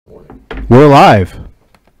We're live.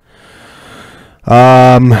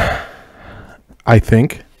 I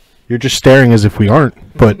think you're just staring as if we aren't,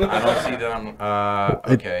 but I don't see them.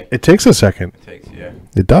 Okay. It takes a second. It takes, yeah.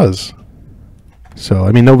 It does. So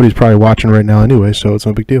I mean, nobody's probably watching right now anyway, so it's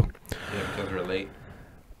no big deal. Yeah, because we're late.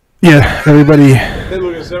 Yeah, everybody. Hey,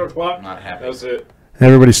 look, it's 7 o'clock. Not happy. That's it.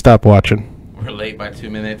 Everybody, stop watching. We're late by 2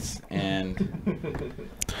 minutes, and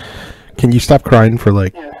Can you stop crying for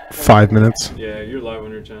like 5 minutes? Yeah, you're live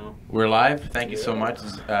on your channel. we're live. Thank you so much,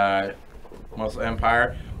 Muscle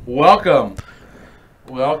Empire. Welcome.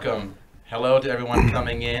 Welcome. Hello to everyone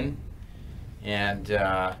coming in. And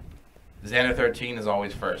Xander 13 is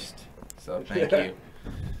always first. So thank you.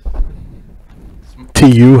 To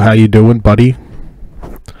you, how you doing, buddy?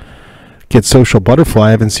 Get Social Butterfly.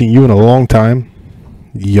 I haven't seen you in a long time.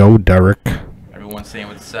 Yo, Derek. Everyone's saying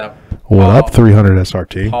what's up. What up, 300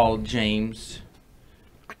 SRT? Paul James.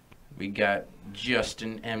 We got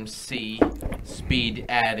Justin MC. Speed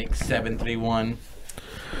Addict 731.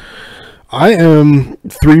 I am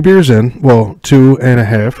 3 beers in. Well,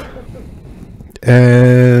 2.5.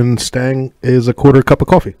 And Stang is a quarter cup of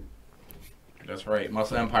coffee. That's right.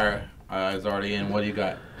 Muscle Empire is already in. What do you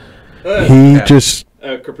got? He just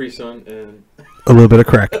Capri Sun and... a little bit of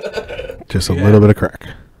crack. Just a little bit of crack.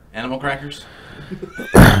 Animal crackers?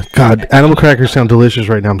 God, animal crackers sound delicious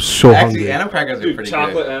right now. I'm so Actually, hungry. animal crackers are Dude, pretty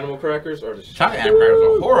chocolate good. animal crackers or just... Chocolate animal crackers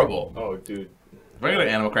are horrible. Oh, dude. Regular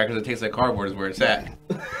animal crackers that taste like cardboard is where it's at.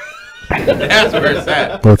 That's where it's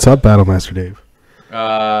at. What's up, Battlemaster Dave?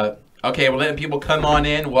 Okay, we're letting people come on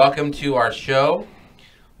in. Welcome to our show.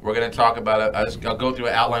 We're going to talk about it. I'll go through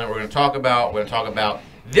an outline of what we're going to talk about. We're going to talk about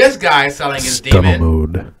this guy selling his demon.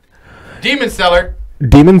 Mode. Demon seller.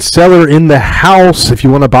 Demon seller in the house. If you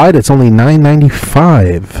want to buy it, it's only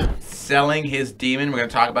 $9.95. Selling his demon. We're going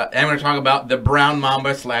to talk about, and we're going to talk about the Brown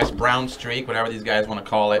Mamba / Brown Streak, whatever these guys want to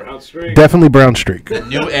call it. Brown Streak. Definitely brown streak. The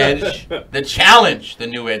New Edge, the challenge, the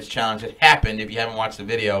New Edge challenge. It happened, if you haven't watched the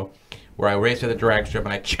video, where I raced to the drag strip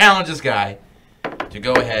and I challenged this guy to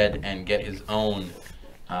go ahead and get his own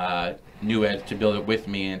New Edge to build it with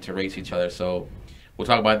me and to race each other. So we'll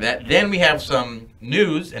talk about that. Then we have some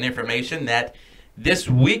news and information that this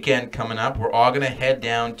weekend coming up, we're all going to head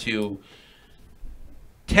down to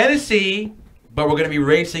Tennessee, but we're going to be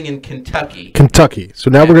racing in Kentucky. Kentucky. So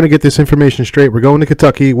now we're going to get this information straight. We're going to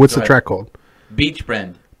Kentucky. What's the track called? Beach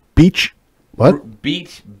Bend. Beach? What?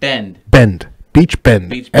 Beach Bend. Bend. Beach Bend.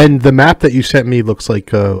 Beach Bend. And the map that you sent me looks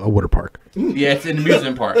like a water park. Yeah, it's an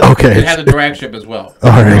amusement park. Okay. It has a drag strip as well.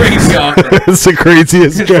 All right. Crazy awesome. It's the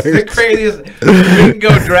craziest It's drag. the craziest. We can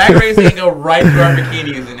go drag racing and go right through our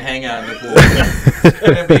bikinis and hang out in the pool. It's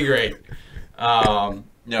going to be great. No,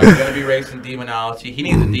 we're going to be racing demonology. He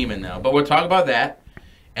needs a demon now, but we'll talk about that.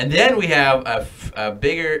 And then we have a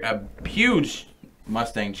huge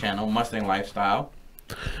Mustang channel, Mustang Lifestyle,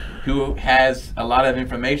 who has a lot of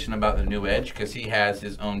information about the New Edge because he has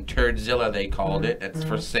his own Turdzilla, they called it. That's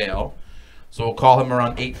for sale. So we'll call him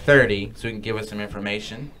around 8:30 so he can give us some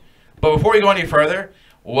information. But before we go any further,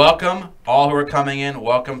 welcome all who are coming in.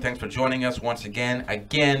 Welcome. Thanks for joining us once again.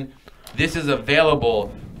 Again, this is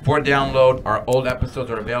available for download. Our old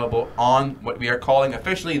episodes are available on what we are calling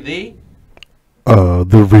officially the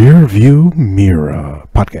RearView Mirror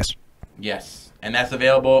podcast. Yes, and that's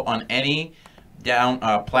available on any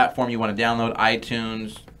platform you want to download,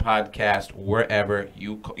 iTunes, podcast, wherever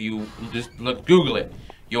you just Google it.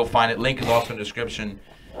 You'll find it. Link is also in the description.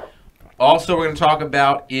 Also, we're going to talk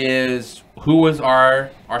about is who was our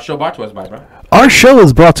show brought to us by, bro? Our show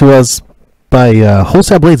is brought to us by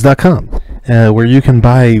wholesaleblades.com, where you can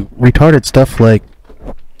buy retarded stuff like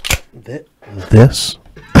this.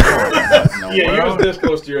 Yeah, you was this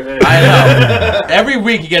close to your head. I know. Every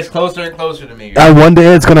week he gets closer and closer to me. One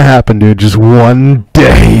day it's going to happen, dude. Just one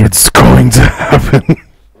day it's going to happen.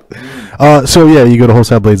 So, yeah, you go to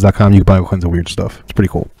wholesaleblades.com. You can buy all kinds of weird stuff. It's pretty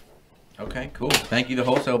cool. Okay, cool. Thank you to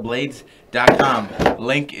wholesaleblades.com.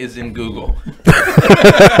 Link is in Google.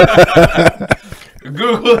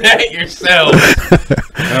 Google that yourself.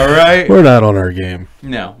 All right? We're not on our game.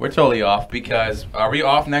 No, we're totally off because are we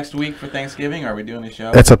off next week for Thanksgiving? Are we doing a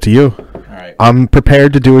show? That's up to you. All right. I'm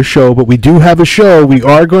prepared to do a show, but we do have a show. We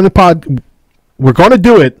are going to we're going to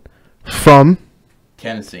do it from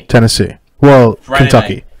Tennessee. Well, Friday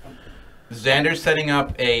Kentucky. Night. Xander's setting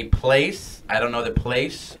up a place. I don't know the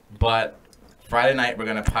place, but Friday night we're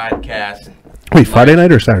going to podcast. Wait, Friday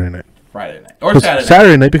night or Saturday night? Friday night. Or Saturday night.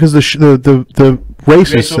 Saturday night because the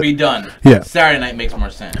race Race will be done. Yeah. Saturday night makes more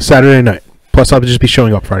sense. Saturday night. Plus, I'll just be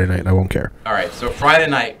showing up Friday night. I won't care. All right, so Friday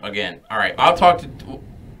night again. All right, I'll talk to.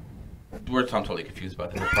 I'm totally confused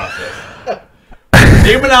about the whole process.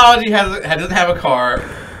 Demonology doesn't have a car.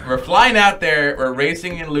 We're flying out there. We're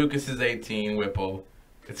racing in Lucas's 18 Whipple.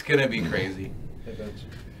 It's gonna be crazy.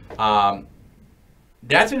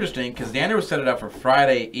 That's interesting because Xander set it up for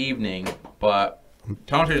Friday evening, but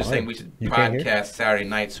Tunnelchaser is saying we should podcast Saturday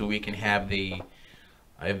night so we can have the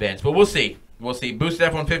events. But we'll see. We'll see. Boosted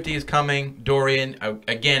F-150 is coming. Dorian,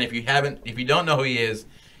 again, if you don't know who he is,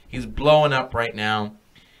 he's blowing up right now.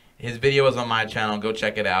 His video is on my channel. Go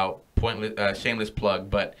check it out. Pointless, shameless plug,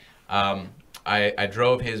 but I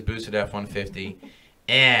drove his boosted F-150,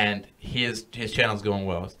 and his channel's going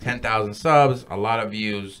well. It's 10,000 subs, a lot of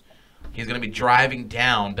views. He's going to be driving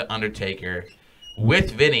down to Undertaker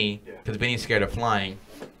with Vinny, because Vinny's scared of flying,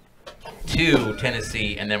 to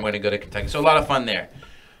Tennessee, and then we're going to go to Kentucky. So a lot of fun there.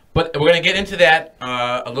 But we're going to get into that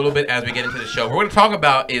a little bit as we get into the show. What we're going to talk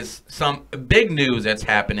about is some big news that's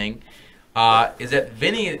happening. Is that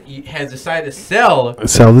Vinny has decided to sell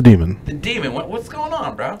the Demon. The Demon. What's going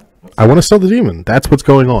on, bro? I want to sell the Demon. That's what's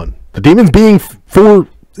going on. The Demon's being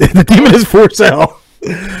the Demon is for sale.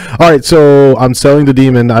 All right, so I'm selling the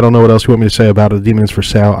Demon. I don't know what else you want me to say about it. The Demon is for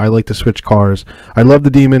sale. I like to switch cars. I love the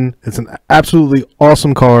Demon. It's an absolutely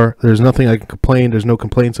awesome car. There's nothing I can complain. There's no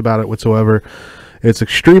complaints about it whatsoever. It's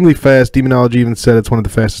extremely fast. Demonology even said it's one of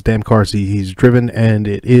the fastest damn cars he's driven, and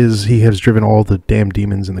it is. He has driven all the damn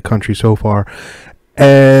demons in the country so far.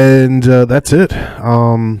 And that's it.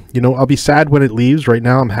 I'll be sad when it leaves. Right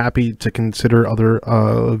now, I'm happy to consider other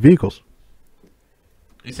vehicles.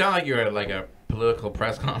 You sound like you're at like a political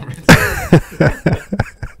press conference.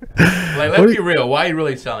 Let's be real. Why are you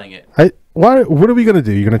really selling it? Why? What are we gonna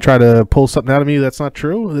do? You're gonna try to pull something out of me that's not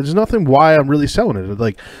true? There's nothing why I'm really selling it.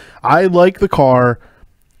 Like, I like the car,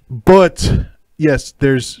 but yes,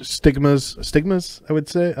 there's stigmas. Stigmas, I would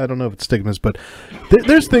say. I don't know if it's stigmas, but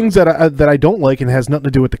there's things that I don't like and it has nothing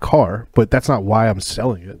to do with the car. But that's not why I'm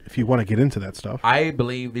selling it. If you want to get into that stuff, I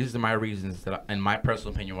believe these are my reasons that, in my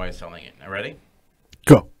personal opinion, why he's selling it. Are ready?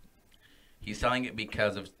 Go. He's selling it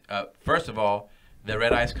because of first of all, the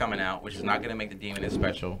red eye's coming out, which is not going to make the Demon as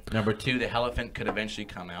special. Number 2, the Elephant could eventually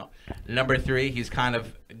come out. Number 3, he's kind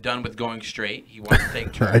of done with going straight. He wants to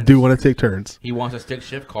take turns. I do want to take turns. He wants a stick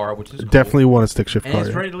shift car, which is cool. Definitely want a stick shift car. And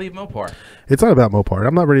he's ready to leave Mopar. It's not about Mopar.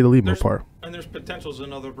 I'm not ready to leave Mopar. And there's potentials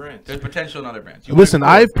in other brands. There's potential in other brands. Listen,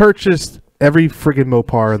 I've purchased every friggin'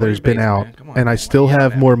 Mopar there's been out, and I still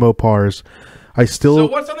have more Mopars. I still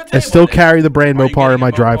carry the brand Mopar in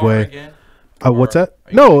my driveway. What's that?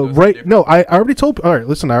 No, right? No, I already told. All right,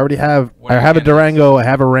 listen. I already have. I have a Durango. I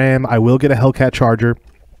have a Ram. I will get a Hellcat Charger.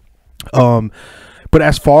 But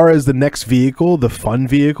as far as the next vehicle, the fun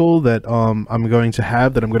vehicle that I'm going to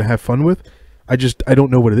have fun with, I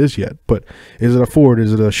don't know what it is yet. But is it a Ford?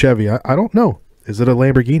 Is it a Chevy? I don't know. Is it a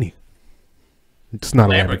Lamborghini? It's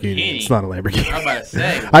not a Lamborghini. It's not a Lamborghini. I'm about to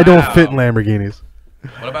say. Wow. I don't fit in Lamborghinis.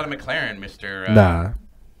 What about a McLaren, Mister? No.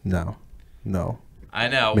 I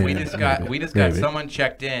know. We just got someone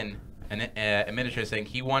checked in, an administrator saying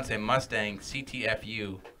he wants a Mustang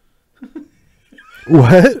CTFU.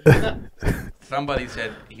 What? Somebody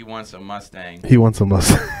said he wants a Mustang. He wants a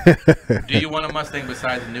Mustang. Do you want a Mustang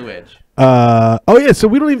besides the New Edge? Oh yeah. So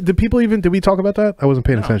we don't even. Did we talk about that? I wasn't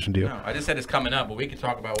paying attention to you. No, I just said it's coming up, but we can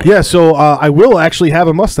talk about. So I will actually have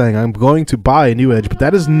a Mustang. I'm going to buy a New Edge, but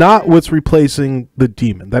that is not what's replacing the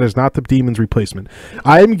Demon. That is not the Demon's replacement.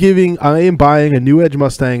 I am buying a New Edge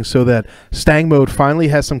Mustang so that Stang Mode finally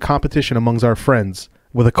has some competition amongst our friends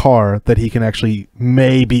with a car that he can actually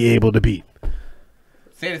may be able to beat.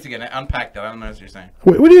 Say this again. Unpack that. I don't know what you're saying.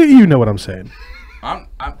 Wait, what do you know what I'm saying? I'm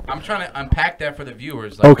trying to unpack that for the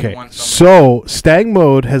viewers. Like, okay, so Stang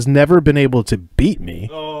Mode has never been able to beat me,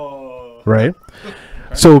 right?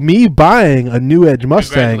 So me buying a New Edge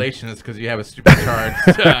Mustang. Congratulations, because you have a supercharged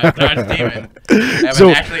Dodge Demon. You have an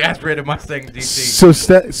actually aspirated Mustang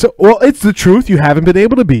GT. Well, it's the truth. You haven't been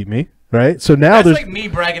able to beat me. Right, so now that's like me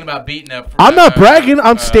bragging about beating up. I'm not bragging.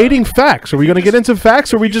 I'm stating facts. Are we going to get into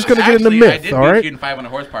facts, or are we just going to get into myth? I did beat you in 500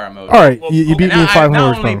 horsepower mode. All right, you beat me in 500 horsepower. I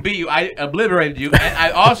not only beat you, I obliterated you, and I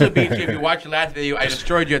also beat you. If you watch your last video, I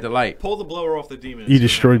destroyed you at the light. Pull the blower off the Demon. You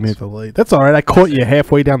destroyed me at the light. That's all right. I caught you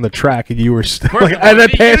halfway down the track, and you were still. And I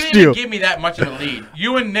passed you. You didn't give me that much of a lead.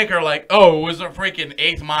 You and Nick are like, oh, it was a freaking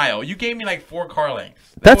 8th mile. You gave me like 4 car lengths.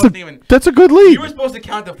 That's a good lead. You were supposed to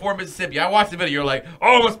count to 4 Mississippi. I watched the video. You're like,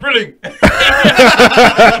 oh, I'm sprinting. All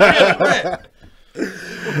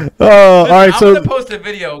right, I'm gonna post a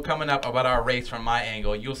video coming up about our race from my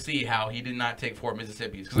angle. You'll see how he did not take 4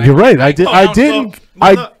 Mississippis. You're right. I didn't.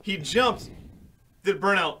 He jumped, did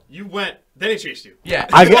burnout. You went. Then he chased you. Yeah.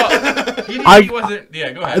 He wasn't.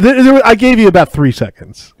 Yeah, go ahead. I gave you about 3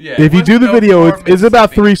 seconds. Yeah. If you do the video, it's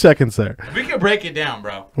about 3 seconds there. We can break it down,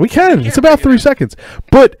 bro. We can. It's about 3 seconds.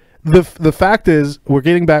 But the fact is, we're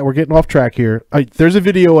getting off track here. There's a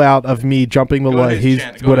video out of me jumping the light. He's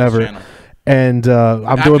whatever. And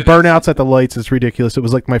I'm doing burnouts at the lights. It's ridiculous. It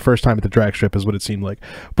was like my first time at the drag strip is what it seemed like.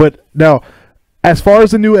 But now, as far as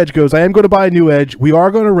the new Edge goes, I am going to buy a new Edge. We are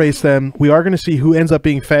going to race them. We are going to see who ends up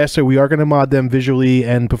being faster. We are going to mod them visually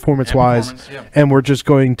and performance-wise. And we're just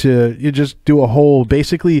going to just do a whole,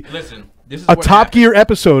 basically, this is a Top Gear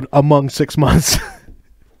episode among 6 months.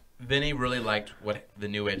 Vinny really liked what the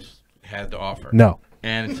new Edge had to offer. No.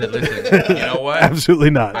 And said, listen, you know what? Absolutely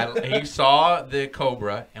not. He saw the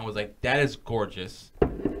Cobra and was like, that is gorgeous.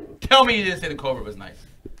 Tell me you didn't say the Cobra was nice.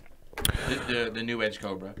 The new Edge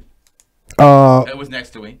Cobra. That was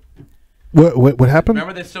next to me. What happened?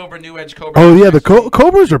 Remember the silver new Edge Cobra? Oh, yeah, the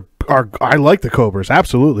Cobras are I like the Cobras.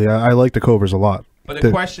 Absolutely. I like the Cobras a lot. But the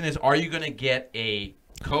question is, are you going to get a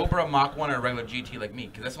Cobra, Mach 1, or a regular GT like me?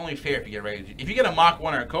 Because that's only fair if you get a regular GT. If you get a Mach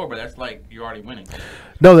 1 or a Cobra, that's like you're already winning.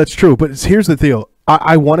 No, that's true. But here's the deal.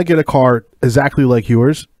 I want to get a car exactly like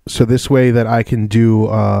yours, so this way that I can do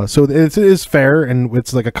so it is fair and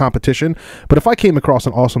it's like a competition. But if I came across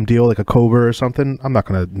an awesome deal like a Cobra or something, I'm not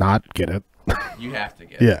going to not get it. You have to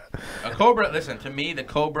get it. A Cobra, listen, to me, the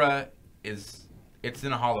Cobra it's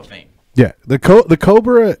in a Hall of Fame. Yeah, the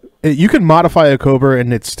Cobra, you can modify a Cobra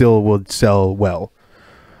and it still would sell well.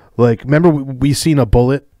 Like, remember we seen a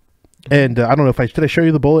Bullet, and I don't know if did I show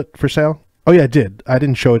you the Bullet for sale? Oh yeah, I did. I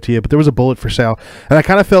didn't show it to you, but there was a Bullet for sale, and I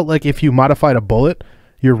kind of felt like if you modified a Bullet,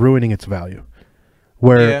 you're ruining its value.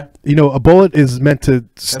 Where a Bullet is meant to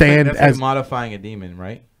stand that's as like modifying a demon,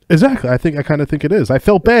 right? Exactly. I kind of think it is. I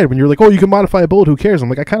felt bad when you're like, oh, you can modify a Bullet. Who cares? I'm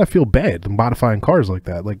like, I kind of feel bad modifying cars like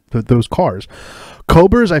that, like those cars.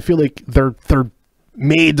 Cobras, I feel like they're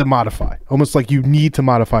made to modify, almost like you need to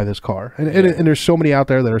modify this car, and there's so many out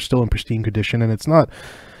there that are still in pristine condition, and it's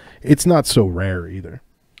not so rare either.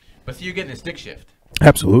 But see, you're getting a stick shift.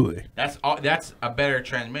 Absolutely. That's a better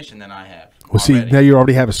transmission than I have. Well, already. See, now you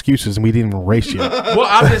already have excuses, and we didn't even race yet. Well,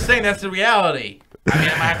 I'm just saying that's the reality. I mean,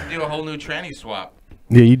 I might have to do a whole new tranny swap.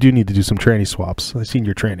 Yeah, you do need to do some tranny swaps. I've seen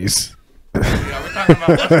your trannies. Yeah, we're talking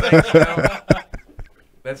about Mustangs,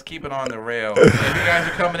 Let's keep it on the rail. If you guys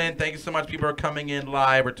are coming in, thank you so much. People are coming in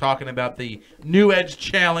live. We're talking about the New Edge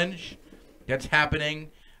Challenge that's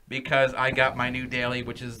happening because I got my new daily,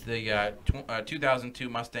 which is the 2002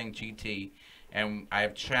 Mustang GT, and I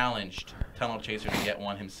have challenged Tunnelchaser to get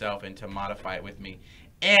one himself and to modify it with me.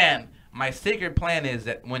 And my secret plan is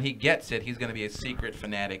that when he gets it, he's going to be a secret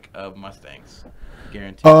fanatic of Mustangs.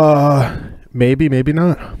 Guaranteed. Maybe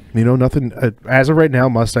not. Nothing. As of right now,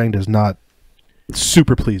 Mustang does not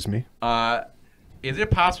super please me. Is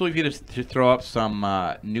it possible for you to throw up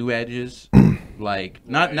some new edges, like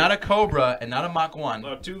not a Cobra and not a Mach 1,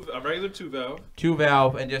 a regular 2-valve,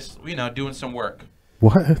 2-valve, and just doing some work?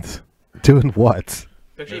 What? Doing what?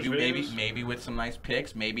 Maybe with some nice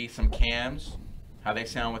picks, maybe some cams, how they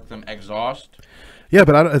sound with some exhaust. Yeah,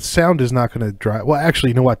 but sound is not going to drive. Well,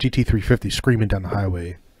 actually, you know what? GT350 screaming down the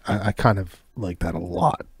highway. I kind of like that a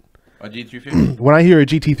lot. A GT350? When I hear a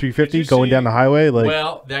GT350 going down the highway, like...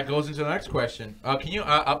 Well, that goes into the next question. Can you...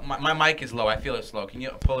 my mic is low. I feel it's slow. Can you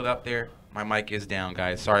pull it up there? My mic is down,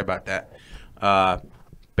 guys. Sorry about that.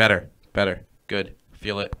 Better. Good.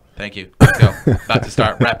 Feel it. Thank you. Let's go. About to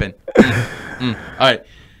start rapping. All right.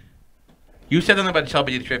 You said something about the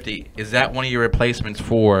Shelby GT350. Is that one of your replacements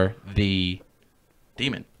for the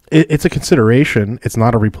Demon? It's a consideration. It's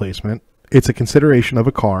not a replacement. It's a consideration of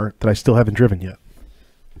a car that I still haven't driven yet.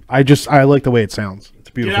 I like the way it sounds. It's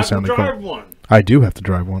a beautiful sounding car. You have to drive one. I do have to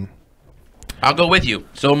drive one. I'll go with you.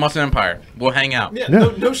 So Mustang Empire. We'll hang out. Yeah.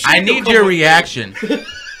 No shit. I need your reaction.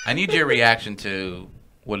 I need your reaction to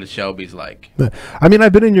what a Shelby's like. I mean,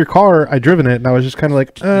 I've been in your car. I've driven it, and I was just kind of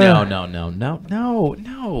like,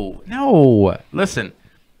 No. Listen,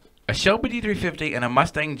 a Shelby D350 and a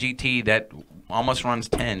Mustang GT that almost runs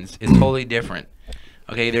 10s is totally different.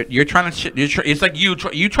 Okay, you're trying to. It's like you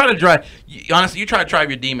try to drive. Honestly, you try to drive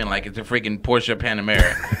your Demon like it's a freaking Porsche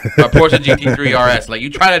Panamera or Porsche GT3 RS. Like you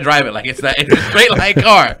try to drive it like it's a straight line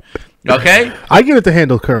car. Okay. I give it the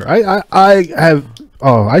handle curve. I have.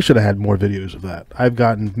 Oh, I should have had more videos of that. I've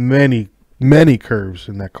gotten many curves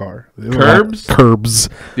in that car. Curbs? Curbs.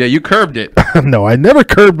 Yeah, you curbed it. No, I never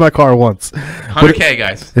curbed my car once. 100K,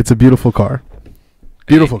 guys. It's a beautiful car.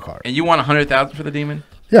 Beautiful car. And you want 100,000 for the Demon?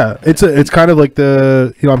 Yeah, it's kind of like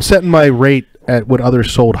I'm setting my rate at what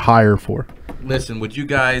others sold higher for. Listen, would you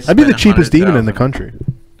guys? I'd be the cheapest Demon in the country.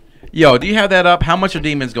 Yo, do you have that up? How much are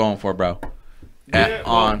Demons going for, bro?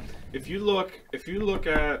 Yeah, if you look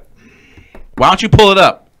at. Why don't you pull it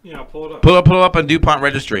up? Yeah, pull it up. Pull it up on DuPont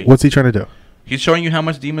Registry. What's he trying to do? He's showing you how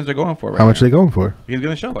much Demons are going for. How much are they going for? He's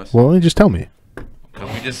gonna show us. Well, just tell me. Because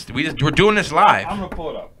We're doing this live. I'm gonna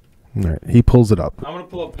pull it up. All right, he pulls it up. I'm gonna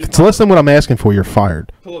pull up. It's less than what I'm asking for. You're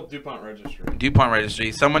fired. Pull up DuPont registry. DuPont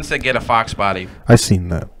registry. Someone said get a Fox body. I seen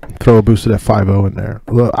that. Throw a boosted F50 in there.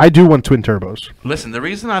 Look, I do want twin turbos. Listen, the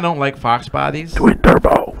reason I don't like Fox bodies Twin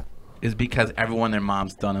turbo. is because everyone, their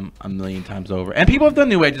mom's done them a million times over, and people have done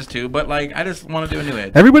new edges too. But like, I just want to do a new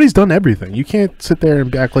edge. Everybody's done everything. You can't sit there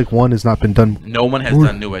and act like one has not been done. No one has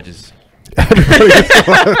done new edges.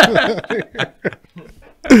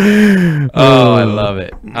 Oh, I love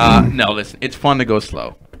it. No, listen, it's fun to go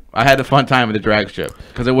slow. I had a fun time with the drag strip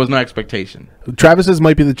because there was no expectation. Travis's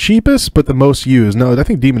might be the cheapest, but the most used. No, I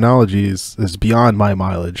think Demonology is beyond my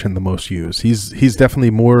mileage and the most used. He's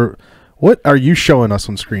definitely more. What are you showing us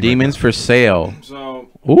on screen? Demons for sale. So,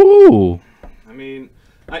 Ooh, I mean,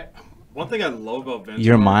 one thing I love about Vin's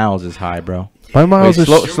your car, miles is high, bro. My miles Wait,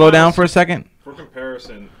 are slow down for a second. for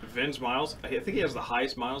comparison, Vin's miles, I think he has the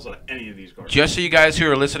highest miles out of any of these cars. Just so you guys who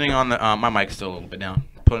are listening on the, my mic's still a little bit down.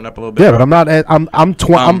 Put it up a little bit. Yeah, but I'm not. I'm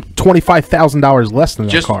 $25,000 less than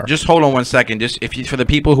that car. Just hold on one second. Just for the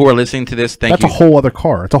people who are listening to this, thank That's you. a whole other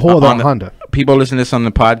car. It's a whole other Honda. People listening to this on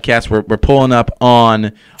the podcast. We're pulling up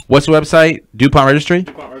on what's the website? DuPont Registry.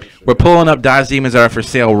 DuPont registry. We're pulling up Dodge Demons that are for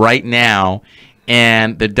sale right now,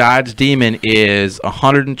 and the Dodge Demon is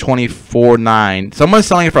 $124,900. Someone's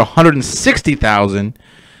selling it for $160,000.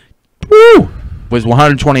 Woo! Was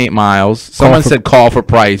 128 miles. Someone said call for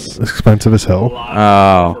price. It's expensive as A hell.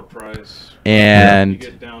 lot for price. You And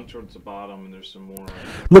get down towards the bottom, and there's some more.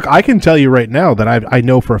 Look, I can tell you right now that I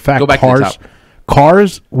know for a fact Go back to the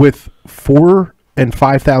cars with 4,000 and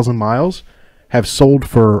 5,000 miles have sold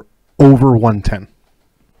for over 110.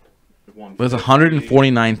 it was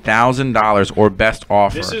 $149,000 or best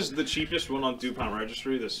offer. This is the cheapest one on DuPont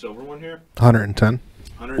registry, the silver one here. 110.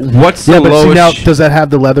 100. What's the Yeah, but see lowest? now, does that have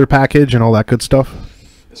the leather package and all that good stuff,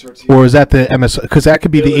 or is that the MS? Because that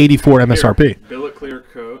could be the 84 MSRP. Billet clear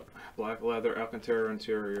coat, black leather, Alcantara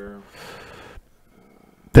interior.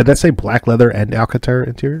 Did that say black leather and Alcantara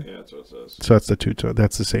interior? Yeah, that's what it says. So that's the two.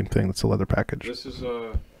 That's the same thing. That's the leather package. This is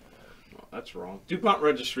that's wrong. DuPont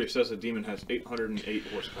registry says the Demon has 808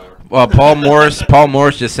 horsepower. Well, Paul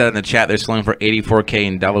Morris just said in the chat they're selling for $84K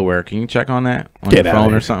in Delaware. Can you check on that on Get your outta phone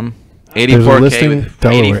here. or something? There's a 84K listing, with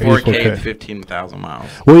Delaware, 84K 84K. with 15,000 miles.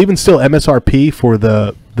 Well, even still, MSRP for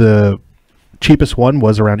the cheapest one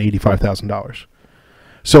was around $85,000.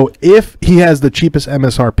 So if he has the cheapest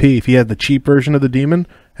MSRP, if he had the cheap version of the Demon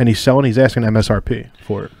and he's asking MSRP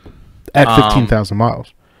for it at 15,000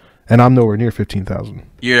 miles, and I'm nowhere near 15,000.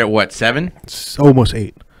 You're at what, 7? It's almost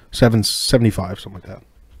 8, 775, something like that.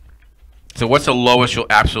 So what's the lowest you'll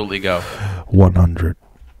absolutely go? 100.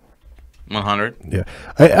 100. Yeah,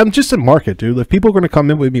 I'm just in market, dude. If people are going to come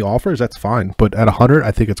in with me offers, that's fine. But at 100,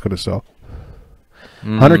 I think it's going to sell.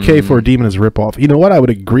 100K for a Demon is a ripoff. You know what? I would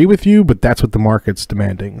agree with you, but that's what the market's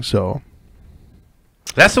demanding. So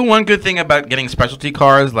that's the one good thing about getting specialty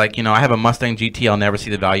cars. Like, I have a Mustang GT. I'll never see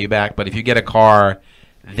the value back. But if you get a car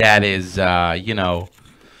that is, a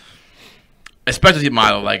specialty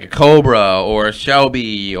model like a Cobra or a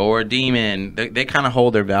Shelby or a Demon, they kind of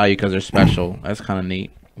hold their value because they're special. That's kind of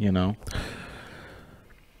neat.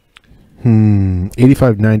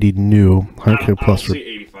 8590 new, 100K plus. I don't see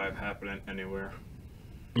 85 happening anywhere.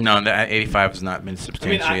 No, that 85 has not been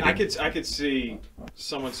substantiated. I could see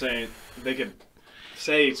someone saying they could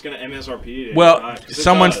say it's going to MSRP. Well,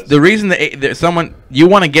 the reason you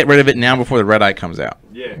want to get rid of it now before the red eye comes out.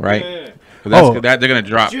 Yeah. Right. Yeah. They're going to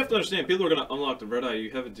drop. But you have to understand, people are going to unlock the red eye. You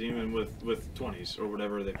have a Demon with 20s or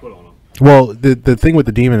whatever they put on them. Well, the thing with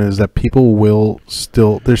the Demon is that people will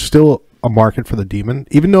there's still a market for the Demon,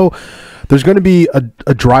 even though there's going to be a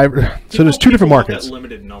driver. So there's two different markets. That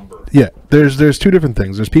limited number. Yeah, there's two different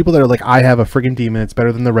things. There's people that are like, I have a friggin' Demon, it's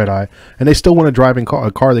better than the red eye, and they still want to drive a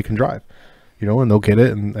car they can drive, and they'll get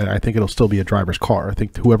it, and I think it'll still be a driver's car. I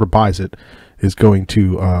think whoever buys it is going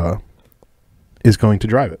to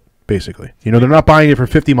drive it. Basically, they're not buying it for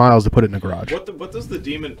 50 miles to put it in a garage. What does the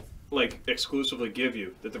Demon exclusively give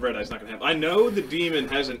you that the red eye's not going to have? I know the Demon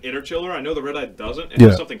has an inner chiller. I know the red eye doesn't. It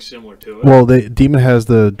has something similar to it. Well, the Demon has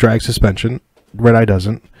the drag suspension. Red eye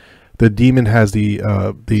doesn't. The Demon has the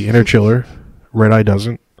inner chiller. Red eye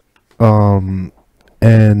doesn't. And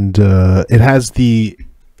it has the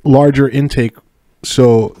larger intake.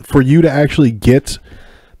 So for you to actually get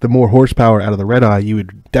the more horsepower out of the red eye, you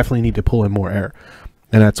would definitely need to pull in more air.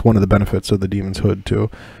 And that's one of the benefits of the Demon's hood, too.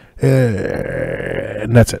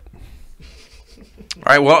 And that's it. All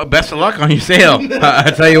right, well, best of luck on your sale.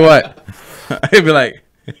 I tell you what. I'd be like...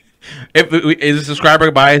 If a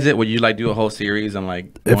subscriber buys it, would you like do a whole series and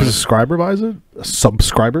like? If a subscriber buys it, a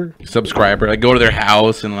subscriber, like go to their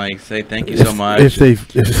house and like say thank you so much. If they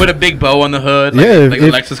put a big bow on the hood, like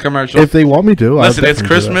a Lexus commercial. If they want me to, listen, it's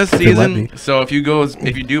Christmas season, so if you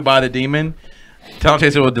do buy the demon,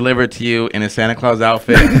 Tunnelchaser will deliver it to you in a Santa Claus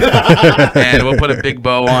outfit, and we'll put a big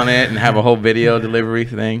bow on it and have a whole video delivery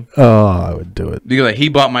thing. Oh, I would do it. Because like he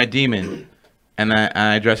bought my demon, and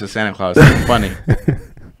I dressed as Santa Claus. It's funny.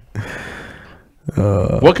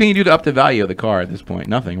 What can you do to up the value of the car at this point?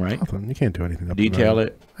 Nothing, right? Nothing. You can't do anything. Detail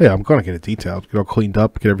it. Yeah, I'm gonna get it detailed, get it all cleaned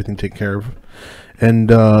up, get everything taken care of, and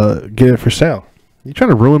get it for sale. You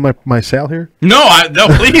trying to ruin my sale here? No,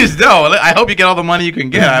 please no. I hope you get all the money you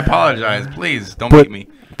can get. I apologize. Please don't beat me.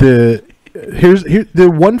 Here's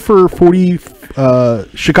the one for 40.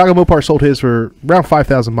 Chicago Mopar sold his for around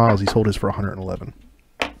 5,000 miles. He sold his for 111.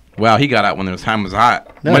 Wow, he got out when the time was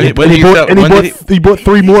hot. No, he bought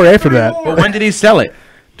 3 more after that. But when did he sell it?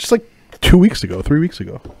 Just like 2 weeks ago, 3 weeks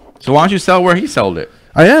ago. So why don't you sell where he sold it?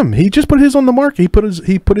 I am. He just put his on the market. He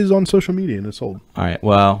put his on social media and it sold. All right.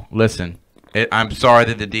 Well, listen. I'm sorry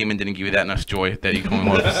that the demon didn't give you that much joy that you can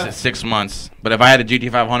hold for 6 months. But if I had a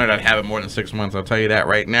GT500, I'd have it more than 6 months. I'll tell you that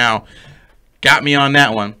right now. Got me on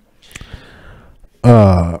that one.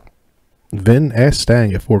 Vin asked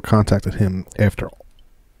Stang if Ford contacted him after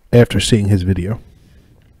seeing his video.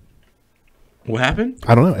 What happened?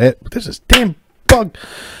 I don't know. This is damn bug.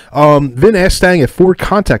 Vin asked Stang if Ford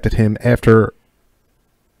contacted him after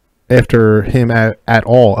him at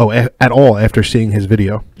all after seeing his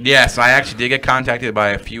video. Yes, I actually did get contacted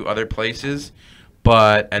by a few other places,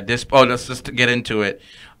 but at this let's just get into it.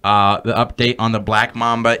 The update on the Black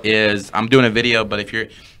Mamba is I'm doing a video, but if you're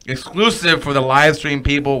exclusive for the live stream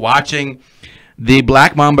people watching, the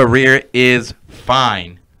Black Mamba rear is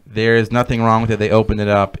fine. There is nothing wrong with it. They opened it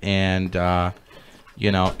up and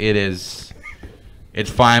it's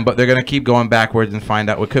fine, but they're going to keep going backwards and find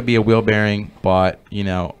out what could be a wheel bearing, but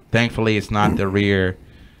thankfully it's not the rear.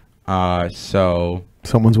 So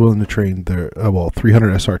someone's willing to train their 300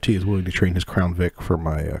 SRT is willing to train his Crown Vic for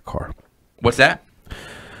my car. What's that?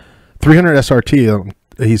 300 SRT.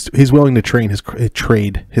 He's willing to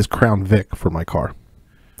trade his Crown Vic for my car.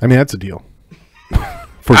 I mean, that's a deal.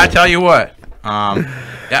 I tell you what.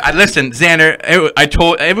 Listen, Xander.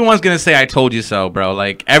 Everyone's gonna say I told you so, bro.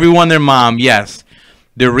 Like everyone, their mom. Yes,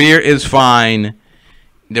 the rear is fine.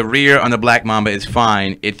 The rear on the Black Mamba is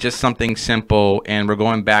fine. It's just something simple, and we're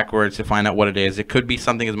going backwards to find out what it is. It could be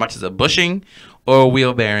something as much as a bushing or a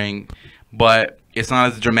wheel bearing, but it's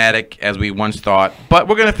not as dramatic as we once thought. But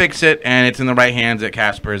we're going to fix it, and it's in the right hands at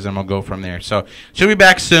Casper's, and we'll go from there. So she'll be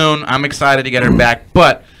back soon. I'm excited to get her back,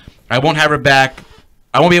 but I won't have her back.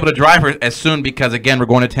 I won't be able to drive her as soon because, again, we're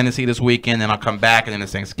going to Tennessee this weekend, and I'll come back, and then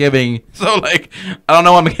it's Thanksgiving. So, I don't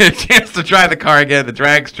know when I'm going to get a chance to drive the car again at the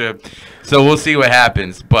drag strip. So we'll see what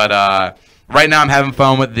happens. But right now I'm having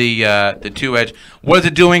fun with the 2-edge. What is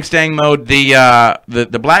it doing, stang mode?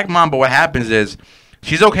 The Black Mamba, what happens is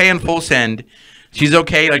she's okay in full send. She's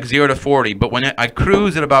okay 0 to 40. But when I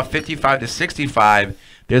cruise at about 55 to 65,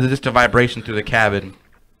 there's just a vibration through the cabin,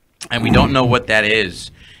 and we don't know what that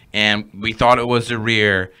is. And we thought it was the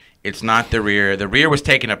rear. It's not the rear. The rear was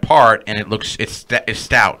taken apart, and it's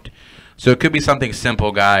stout. So it could be something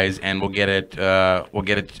simple, guys, and we'll get it.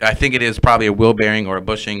 I think it is probably a wheel bearing or a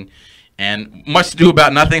bushing, and much to do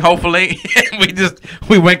about nothing. Hopefully,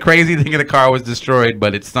 we went crazy thinking the car was destroyed,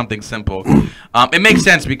 but it's something simple. It makes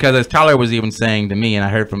sense because as Tyler was even saying to me, and I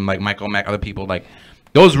heard from Michael Mack, other people,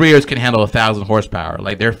 those rears can handle 1,000 horsepower.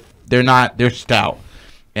 They're stout,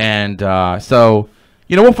 and so.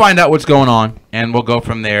 We'll find out what's going on, and we'll go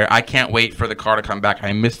from there. I can't wait for the car to come back.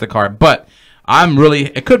 I missed the car, but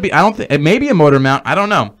it could be, it may be a motor mount. I don't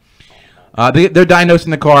know. They're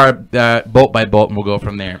diagnosing the car bolt by bolt, and we'll go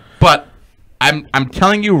from there. But I'm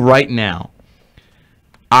telling you right now,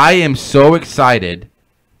 I am so excited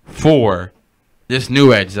for this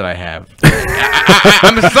new Edge that I have.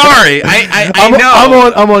 I'm sorry. I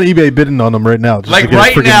know. I'm on eBay bidding on them right now. Right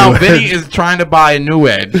now, Vinny is trying to buy a new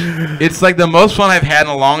Edge. It's the most fun I've had in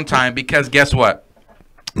a long time because guess what?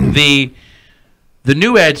 The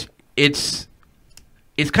new Edge, it's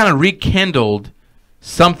kind of rekindled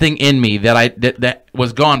something in me that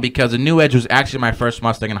was gone because the new Edge was actually my first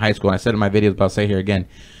Mustang in high school. And I said in my videos, but I'll say here again.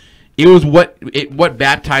 It was what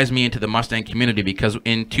baptized me into the Mustang community because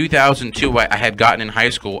in 2002 I had gotten in high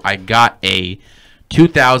school. I got a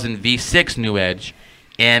 2000 V6 New Edge,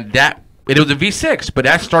 and it was a V6, but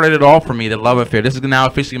that started it all for me. The love affair. This is now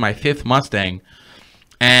officially my 5th Mustang,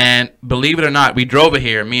 and believe it or not, we drove it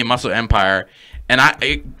here, me and Muscle Empire, and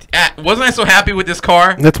wasn't I so happy with this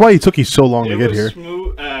car? That's why it took you so long to get here.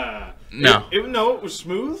 Smooth. No. It was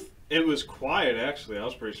smooth. It was quiet, actually. I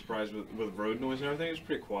was pretty surprised with road noise and everything. It was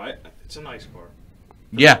pretty quiet. It's a nice car.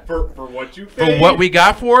 For what you paid. For what we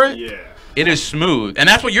got for it, yeah. It is smooth. And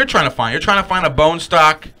that's what you're trying to find. You're trying to find a bone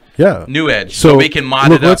stock new edge so we can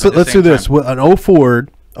mod it up. Let's do this. With an 04,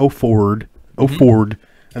 an 04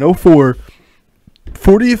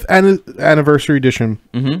 40th anniversary edition,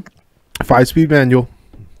 5-speed manual,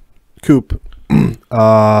 coupe.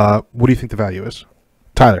 What do you think the value is?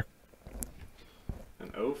 Tyler.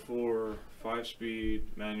 An 04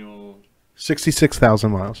 5-speed manual.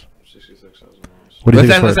 66,000 miles. 66,000 miles. What do you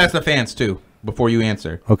think? Let's ask the fans too before you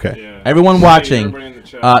answer. Okay. Yeah. Everyone watching,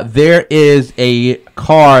 there is a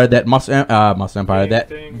car that Muscle Empire that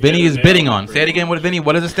Vinny is bidding on. Say it again. What is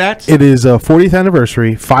the stats? It is a 40th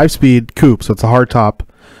anniversary 5-speed coupe, so it's a hard top.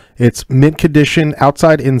 It's mint condition,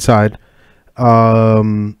 outside, inside.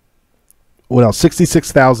 What else?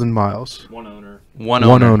 66,000 miles. One owner. One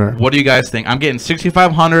owner. What do you guys think? I'm getting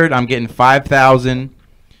 6,500. I'm getting 5,000.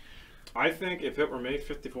 I think if it were made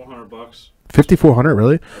 $5,400. 5,400,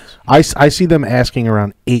 really? I see them asking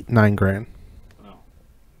around 8-9 grand. No.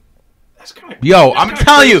 That's kind of. Yo, I'm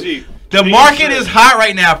telling you, the market is hot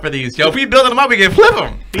right now for these. Yo, if we build them up, we can flip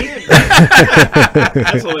them.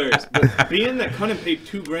 That's hilarious. But being that Cunningham paid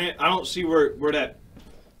 $2 grand, I don't see where that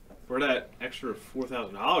extra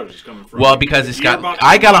 $4,000 is coming from. Well, because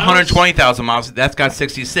I got 120,000 miles. That's got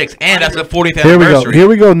 66, and that's the 40th Here anniversary. Here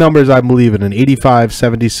we go. Numbers I'm believing in 85,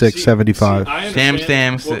 76, 75. Sam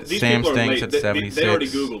thinks at 76. They already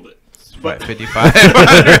Googled it. But 55.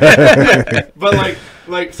 But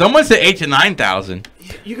like someone said 8,000 to 9,000.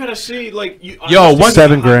 You gotta see once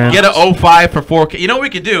 $7 grand. Get an 05 for 4K. You know what we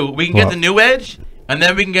could do? We can get the new Edge, and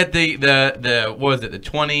then we can get the what was it? The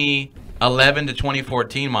 2011 to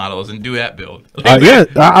 2014 models and do that build.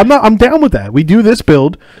 I'm down with that. We do this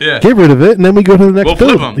build, get rid of it, and then we go to the next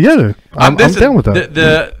build. Flip them. Yeah, I'm down with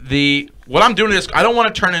that. What I'm doing is I don't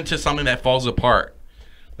want to turn into something that falls apart.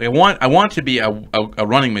 Like I want it to be a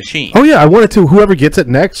running machine. Oh yeah, I want it to. Whoever gets it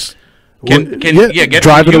next, get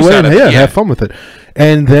drive it away and have fun with it,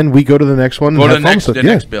 and then we go to the next one. Go to the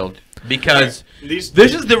next build because this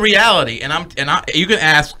is the reality, and you can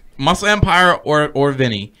ask Muscle Empire or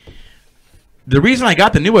Vinny. The reason I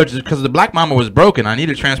got the new Edge is because the Black Mamba was broken. I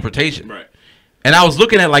needed transportation, right? And I was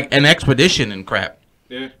looking at like an Expedition and crap.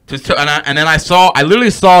 Yeah. And then I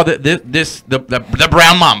literally saw the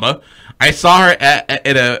brown Mamba. I saw her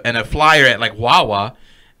at a flyer at like Wawa,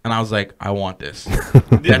 and I was like, I want this.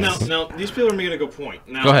 Now these people are making a good point.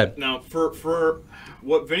 Now, go ahead. Now for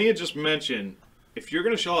what Vinny had just mentioned, if you're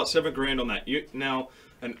going to shell out $7 grand on that,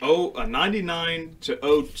 a 99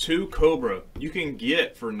 to 02 Cobra you can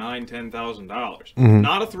get for $9,000-$10,000,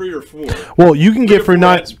 not a 3 or 4. Well, you can get for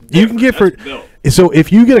not. You can get for. So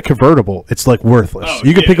if you get a convertible, it's like worthless.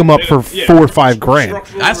 You can pick them up for $4 or $5 grand.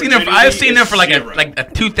 I've seen them for like a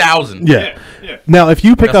 2,000. Yeah. Now if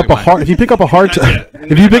you pick up a hard, if you pick up a hard top,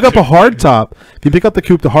 if you pick up the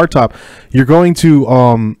coupe, the hard top, you're going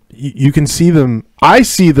to you can see them. I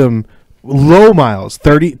see them. Low miles,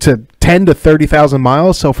 10 to 30,000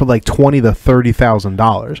 miles, sell for like $20,000 to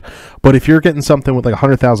 $30,000. But if you're getting something with like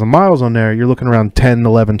 100,000 miles on there, you're looking around $10,000,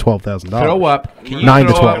 $11,000, $12,000. Throw up. $9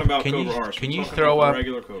 to $12,000. Can you throw up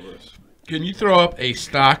regular Cobras? Can you throw up a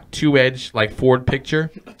stock 2-edge like Ford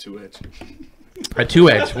picture? A 2-edge. A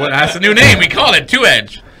 2-edge. What? That's a new name. We call it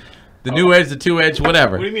 2-edge. The new edge, the 2-edge,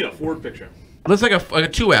 whatever. What do you mean a Ford picture? Looks like a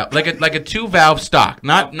 2-valve, like a 2-valve stock,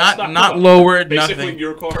 not lowered, basically nothing.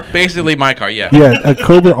 Your car. Basically my car, yeah. Yeah, a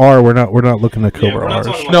Cobra R. We're not looking at Cobra R's.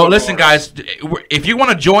 No, listen, guys. If you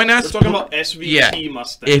want to join us, we're talking about SVT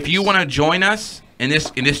Mustangs. If you want to join us in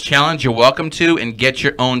this challenge, you're welcome to, and get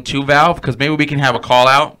your own 2-valve, because maybe we can have a call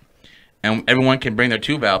out, and everyone can bring their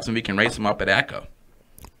 2-valves, and we can race them up at Echo.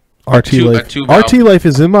 RT Life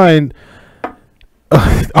is in my.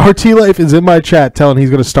 RT Life is in my chat telling he's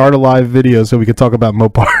going to start a live video so we can talk about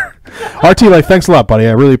Mopar. RT Life, thanks a lot, buddy.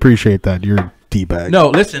 I really appreciate that. You're D-bag. No,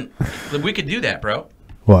 listen. We could do that, bro.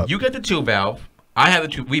 What? You get the 2-valve. I have the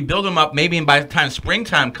 2. We build them up. Maybe by the time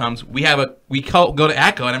springtime comes, we go to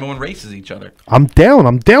Echo and everyone races each other. I'm down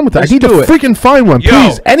with that. I need to freaking find one.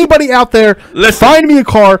 Please, anybody out there, find me a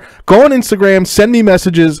car. Go on Instagram. Send me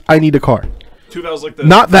messages. I need a car. 2-valves like this.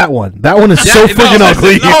 Not that one. That one is so freaking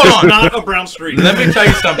ugly. No, not a brown street. Let me tell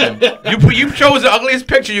you something. You chose the ugliest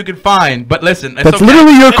picture you could find, but listen. That's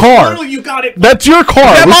literally your car. Literally, you got it. That's your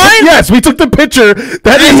car. Is that mine? Yes, we took the picture.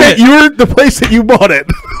 That is it. You're the place that you bought it.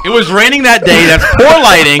 It was raining that day. That's poor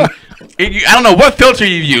lighting. I don't know what filter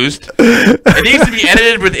you used. It needs to be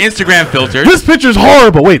edited with Instagram filters. This picture's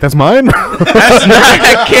horrible. Wait, that's mine?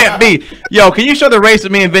 That can't be. Yo, can you show the race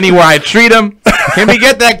with me and Vinny where I treat him? Can we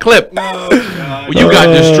get that clip? Oh, God. You got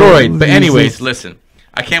destroyed. But anyways, listen.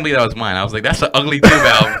 I can't believe that was mine. I was like, that's an ugly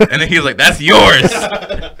 2-valve. And then he was like, that's yours.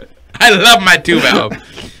 I love my 2-valve.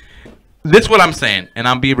 This is what I'm saying, and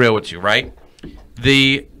I'll be real with you, right?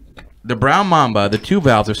 The Brown Mamba, the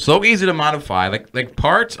 2-valves are so easy to modify. Like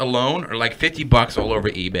parts alone are like $50 all over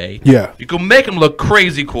eBay. Yeah. You can make them look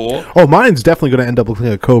crazy cool. Oh, mine's definitely going to end up looking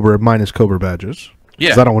like a Cobra minus Cobra badges. Yeah.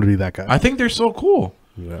 Because I don't want to be that guy. I think they're so cool.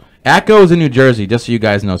 Yeah. Atco's in New Jersey, just so you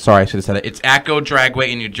guys know. Sorry, I should have said it. It's Atco Dragway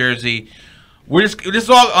in New Jersey. This is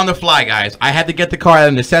all on the fly, guys. I had to get the car out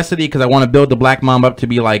of necessity because I want to build the Black Mamba up to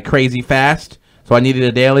be like crazy fast. So I needed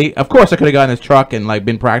a daily. Of course, I could have gotten this truck and like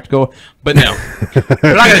been practical, but no,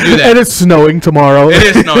 we're not gonna do that. And it's snowing tomorrow. It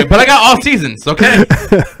is snowing, but I got all seasons. Okay,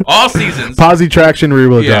 all seasons. Posi traction, rear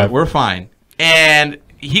wheel drive. We're fine. And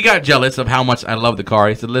he got jealous of how much I love the car.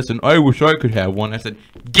 He said, "Listen, I wish I could have one." I said,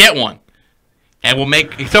 "Get one." And we'll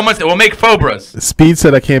make Fobras. Speed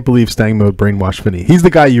said, "I can't believe Stang Mode brainwashed Vinny." He's the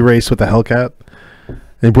guy you raced with the Hellcat.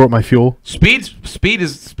 They brought my fuel. Speed.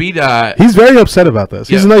 He's very upset about this.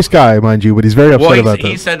 He's a nice guy, mind you, but he's very upset about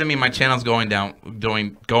this. He said to me, "My channel's going down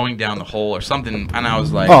the hole or something," and I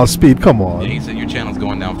was like, "Oh, Speed, come on." Yeah, he said, "Your channel's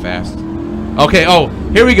going down fast." Okay. Oh,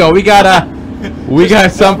 here we go. We got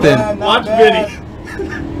something. Watch Vinny.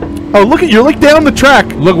 Oh, look at you're like down the track.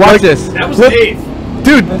 Look, watch this. That was the 8th.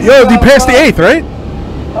 Dude, yo, you passed the 8th, right?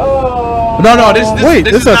 No, this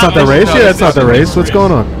that's not the race. Yeah, that's not the race. What's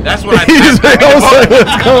going on? That's what I beat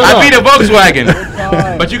a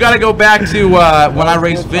Volkswagen. But you got to go back to when I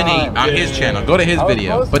raced Vinny on his channel. Go to his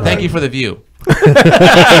video. But thank you for the view.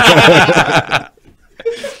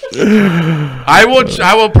 I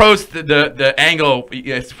will post the angle.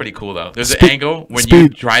 Yeah, it's pretty cool though. There's an angle when you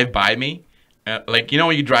drive by me. Like, you know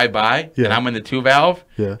when you drive by and I'm in the 2-valve?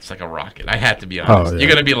 Yeah. It's like a rocket. I had to be honest. You're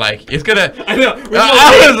going to be like, it's going to... I know.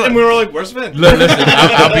 And we were like, where's Vin? Listen,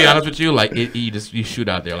 I'll be honest with you. Like, you shoot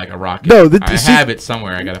out there like a rocket. No, I have it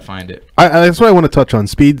somewhere. I got to find it. That's what I want to touch on.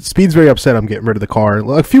 Speed's very upset I'm getting rid of the car.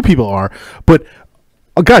 A few people are. But...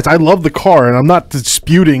 guys, I love the car, and I'm not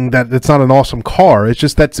disputing that it's not an awesome car. It's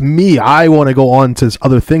just that's me. I want to go on to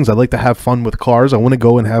other things. I like to have fun with cars. I want to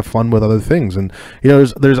go and have fun with other things. And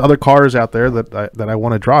there's other cars out there that I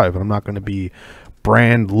want to drive, and I'm not going to be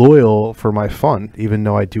brand loyal for my fun, even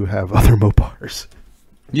though I do have other Mopars.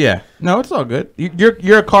 Yeah, no, it's all good.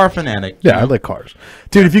 You're a car fanatic. Yeah, I like cars,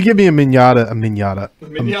 dude. If you give me a Miata,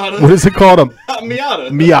 what is it called? A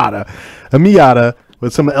Miata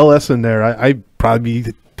with some LS in there, I'd probably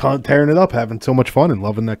be tearing it up, having so much fun and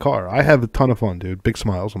loving that car. I have a ton of fun, dude. Big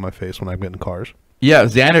smiles on my face when I get in cars. Yeah,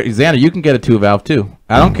 Xander, you can get a 2-valve too.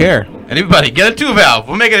 I don't care. Anybody, get a 2-valve.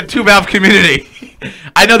 We'll make it a 2-valve community.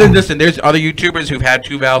 I know there's other YouTubers who've had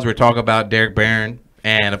 2-valves. We're talking about Derek Barron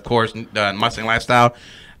and, of course, Mustang Lifestyle.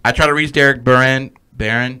 I try to reach Derek Barron.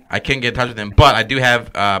 I can't get in touch with him, but I do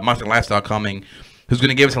have Mustang Lifestyle coming, who's going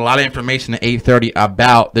to give us a lot of information at 8:30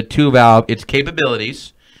 about the 2-valve, its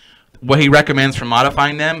capabilities, what he recommends for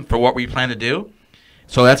modifying them for what we plan to do.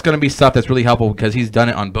 So that's going to be stuff that's really helpful because he's done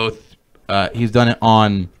it on both. He's done it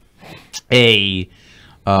on a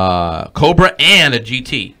Cobra and a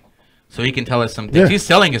GT. So he can tell us some things. Yeah. He's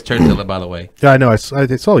selling his Turtzilla, by the way. Yeah, I know. I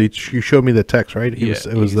saw you showed me the text, right? He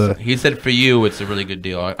said for you, it's a really good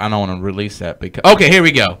deal. I don't want to release that because. Okay, here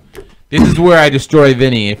we go. This is where I destroy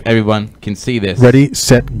Vinny. If everyone can see this. Ready,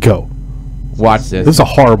 set, go. Watch this. This is a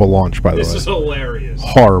horrible launch, by the way. This is hilarious.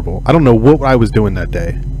 Horrible. I don't know what I was doing that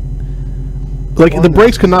day. Like the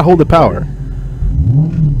brakes could not hold the power.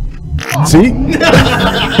 See? Look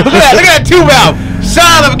at that 2-valve.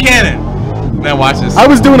 Shot of a cannon. Man, watch this. I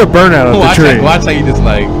was doing a burnout of the tree. Watch how you just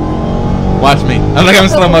like. Watch me. I'm like I'm in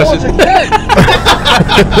slow motion.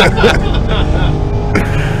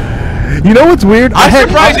 You know what's weird? I'm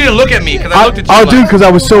surprised you didn't look at me because I looked at you. Oh, dude, because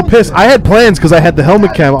I was so pissed. I had plans because I had the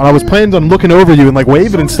helmet cam and I was planning on looking over you and like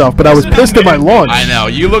waving and stuff, but I was pissed at my launch. I know.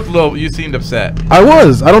 You looked you seemed upset. I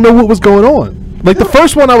was. I don't know what was going on. Like the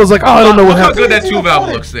first one, I was like, oh, I don't know what happened. Look how good that 2-valve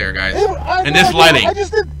looks there, guys. In this lighting.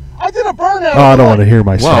 I did a burnout. Oh, I don't want to hear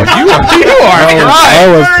myself. Whoa, you are crying. I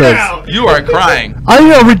was pissed. You are crying. I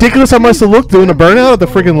know how ridiculous I must have looked doing a burnout at the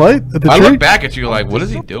freaking light at the tree. I look back at you like, what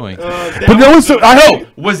is he doing? But no one's.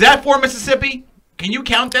 Was that for Mississippi? Can you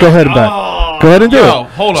count that? Go ahead and back. Go ahead and do it.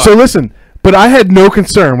 Hold on. So listen, but I had no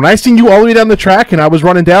concern when I seen you all the way down the track and I was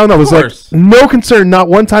running down. I was like, no concern. Not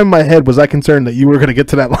one time in my head was I concerned that you were going to get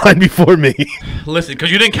to that line before me. Listen,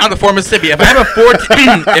 because you didn't count the 4 Mississippi. If I have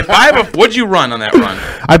a 14, what'd you run on that run?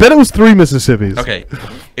 I bet it was 3 Mississippis. Okay,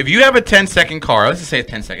 if you have a 10-second car, let's just say it's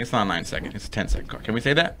 10 seconds. It's not a 9-second. It's a 10-second car. Can we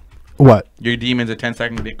say that? What? Your Demon's a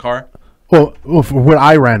 10-second car. Well, for what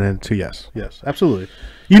I ran into, yes, absolutely.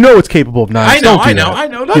 You know it's capable of 9s. I know. No. I'm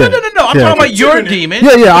talking about your demon.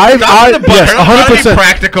 Yeah. Yes, 100%.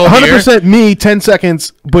 Practical. 100% me. 10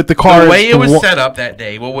 seconds, but the car. The way it was set up that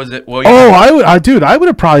day. What was it? I would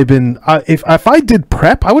have probably been if I did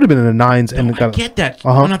prep, I would have been in the 9s. And I get that. That's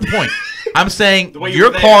not the point. I'm saying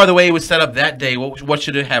your car, the way it was set up that day. What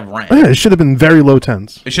should it have ran? Yeah, it should have been very low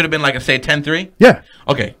 10s. It should have been like say 10.3. Yeah.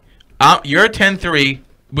 Okay. Your 10.3.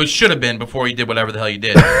 Which should have been before you did whatever the hell you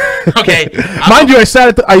did. Okay. Mind you, I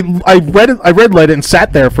sat at I red lighted and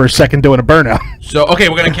sat there for a second doing a burnout. So okay,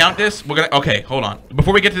 we're gonna count this. Okay, hold on.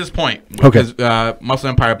 Before we get to this point, okay. Because Muscle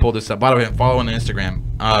Empire pulled this up. By the way, follow on Instagram.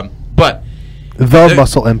 But the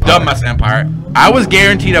Muscle Empire. The Muscle Empire. I was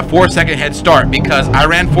guaranteed a 4-second head start because I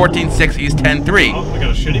ran 14.6. He's 10.3. Oh, we got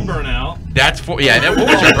a shitty burnout. That's what was your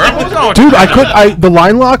burn? What was wrong with dude, your the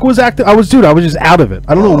line lock was active. I was just out of it.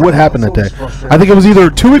 I don't know what happened that day. I think it was either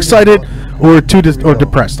too excited or or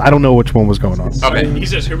depressed. I don't know which one was going on. Okay. He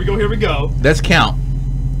says, here we go. Let's count.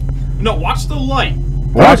 No, watch the light.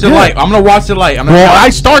 Watch the light. I'm going to watch the light. I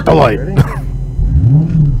start the light.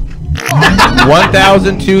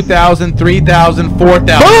 1,000, 2,000, 3,000,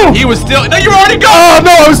 4,000. He was still. No, you were already going. Oh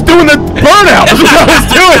no, I was doing the burnout. That's what I was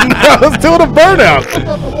doing. I was doing a burnout.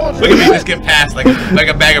 Look at me just get past like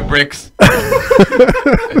a bag of bricks.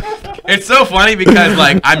 It's so funny because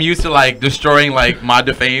like I'm used to like destroying like Mod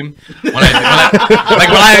Defame when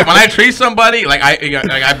I treat somebody like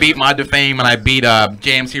I beat Mod Defame and I beat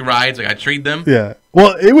JMC Rides, like I treat them. Yeah.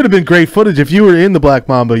 Well, it would have been great footage if you were in the Black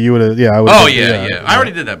Mamba. You would have. Yeah. I would. Oh yeah. I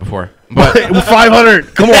already did that before. But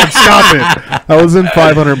 500. Come on, stop it. I was in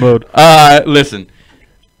 500 mode. Listen.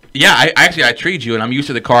 Yeah, I treat you, and I'm used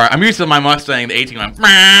to the car. I'm used to my Mustang, the 18. I'm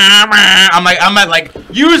at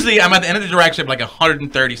usually I'm at the end of the direction of like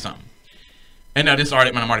 130 something. And now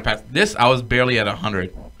I'm already past this. I was barely at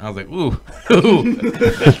 100. I was like, ooh,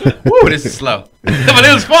 this is slow, but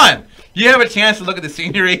it was fun. You have a chance to look at the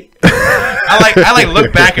scenery. I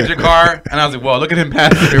look back at your car, and I was like, whoa, look at him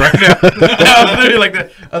passing me right now. I was literally like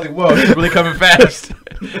that. I was like, whoa, he's really coming fast.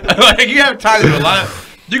 Like you have time to do a lot of.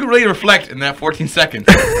 You can really reflect in that 14 seconds.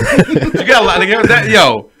 You got a lot.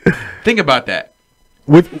 Think about that.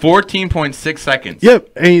 With 14.6 seconds. Yep,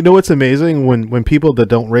 and you know what's amazing when people that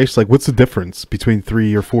don't race, like, what's the difference between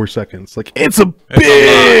 3 or 4 seconds? Like, it's a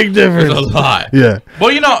big difference. It's a lot. Yeah.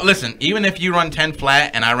 Well, listen. Even if you run 10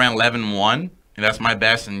 flat and I ran 11.1, and that's my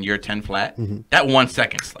best, and you're 10 flat, that 1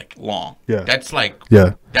 second's like long. Yeah. That's like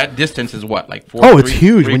that distance is what, like 4. Oh, it's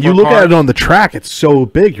huge. When you look at it on the track, it's so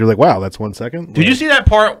big. You're like, wow, that's 1 second. Did you see that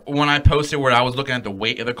part when I posted where I was looking at the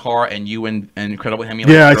weight of the car and you and Incredible Hemi?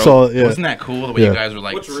 Yeah, I saw it. Yeah. Wasn't that cool the way you guys were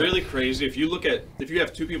like? What's really crazy if you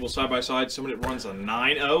have two people side by side, somebody that runs a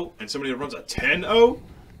 9.0 and somebody that runs a 10.0,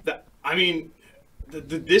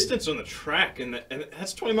 the distance on the track and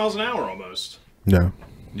that's 20 miles an hour almost. No.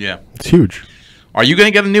 Yeah. It's huge. Are you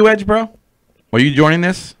gonna get a new Edge, bro? Are you joining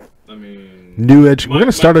this? I mean, new Edge. We're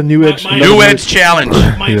gonna start a new Edge. New Edge challenge.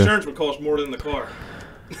 My insurance would cost more than the car.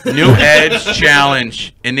 New Edge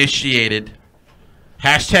challenge initiated.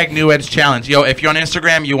 Hashtag New Edge challenge. Yo, if you're on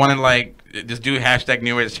Instagram, you want to just do hashtag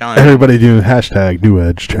New Edge challenge. Everybody doing hashtag New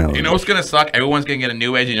Edge challenge. You know what's gonna suck? Everyone's gonna get a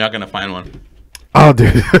new Edge, and you're not gonna find one. Oh,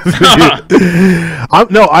 dude.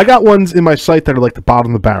 No, I got ones in my sight that are like the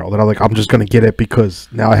bottom of the barrel that I'm like, I'm just going to get it because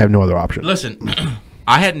now I have no other option. Listen,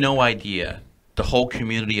 I had no idea the whole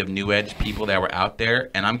community of New Edge people that were out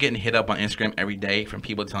there, and I'm getting hit up on Instagram every day from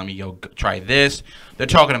people telling me, yo, try this. They're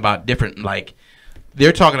talking about different,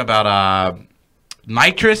 they're talking about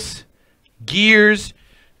nitrous, gears,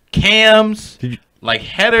 cams,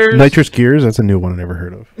 headers. Nitrous gears? That's a new one I never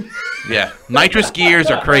heard of. Yeah, nitrous gears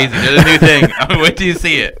are crazy. They're the new thing. Wait till you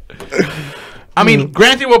see it. I mean,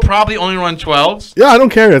 granted, we'll probably only run 12s. Yeah, I don't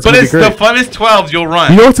care. But it's the funnest 12s you'll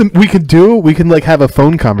run. You know what we could do? We can have a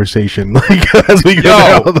phone conversation as we go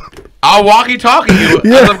down. I'll walkie-talkie you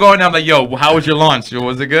as I'm going down. Like, yo, how was your launch?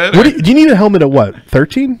 Was it good? Do you need a helmet at what?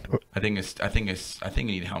 13? I think you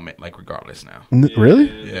need a helmet regardless now. Really?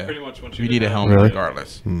 Yeah. Pretty much once you need a helmet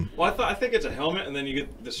regardless. Well, I think it's a helmet, and then you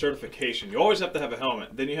get the certification. You always have to have a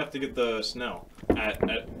helmet. Then you have to get the Snell at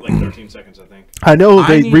 13 seconds, I think. I know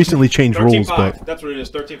they recently changed rules, but that's what it is.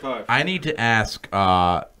 13.5. I need to ask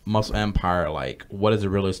Muscle Empire, what is a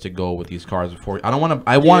realistic goal with these cars before? I want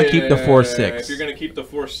to keep the 4.6. If you're gonna keep the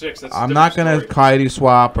 4.6, that's. I'm not gonna Coyote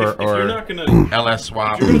swap or you're not gonna LS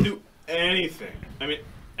swap. If you're gonna do anything,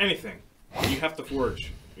 anything, you have to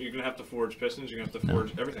forge. You're gonna have to forge pistons. You're gonna have to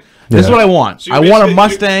forge everything. Yeah. This is what I want. So I want a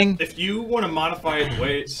Mustang. If you want to modify it the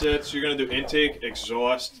way it sits, you're gonna do intake,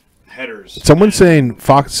 exhaust, headers. Someone's saying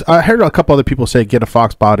Fox. I heard a couple other people say get a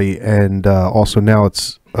Fox body, and also now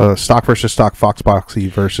it's stock versus stock, Foxboxy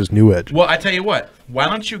versus New Edge. Well, I tell you what. Why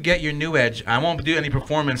don't you get your New Edge? I won't do any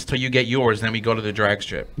performance till you get yours. Then we go to the drag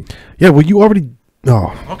strip. Yeah, well, you already.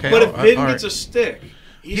 Oh. Okay. But if Biden all gets a stick,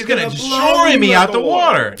 he's gonna destroy me out the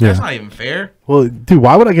water. Yeah. That's not even fair. Well, dude,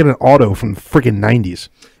 why would I get an auto from the freaking 90s?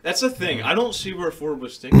 That's the thing. I don't see where Ford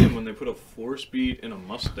was thinking when they put a 4-speed in a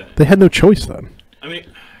Mustang. They had no choice then. I mean,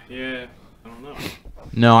 yeah, I don't know.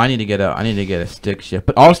 No, I need to get a stick shift.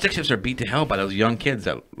 But all stick shifts are beat to hell by those young kids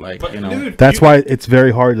that But, you know. dude, That's why it's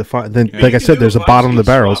very hard to find. Then, you like I can said, do there's a a bottom of the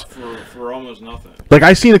 5-speed barrels. swap for almost nothing. Like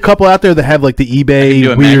I seen a couple out there that have like the I can do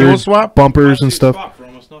eBay a manual weird swap? bumpers and 5-speed stuff. swap for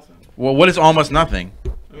almost nothing. Well, what is almost nothing?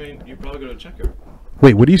 I mean, you probably go to the junkyard.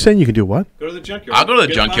 Wait, what are you saying? You can do what Go to the junkyard. I'll go to the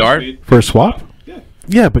Get junkyard. 5-speed, for a swap? Yeah.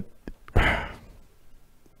 Yeah, but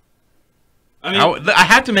I mean, I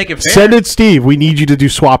have to make it fair. send it, Steve. We need you to do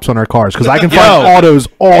swaps on our cars because I can Yo. find autos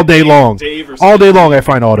all day long. Dave or All day something. long, I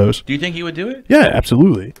find autos. Do you think he would do it? Yeah,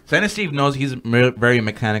 absolutely. Santa Steve knows he's very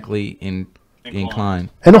mechanically inclined.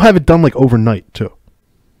 And they'll have it done like overnight too.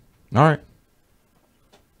 All right.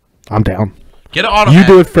 I'm down. Get an auto. You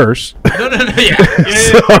do it first. No, yeah.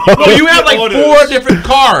 yeah, Well, you have like autos. 4 different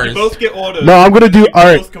cars. You both get autos. No, I'm gonna do- You all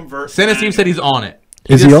right. both convert Santa Steve said he's on it.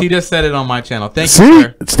 Is he on? He just said it on my channel. Thank you, See,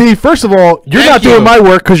 sir. Steve. First of all, you're Thank not doing you. my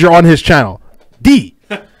work because you're on his channel. D.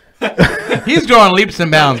 He's growing leaps and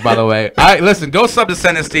bounds, by the way. Listen, go sub to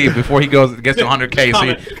Santa Steve before he gets to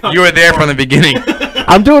 100K. So you were there from the beginning.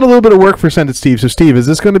 I'm doing a little bit of work for Send It Steve. So, Steve, is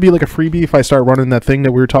this going to be like a freebie if I start running that thing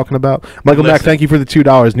that we were talking about? Michael Mack, Listen. thank you for the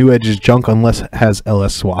 $2. New Edge is junk unless it has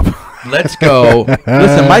LS swap. Let's go.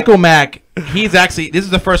 Listen, Michael Mack, this is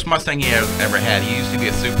the first Mustang he ever had. He used to be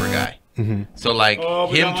a super guy. So like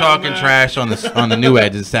we him got talking Michael Mack. trash on the New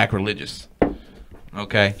Edge is sacrilegious.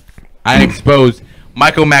 Okay,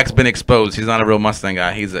 Michael Mack's been exposed. He's not a real Mustang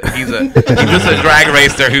guy. He's just a drag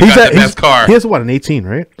racer who got the best car. He has what, an 18,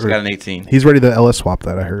 right? He's got an 18. He's ready to LS swap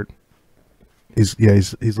that, I heard. He's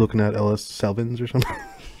looking at LS Selvins or something.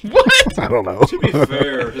 What? I don't know. To be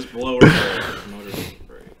fair, his blower motor doesn't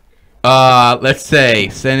break. Let's say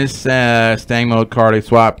send his stang mode car to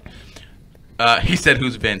swap. He said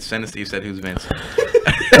who's Vince. Send Steve said who's Vince.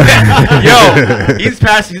 Yo, he's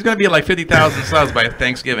gonna be at like 50,000 subs by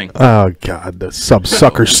Thanksgiving. Oh God, the sub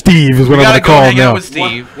sucker Steve is what We I'm gotta gonna go call him hang out now. with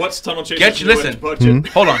Steve. What's tunnelchaser? Listen. Budget?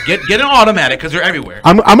 Hold on, get an automatic because they're everywhere.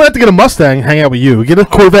 I'm gonna have to get a Mustang, and hang out with you. Get a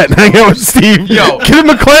Corvette, and hang out with Steve. Yo. Get a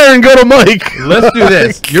McLaren, and go to Mike. Let's do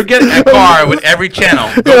this. You're getting a car with every channel.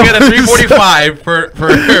 Go get a 345 for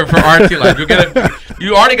RT Life.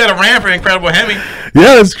 You already got a Ram for Incredible Hemi.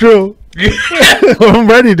 Yeah, that's true. I'm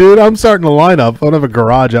ready, dude. I'm starting the lineup. I don't have a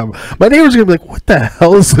garage up. My neighbor's gonna be like, "What the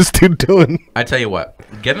hell is this dude doing?" I tell you what,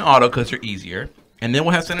 get an auto because they're easier, and then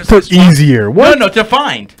we'll have Center For City swap. easier. What? No, to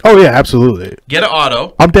find. Oh yeah, absolutely. Get an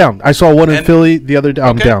auto. I'm down. I saw one in And- Philly the other day.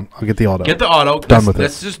 I'm Okay. down. I'll get the auto. Get the auto. Done with it.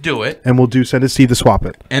 Let's just do it, And we'll do send a Steve to swap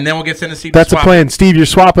it. and then we'll get Center City. That's to the swap plan. Steve, you're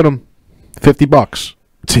swapping them. $50.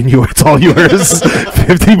 It's in you. It's all yours.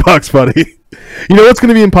 $50, buddy. You know what's going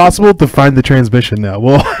to be impossible? To find the transmission now.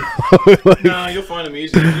 Well, No, you'll find them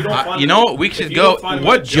easy. If you don't find You them- know what? We if should you go. don't find them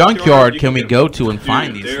What at a junkyard you can we get go them. to and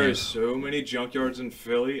find Dude, these there is things? so many junkyards in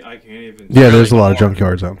Philly. I can't even. yeah, there's a Really? lot of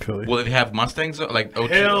junkyards out in Philly. Will they have Mustangs like O2?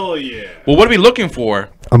 Hell yeah. Well, what are we looking for?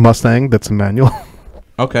 A Mustang that's a manual.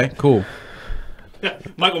 Okay, cool.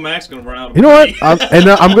 Michael Mack's gonna run out. You know what?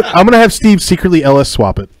 I'm gonna have Steve secretly LS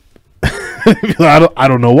swap it. I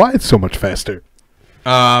don't know why it's so much faster.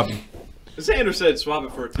 Xander said swap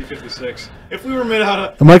it for a T56. If we were made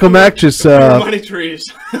out of Michael Mack just money trees.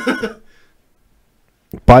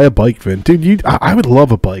 buy a bike, Vin. Dude, I would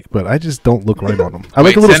love a bike, but I just don't look right on them. I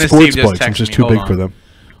like Wait, a little Send It sports Steve just bike. I'm texted just me. too Hold big for on. them.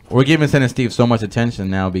 We're giving Santa Steve so much attention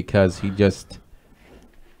now because he just.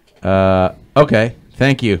 Okay,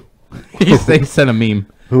 thank you. he sent a meme.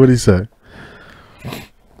 Who would he say?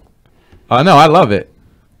 Oh no, I love it.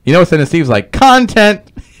 You know what Santa Steve's like? Content.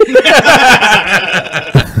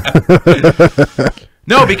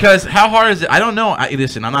 No, because how hard is it? I don't know.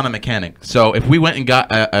 Listen, I'm not a mechanic. So if we went and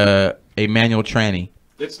got a manual tranny,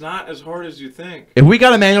 It's not as hard as you think. if we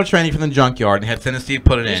got a manual tranny from the junkyard and had Santa Steve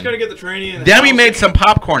put it You just gotta in, get the training. And then we made some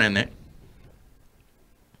popcorn in it.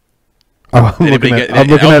 I'm Did it looking make at. it- I'm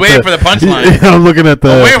looking I was at waiting for the punchline. I'm looking at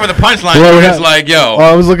the. I'm waiting for the punchline. Well, We're we just had- like, yo.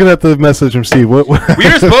 I was looking at the message from Steve. What? We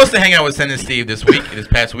were supposed to hang out with Santa Steve this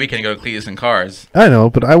past weekend, and go to Cletus and Cars. I know,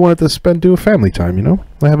 but I wanted to do a family time. You know,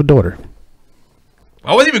 I have a daughter.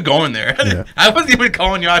 I wasn't even going there. Yeah. I wasn't even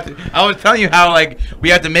calling you out. I was telling you how like we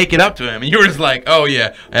had to make it up to him, and you were just like, "Oh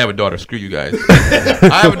yeah, I have a daughter. Screw you guys.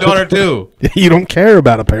 I have a daughter too." You don't care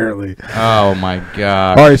about apparently. Oh my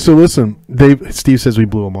god. All right, so listen. Steve says we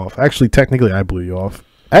blew him off. Actually, technically, I blew you off.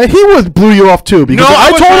 He blew you off too because No, I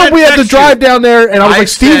I was told trying him to we had to text drive you. down there, and I was like,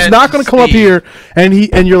 Steve's said, not going to come up Steve. here, and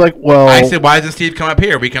you're like, well, I said, why doesn't Steve come up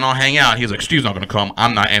here? We can all hang out. He's like, Steve's not going to come.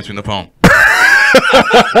 I'm not answering the phone.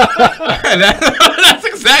 That's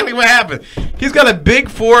exactly what happened. He's got a big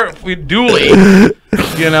Ford dually,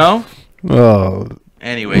 you know. oh.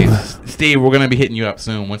 Anyways, Steve, we're gonna be hitting you up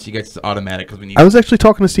soon once you get to automatic because we need. I was actually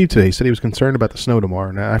talking to Steve today. He said he was concerned about the snow tomorrow,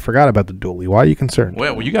 and I forgot about the dually. Why are you concerned?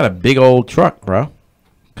 Well, you got a big old truck, bro.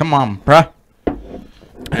 Come on, bro.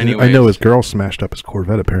 Anyways, I know his girl smashed up his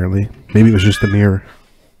Corvette. Apparently, maybe it was just the mirror.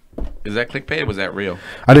 Is that clickbait? Or was that real?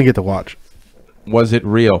 I didn't get to watch. Was it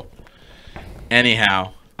real?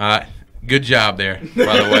 Anyhow, good job there,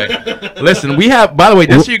 by the way. Listen, we have, by the way,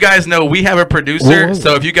 just so you guys know, we have a producer. Whoa.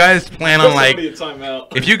 So if you guys plan on like,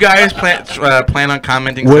 if you guys plan on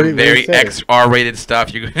commenting What some did they very say? R-rated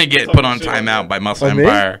stuff, you're gonna get put on timeout by Muscle By me?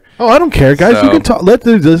 Empire. Oh, I don't care, guys. So- You can talk.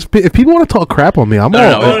 If people want to talk crap on me, I'm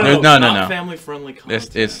all. No. Family friendly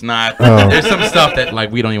content. It's not. Oh. There's some stuff that like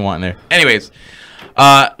we don't even want in there. Anyways,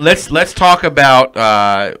 let's talk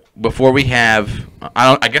about before we have.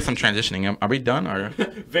 I guess I'm transitioning. Are we done? Or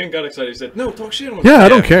Vin got excited. He said, "No, talk shit on me." Yeah, I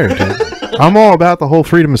don't care. Dude. I'm all about the whole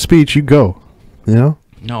freedom of speech. You go. You know.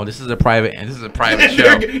 no, this is a private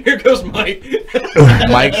show. Here goes Mike.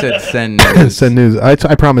 Mike said send news. Send news. I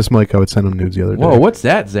promised Mike I would send him news the other day. Whoa, what's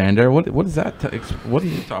that, Xander? What is that? What are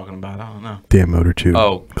you talking about? I don't know. Damn Motor 2.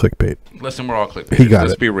 Oh. Clickbait. Listen, we're all clickbait. He got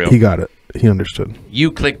Let's it. be real. He got it. He understood.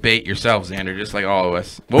 You clickbait yourself, Xander, just like all of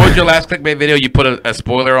us. What was your last clickbait video? You put a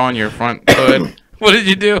spoiler on your front hood. What did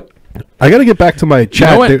you do? I got to get back to my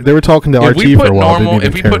chat. what? They were talking to If RT we for put a while. normal, Didn't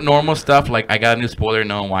if we even care. put normal stuff like I got a new spoiler,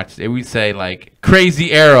 no one watches it. We say like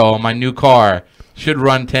crazy arrow on my new car should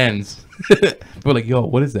run 10s. We're like, yo,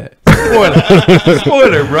 what is that? Spoiler,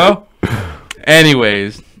 spoiler, bro.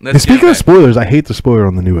 Anyways, let's And speaking get of spoilers, I hate the spoiler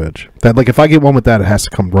on the new Edge. That like if I get one with that, it has to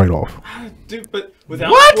come right off. Dude, but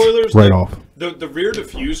without What? spoilers, Right like, off. The rear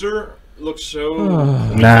diffuser looks so.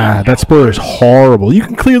 Nah, that spoiler is horrible. You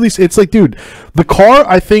can clearly see it's like, dude, the car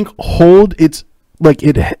I think its like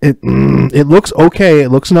it looks okay, it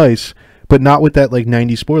looks nice, but not with that like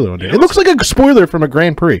 90 spoiler on it. You know It looks like a spoiler from a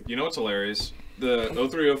Grand Prix. You know what's hilarious? The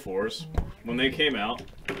 0304s, when they came out,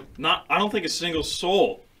 I don't think a single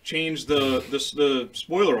soul changed the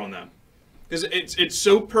spoiler on them. Because it's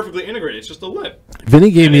so perfectly integrated. It's just a lip. Vinny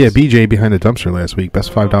gave And me a it's- BJ behind the dumpster last week.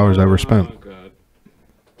 Best $5 I ever spent. Oh, God.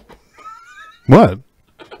 What?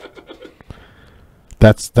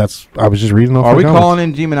 That's. I was just reading off. Are the we comments. calling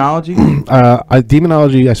in demonology?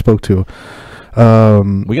 Demonology? I spoke to.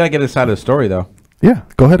 We gotta get inside of the story though. Yeah,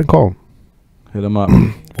 go ahead and call him. Hit him up.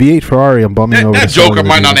 V8 Ferrari. I'm bumming over. That the song Joker of the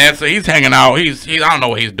might not demon. answer. He's hanging out. He's I don't know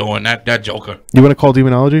what he's doing. That Joker. You want to call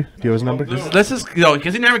Demonology? Do you have his number? Let's just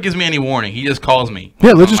because he never gives me any warning. He just calls me.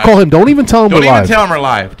 Yeah, let's just call him. Don't even tell him Don't we're even live. tell him we're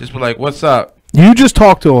live. Just be like, "What's up?" You just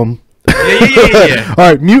talk to him. Yeah. All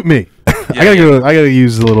right, mute me. I gotta yeah. go. I gotta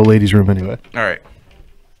use the little ladies' room anyway. All right.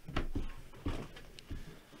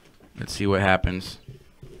 Let's see what happens.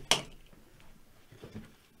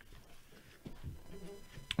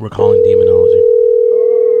 We're calling demonology.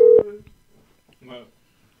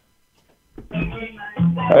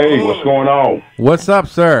 Hey, what's going on? What's up,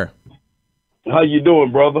 sir? How you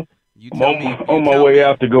doing, brother? You I'm tell me. on my way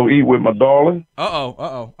out to go eat with my darling. Uh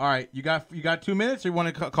oh. All right, you got 2 minutes, or you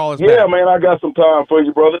want to call us Yeah, back? man, I got some time for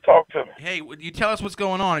you, brother. Talk to me. Hey, you tell us what's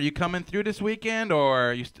going on. Are you coming through this weekend, or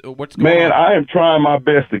are you what's going Man, on? I am trying my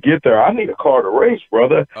best to get there. I need a car to race,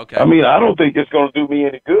 brother. Okay. I mean, I don't think it's going to do me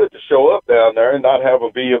any good to show up down there and not have a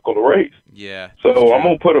vehicle to race. Yeah. So that's true. I'm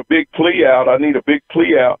going to put a big plea out. I need a big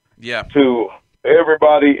plea out Yeah. to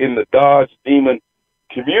everybody in the Dodge Demon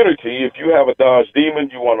community. If you have a Dodge Demon,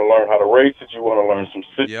 you want to learn how to race it, you want to learn some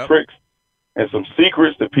Yep. tricks and some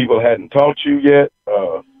secrets that people hadn't taught you yet,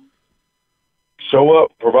 show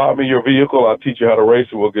up, provide me your vehicle. I'll teach you how to race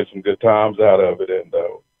it. We'll get some good times out of it, and,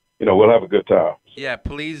 we'll have a good time. Yeah,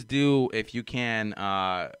 please do if you can.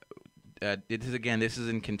 This is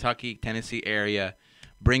in Kentucky, Tennessee area.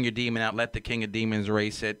 Bring your demon out. Let the King of Demons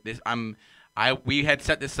race it. We had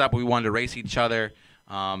set this up. We wanted to race each other.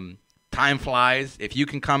 Time flies. If you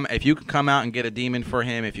can come out and get a demon for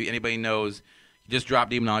him. If anybody knows, just drop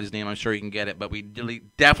Demonology's name. I'm sure you can get it. But we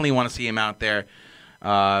definitely want to see him out there.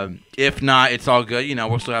 If not, it's all good.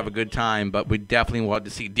 We'll still have a good time. But we definitely want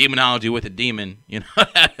to see Demonology with a demon.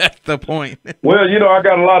 That's the point. Well, I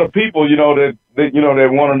got a lot of people, that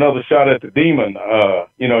want another shot at the demon.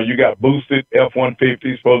 You got boosted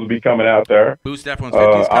F-150 supposed to be coming out there. Boost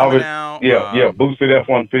F-150 is coming out. Yeah, boosted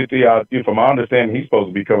F-150. From my understanding, he's supposed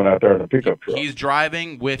to be coming out there in a pickup truck. He's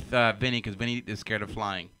driving with Vinny because Vinny is scared of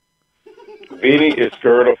flying. Vinny is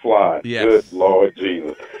scared of flying. Yes. Good Lord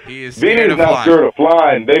Jesus. He is Vinny's scared of not flying. scared of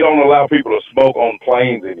flying. They don't allow people to smoke on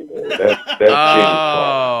planes anymore. That's Vinny's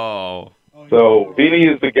problem. Oh. So Vinny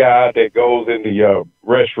is the guy that goes in the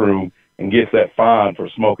restroom and gets that fine for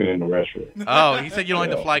smoking in the restroom. Oh, he said you don't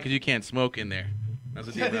like to fly because you can't smoke in there. That's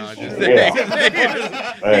what demonologist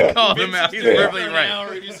Yeah. He called him out. He's perfectly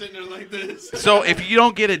right. You're sitting there like this. So if you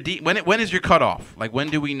don't get a when is your cutoff? Like when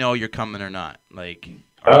do we know you're coming or not? Like.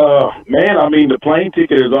 Man, I mean the plane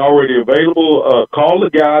ticket is already available. Call the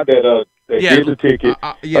guy that gets the ticket.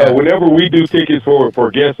 Whenever we do tickets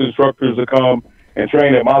for guest instructors to come and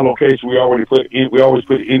train at my location, we always put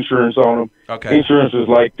insurance on them. Okay. Insurance is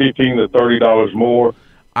like $15 to $30 more.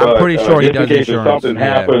 I'm pretty sure he does in case insurance. If something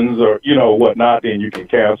happens or whatnot, then you can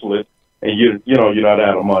cancel it, and you're not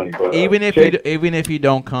out of money. But even if you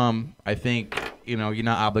don't come, I think you're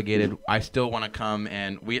not obligated. I still want to come,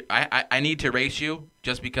 and I need to race you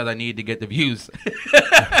just because I need to get the views.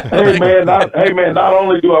 Hey man, not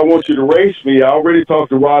only do I want you to race me, I already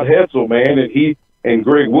talked to Rod Hetzel, man, and he and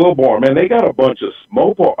Greg Wilborn, man, they got a bunch of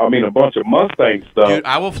a bunch of Mustang stuff. Dude,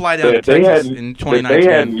 I will fly down to Texas in 2019. That they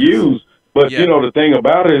hadn't used. But the thing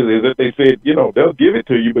about it is that they said, they'll give it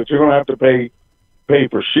to you, but you're gonna have to pay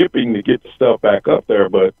for shipping to get the stuff back up there.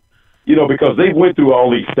 But because they went through all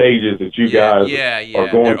these stages that you guys are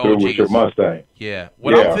going through with your Mustang. Yeah.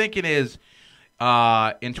 What I'm thinking is,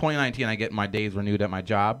 in 2019, I get my days renewed at my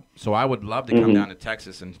job, so I would love to come down to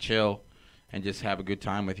Texas and chill and just have a good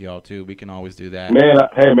time with y'all too. We can always do that. Man,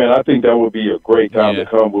 I think that would be a great time to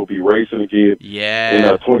come. We'll be racing again. In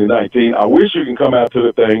 2019. I wish you can come out to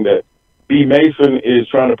the thing that B. Mason is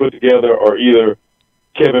trying to put together, or either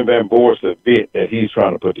Kevin Van Borst event that he's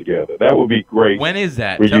trying to put together. That would be great. When is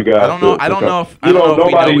that? For you guys I don't know. I don't know if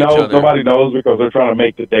nobody knows. Nobody knows because they're trying to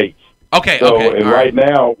make the dates. Okay. So, okay. And right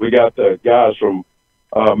now we got the guys from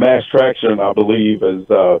Mass Traction, I believe, is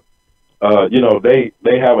they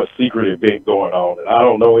have a secret event going on, and I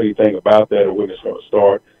don't know anything about that or when it's going to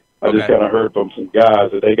start. I just kind of heard from some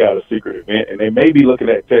guys that they got a secret event, and they may be looking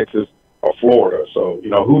at Texas or Florida. So,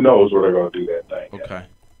 who knows where they're going to do that thing. Okay.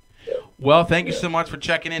 Well, thank you so much for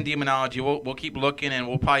checking in, Demonology. We'll keep looking, and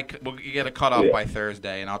we'll get a cutoff by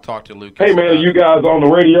Thursday, and I'll talk to Lucas. Hey, man, you guys on the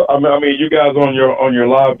radio? I mean, you guys on your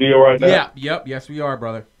live deal right now? Yeah. Yep. Yes, we are,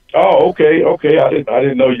 brother. Oh, okay. I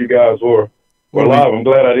didn't know you guys were live. I'm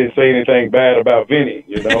glad I didn't say anything bad about Vinny.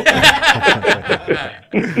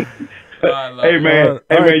 Hey man,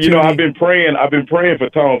 I've been praying for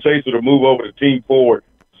tunnelchaser to move over to Team Ford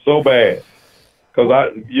so bad, because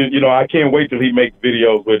I can't wait till he makes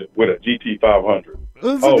videos with a GT500.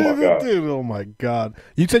 Oh my god, dude! Oh my god!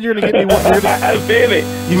 You said you're gonna get me one.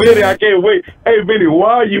 Vinny, I can't wait. Hey Vinny,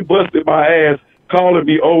 why are you busting my ass, calling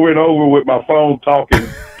me over and over with my phone talking?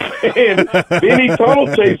 And Vinny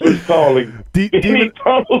Tunnelchaser's calling.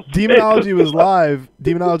 Demonology was live.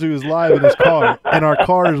 Demonology was live in his car, and our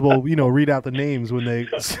cars will, read out the names when they.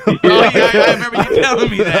 I remember you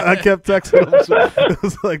telling me that. I kept texting him. So it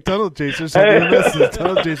was like Tunnelchaser sent you a message.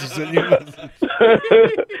 Tunnelchaser sent you a message.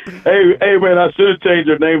 Hey man, I should have changed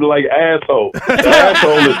your name to like asshole.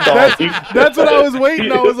 Asshole is talking. That's what I was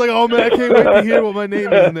waiting. I was like, oh man, I can't wait to hear what my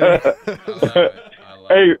name is in there.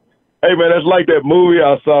 Hey man, that's like that movie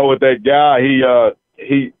I saw with that guy.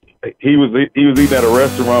 He was eating at a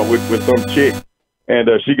restaurant with some chick, and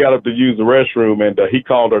she got up to use the restroom, and he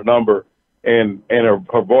called her number, and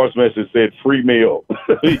her voice message said free meal.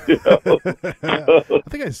 I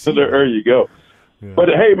think I see. There you go. Yeah. But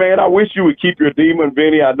hey man, I wish you would keep your demon,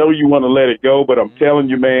 Vinny. I know you want to let it go, but I'm telling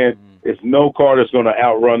you, man, it's no car that's going to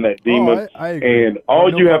outrun that demon. I agree. And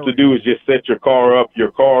all you have to do is just set your car up. Your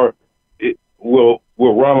car will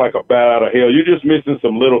run like a bat out of hell. You're just missing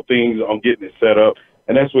some little things on getting it set up,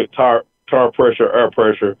 and that's with tire pressure, air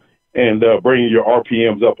pressure, and bringing your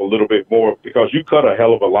RPMs up a little bit more, because you cut a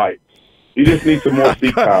hell of a light. You just need some more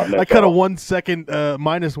seat time. I cut a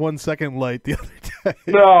minus 1 second light the other day.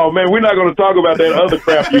 No, man, we're not going to talk about that other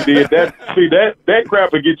crap you did. That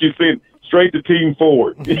crap will get you sent straight to Team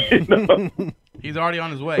Ford. He's already on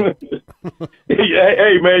his way.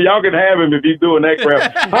 Hey, man, y'all can have him if he's doing that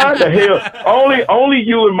crap. How the hell? Only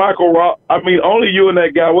you and only you and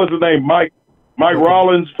that guy. What's his name? Mike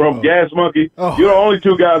Rollins from Gas Monkey. Oh. You're the only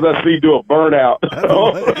two guys I see do a burnout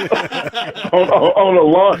on a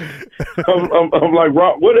lawn. I'm like,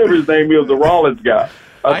 whatever his name is, the Rollins guy.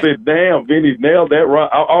 I said, damn, Vinny nailed that.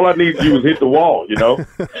 All I need to do is hit the wall,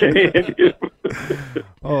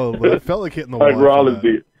 Oh, but it felt like hitting the wall. Like Rollins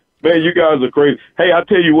did. Man, you guys are crazy. Hey, I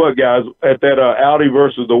tell you what, guys, at that Audi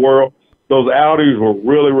versus the World, those Audis were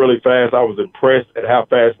really, really fast. I was impressed at how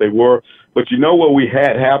fast they were. But you know what we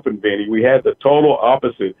had happen, Vinny? We had the total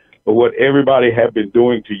opposite. of what everybody had been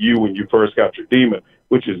doing to you when you first got your Demon,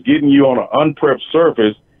 which is getting you on an unprepped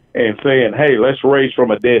surface and saying, hey, let's race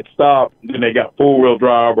from a dead stop. Then they got four-wheel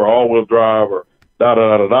drive or all-wheel drive or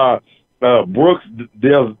da-da-da-da-da. Brooks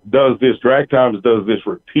does this, Drag Times does this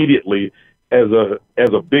repeatedly as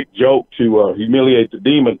a big joke to humiliate the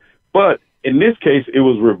Demon. But in this case, it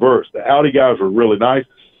was reversed. The Audi guys were really nice,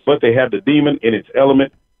 but they had the Demon in its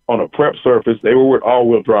element on a prep surface. They were with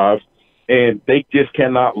all-wheel drives, and they just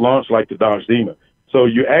cannot launch like the Dodge Demon. So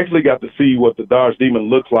you actually got to see what the Dodge Demon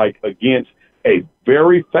looks like against a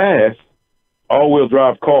very fast all-wheel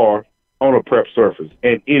drive car on a prep surface,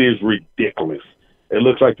 and it is ridiculous. It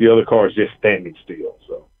looks like the other car is just standing still.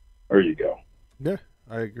 So there you go. Yeah,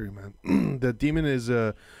 I agree, man. The Demon is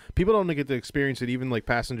people don't get to experience it. Even like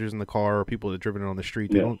passengers in the car or people that driven it on the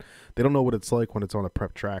street, they don't know what it's like when it's on a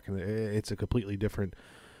prep track, and it's a completely different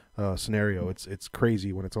scenario. It's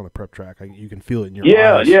crazy when it's on a prep track. You can feel it in your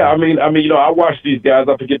eyes. Yeah. I mean, I watched these guys.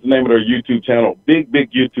 I forget the name of their YouTube channel. Big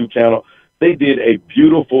YouTube channel. They did a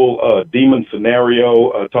beautiful Demon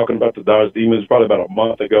scenario talking about the Dodge Demons probably about a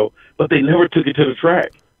month ago, but they never took it to the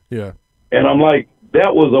track. Yeah. And I'm like,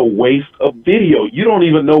 that was a waste of video. You don't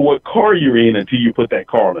even know what car you're in until you put that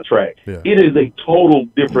car on the track. Yeah. It is a total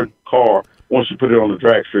different car once you put it on the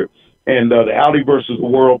drag strip. And the Audi versus the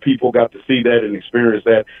World people got to see that and experience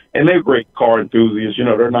that. And they're great car enthusiasts. You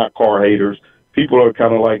know, they're not car haters. People are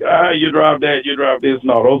kind of like, you drive that, you drive this.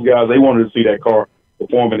 No, those guys, they wanted to see that car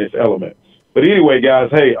perform in its element. But anyway, guys,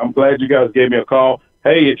 hey, I'm glad you guys gave me a call.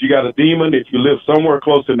 Hey, if you got a Demon, if you live somewhere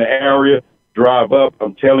close in the area, drive up.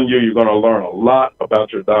 I'm telling you, you're going to learn a lot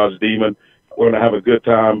about your Dodge Demon. We're going to have a good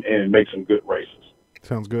time and make some good races.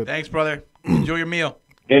 Sounds good. Thanks, brother. Enjoy your meal.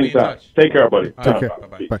 Anytime. Take care, buddy. Take care.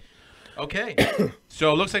 Bye-bye. Bye. Okay,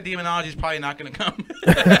 so it looks like Demonology is probably not going to come.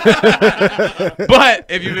 But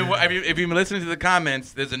if you've been listening to the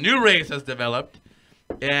comments, there's a new race that's developed,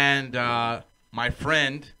 and my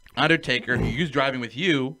friend Undertaker, who's driving with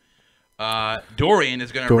you, Dorian,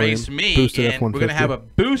 is going to race me, boosted and F-150. we're going to have a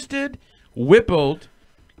boosted, whippled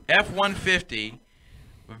F-150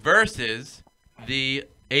 versus the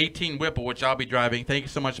 18 Whipple, which I'll be driving. Thank you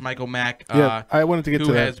so much, Michael Mack. Yeah, I wanted to get to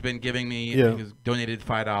who that. has been giving me, Yeah. has donated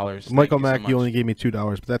 $5. Michael Thank Mack, so you much. only gave me $2,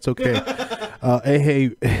 but that's okay.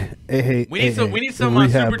 We need some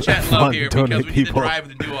super chat love here because we need to drive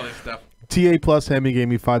and do all this stuff. TA Plus Hemi gave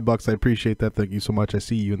me $5. I appreciate that. Thank you so much. I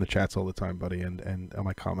see you in the chats all the time, buddy, and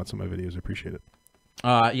my comments on my videos. I appreciate it.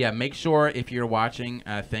 Yeah, make sure if you're watching,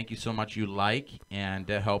 thank you so much. You like, and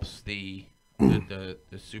that helps the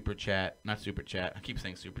super chat, not super chat. I keep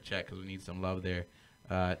saying super chat because we need some love there.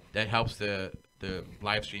 That helps the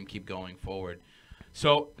live stream keep going forward.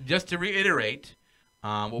 So just to reiterate,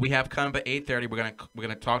 what we have coming up at 8:30, we're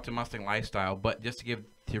gonna talk to Mustang Lifestyle. But just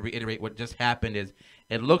to reiterate what just happened is,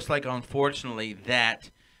 it looks like unfortunately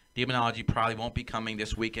that Demonology probably won't be coming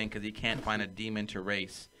this weekend because he can't find a Demon to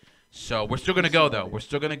race. So we're still gonna go though. We're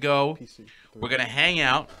still gonna go. We're gonna hang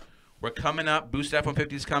out. We're coming up. Boost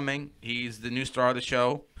F-150 is coming. He's the new star of the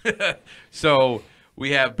show. So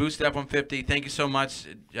we have Boost F-150. Thank you so much,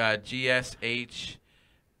 GSH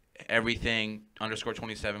everything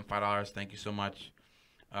 _27 $5. Thank you so much.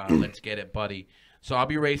 Let's get it, buddy. So I'll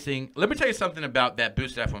be racing. Let me tell you something about that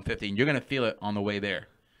Boost F-150, and you're gonna feel it on the way there.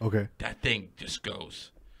 Okay. That thing just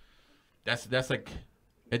goes. That's like,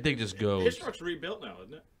 that thing just goes. His truck's rebuilt now,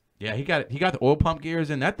 isn't it? Yeah, he got the oil pump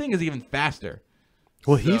gears in. That thing is even faster.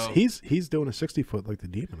 Well, So- he's doing a 60-foot like the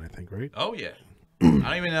Demon, I think, right? Oh yeah. I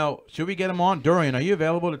don't even know. Should we get him on? Dorian, are you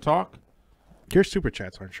available to talk? Your super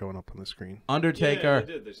chats aren't showing up on the screen. Undertaker. Yeah,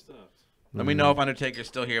 they did. They stopped. Let me know if Undertaker's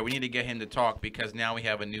still here. We need to get him to talk because now we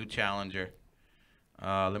have a new challenger.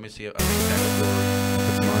 Let me see. I think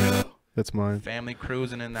That's mine. That's mine. Family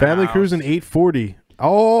Cruising in the Family house. Cruising 840.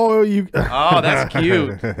 Oh, you. Oh, that's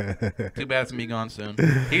cute. Too bad it's gonna be gone soon.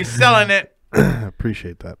 He's selling it.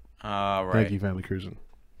 Appreciate that. All right. Thank you, Family Cruising.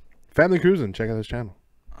 Family Cruising. Check out his channel.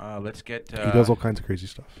 Let's get. He does all kinds of crazy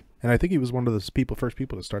stuff, and I think he was one of the first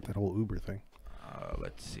people to start that whole Uber thing.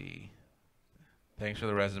 Let's see. Thanks for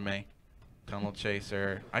the resume. Tunnel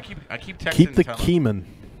Chaser. I keep texting. Keep the Tunnel. Keyman.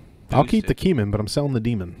 I'll keep the Boosted. Keyman, but I'm selling the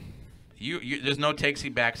Demon. You there's no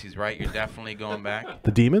takesy backsies, right? You're definitely going back.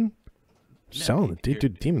 The Demon? Yeah, Selling it.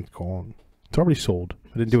 Dude, Demon's gone. It's already sold.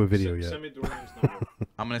 I didn't do a video yet. Send me Dorian's number.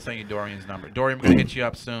 I'm gonna send you Dorian's number. Dorian, we're gonna hit you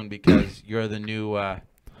up soon because you're the new.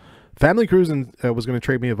 Family Cruising was going to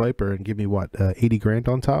trade me a Viper and give me what, 80 grand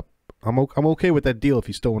on top. I'm okay with that deal if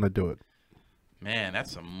you still want to do it. Man,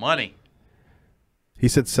 that's some money. He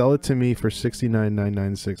said sell it to me for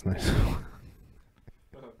 $69,996.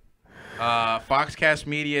 Foxcast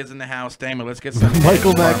Media is in the house. Damon, let's get some.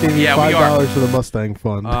 Michael Mack gave me Yeah, we are. $5 for the Mustang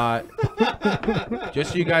Fund.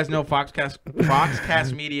 Just so you guys know,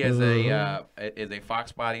 Foxcast Media is a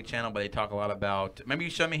Fox Body channel, but they talk a lot about. Remember you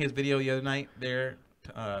showed me his video the other night there,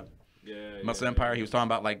 Muscle Empire. He was talking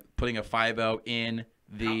about like putting a 5.0 in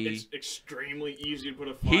the. It's extremely easy to put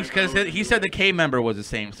a 5.0. He said the K member was the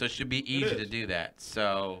same, so it should be easy to do that.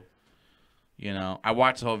 So, you know, I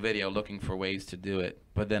watched the whole video looking for ways to do it,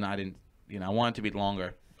 but then I didn't. You know, I wanted it to be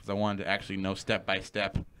longer because I wanted to actually know step by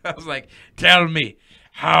step. I was like, tell me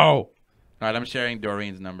how. All right, I'm sharing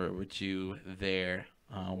Doreen's number with you there.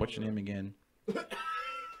 What's your name again?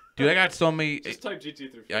 Dude, I got so many. Just type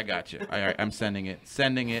GT350. Yeah, I got you. All right, I'm sending it.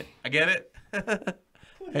 Sending it. I get it?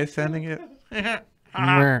 Hey, sending it. Yeah,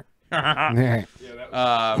 that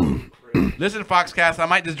was Listen, Foxcast, I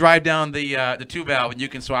might just drive down the 2-valve and you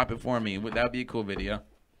can swap it for me. That would be a cool video.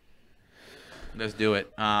 Let's do it.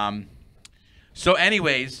 So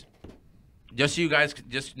anyways, just so you guys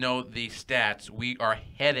just know the stats, we are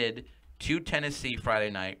headed to Tennessee Friday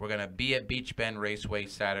night. We're going to be at Beach Bend Raceway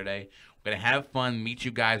Saturday. We're going to have fun, meet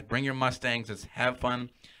you guys. Bring your Mustangs. Let's have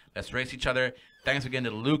fun. Let's race each other. Thanks again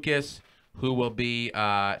to Lucas, who will be,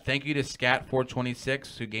 thank you to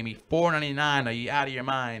Scat426, who gave me $4.99. Are you out of your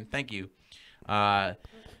mind? Thank you. That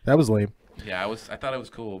was lame. Yeah, I thought it was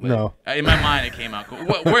cool. But No. In my mind, it came out cool.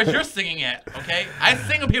 Where's your singing at? Okay, I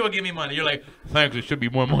sing when people give me money. You're like, thanks. It should be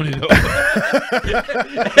more money though.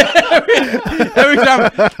 every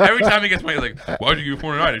time he gets money, he's like, why'd you give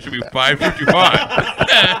 $4.99? It should be $5.55.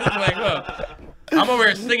 Like, well, I'm over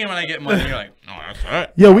here singing when I get money. You're like, oh, that's all right.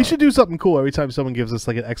 Yeah, we should do something cool every time someone gives us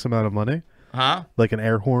like an X amount of money. Huh? Like an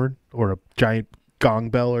air horn or a giant gong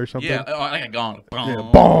bell or something. Yeah, like a gong. Yeah,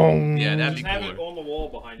 bong. Yeah, that'd be Just have it cool. on the wall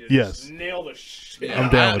behind you. Yes. Just nail the shit. Yeah,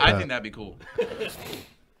 I'm down with I that. think that'd be cool. All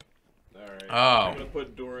right. Oh. I'm gonna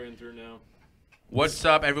put Dorian through now. What's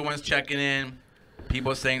up? Everyone's checking in.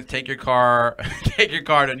 People saying take your car, take your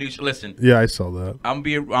car to new. Listen, Yeah, I saw that. I'm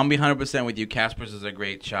be 100% with you. Casper's is a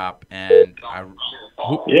great shop, and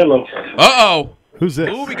Yellow. Uh-oh. Who's this?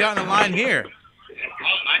 Who we got in the line here?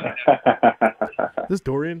 This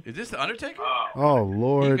Dorian? Is this the Undertaker? Oh, You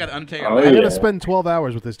Lord. got Undertaker. Oh, I line. yeah. gotta spend 12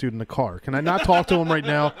 hours with this dude in the car. Can I not talk to him right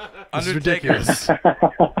now? This is Undertaker. ridiculous.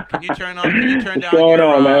 Can you turn down going your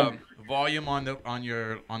on, man? volume on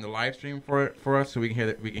the live stream for us so we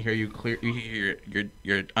can hear you clear. You can hear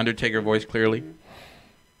your Undertaker voice clearly.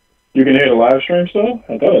 You can hear the live stream still?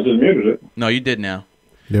 I thought I just muted it. No, you did now.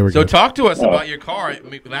 There we So go. talk to us about your car. I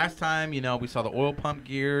mean, last time, you know, we saw the oil pump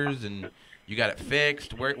gears and you got it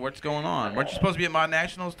fixed. What's going on? Weren't you supposed to be at Mod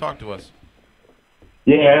Nationals? Talk to us.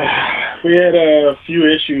 Yeah, we had a few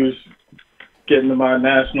issues getting to my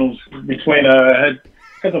nationals between had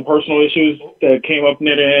some personal issues that came up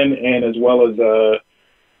near the end, and as well as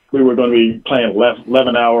we were going to be playing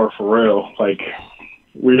 11 hour for real. Like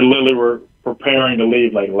we literally were preparing to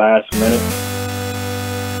leave like last minute.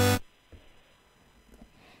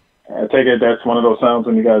 I take it that's one of those sounds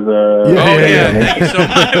when you guys Thank you so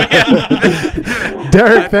much.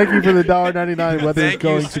 Derek, thank you for the $1.99. Weather is Thank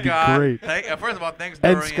going you, to be Scott. great. First of all, thanks,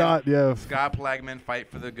 And Dorian. Scott, yeah. Scott Plagman, fight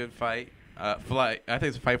for the good fight. Flight. I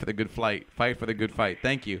think it's fight for the good flight. Fight for the good fight.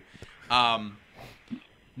 Thank you.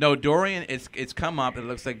 No, Dorian, it's come up. It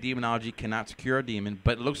looks like demonology cannot secure a demon,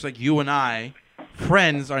 but it looks like you and I,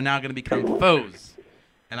 friends, are now going to become foes.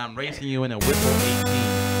 And I'm racing you in a Whipple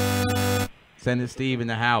 18. Send it Steve in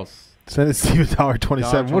the house. Send it Steve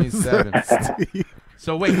 $1.27. What is that, Steve?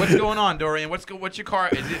 So wait, what's going on, Dorian? What's your car?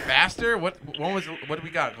 Is it faster? What do we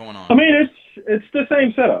got going on? I mean, it's the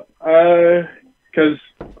same setup. Because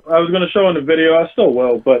I was going to show in the video, I still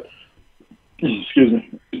will, but excuse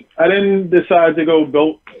me, I didn't decide to go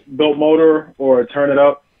built motor or turn it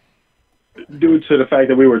up due to the fact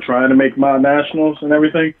that we were trying to make my nationals and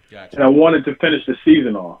everything, Gotcha. and I wanted to finish the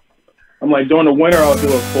season off. I'm like, during the winter, I'll do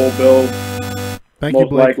a full build, Thank you, most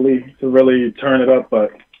Blake. likely to really turn it up,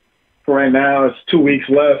 but for right now, it's 2 weeks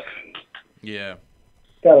left. Yeah.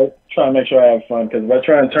 Gotta try and make sure I have fun, because if I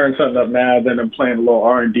try and turn something up now, then I'm playing a little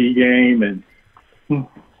R&D game, and it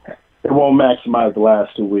won't maximize the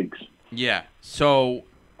last 2 weeks. Yeah. So,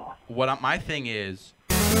 my thing is,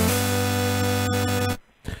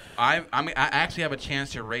 I actually have a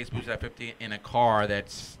chance to race Boost at 50 in a car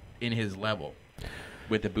that's in his level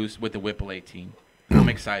with the Whipple 18. I'm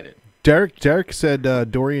excited. Derek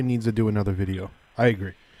said Dorian needs to do another video. I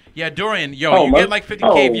agree. Yeah, Dorian, you get like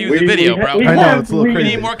 50K views a video, bro. I know, it's a little We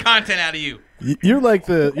crazy. need more content out of you. You're like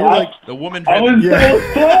the woman I driven. was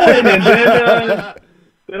Yeah. flowing, and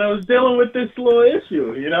then I was dealing with this little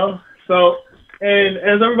issue, you know? So, and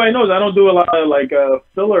as everybody knows, I don't do a lot of, like,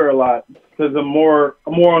 filler a lot, because I'm more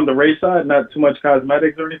on the race side, not too much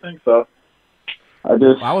cosmetics or anything. So I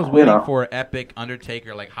was waiting for an epic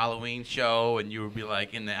Undertaker like Halloween show, and you would be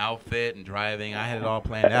like in the outfit and driving. I had it all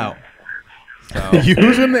planned out. So You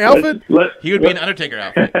was in the outfit? he would be in an Undertaker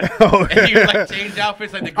outfit, Oh, and he would like change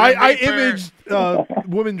outfits like the Grim I Reaper. imaged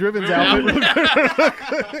Woman Driven's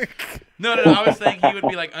outfit. No, I was saying he would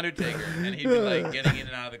be like Undertaker, and he'd be like getting in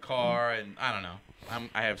and out of the car, and I don't know.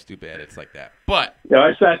 I have stupid edits like that, but yeah,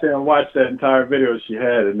 I sat there and watched that entire video she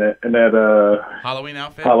had in that Halloween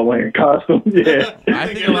outfit, Halloween costume. Yeah,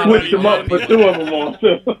 I think a lot of switched people, them up, put two of them on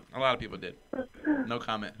too. a lot of people did. No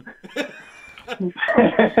comment. It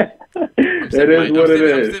is what it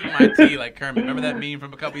is. I'm sipping my tea like Kermit. Remember that meme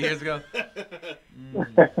from a couple years ago?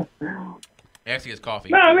 Actually, it's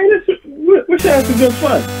coffee. No, I mean, we should have some good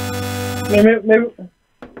fun.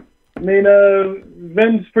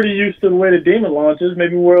 Vin's pretty used to the way the Demon launches.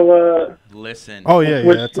 Maybe we'll listen. Oh yeah,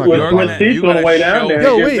 that's not switch good. seats on the way down there.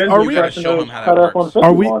 Yo, Get wait, Vin's are we- impression Show of him how that how that works.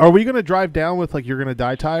 one Are we gonna drive down with like you're gonna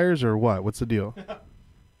dye tires or what? What's the deal?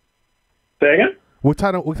 Say again? What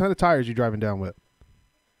kind of tires you driving down with?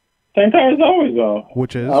 Same tires always though.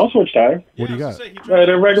 Which is I'll switch tires. what do you got?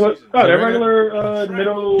 They're regular. Oh, they're regular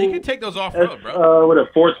middle. He can take those off road, bro. What are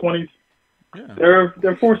 420s? Yeah.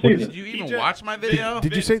 They're four seasons. Did you even watch my video?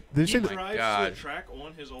 Did you say? Did He you say drives God. the track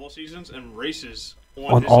on his all seasons and races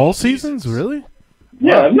on his all seasons? Really?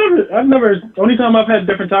 Yeah, I've never. Only time I've had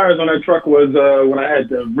different tires on that truck was when I had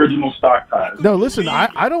the original stock tires. No, listen,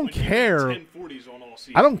 I don't care. 1040s on all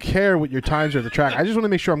seasons. I don't care what your times are at the track. I just want to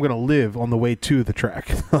make sure I'm going to live on the way to the track.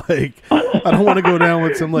 Like, I don't want to go down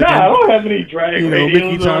with some like, I don't have any drag radials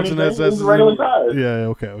Mickey or Johnson anything. SS. It's regular tires. Yeah,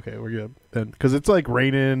 okay, we're good. Because it's like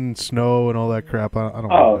raining, snow, and all that crap. I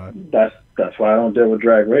don't Oh, want that. that's why I don't deal with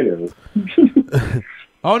drag radios.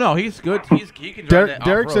 Oh no, he's good. He can drive that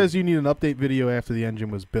Derek off-road. says you need an update video after the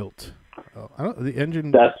engine was built. The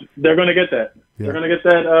engine. They're gonna get that. Yeah. They're gonna get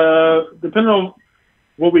that. Depending on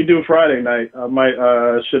what we do Friday night, I might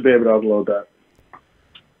should be able to upload that.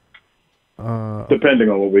 Depending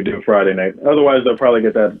on what we do Friday night. Otherwise, they'll probably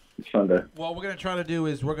get that Sunday. What we're gonna try to do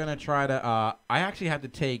is we're gonna try to. I actually have to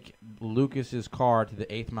take Lucas's car to the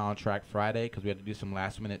 8th Mile track Friday because we have to do some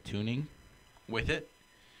last-minute tuning with it,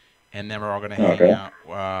 and then we're all gonna hang out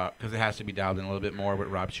because it has to be dialed in a little bit more with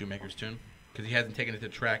Rob Shoemaker's tune because he hasn't taken it to the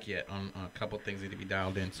track yet on a couple of things that need to be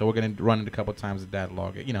dialed in. So we're gonna run it a couple of times with that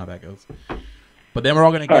log. You know how that goes. But then we're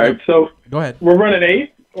all gonna get. All right, so go ahead. We're running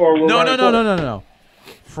 8 or we're running 4? No.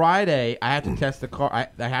 Friday, I have to test the car. I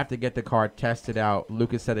have to get the car tested out.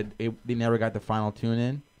 Lucas said they never got the final tune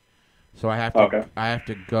in, so I have to. Okay. I have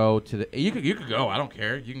to go to the. You could go. I don't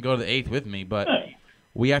care. You can go to the 8th with me, but I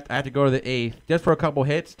have to go to the 8th just for a couple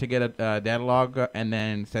hits to get a data log and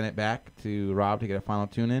then send it back to Rob to get a final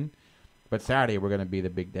tune in. But Saturday we're gonna be the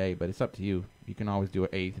big day. But it's up to you. You can always do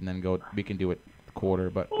it 8th and then go. We can do it quarter.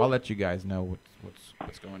 But I'll let you guys know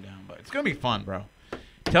what's going down. But it's gonna be fun, bro.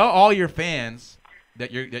 Tell all your fans that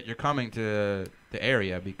you're coming to the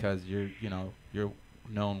area because you're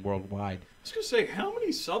known worldwide. I was gonna say, how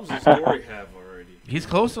many subs does Dory have already? He's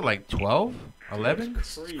close to like 12, 11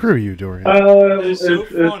 Screw you, Dorian. It's so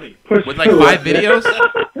funny. with like 5 videos.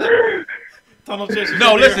 Tunnelchaser.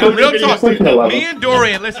 No, listen, real talk. Pushing 11. Me and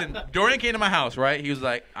Dorian, listen. Dorian came to my house, right? He was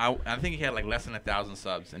like, I think he had like less than 1,000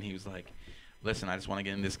 subs, and he was like, listen, I just want to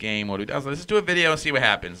get in this game. I was like, let's just do a video and see what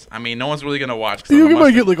happens. I mean, no one's really gonna watch. You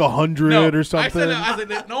might get like 100 or something. I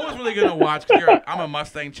said, no one's really gonna watch. Cause I'm a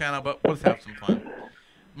Mustang channel, but let's have some fun.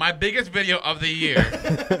 My biggest video of the year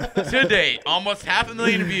to date, almost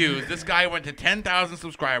 500,000 views. This guy went to 10,000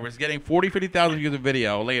 subscribers, getting 50,000 views of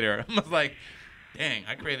video later. I was like, dang,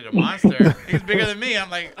 I created a monster. He's bigger than me. I'm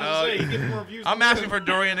like, I'm asking for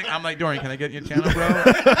Dorian. I'm like, Dorian, can I get your channel, bro? Do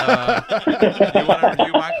you want to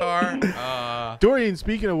review my car? Dorian,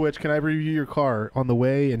 speaking of which, can I review your car on the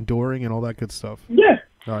way and Doring and all that good stuff? Yeah.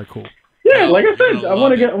 All right, cool. Yeah, like I said, You're I gonna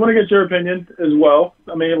want to love get your opinion as well.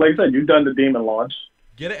 I mean, like I said, you've done the Demon launch.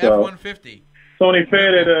 Get an So- F-150. It's only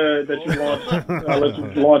fair that you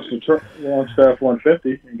launch the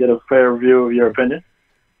F-150 and get a fair view of your opinion.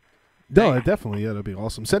 No, definitely. Yeah, that'd be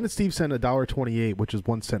awesome. Send it. Steve sent $1.28, which is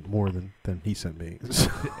 1 cent more than he sent me.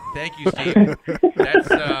 Thank you, Steve.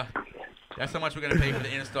 That's how much we're gonna pay for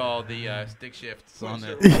the install the stick shifts on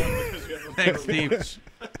there. Thanks, Steve.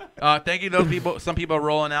 Thank you, those people. Some people are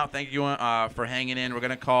rolling out. Thank you for hanging in. We're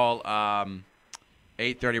gonna call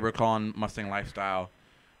 8:30. We're calling Mustang Lifestyle.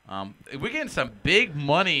 We're getting some big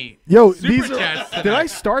money. Yo, super these chats are, did I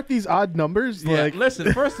start these odd numbers? Yeah, Like,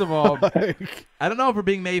 listen, first of all, like, I don't know if we're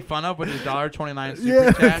being made fun of with the $1.29 super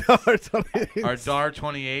yeah, chats $1.28. or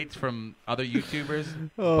 $1.28 from other YouTubers.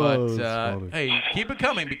 Oh, but that's funny. hey, keep it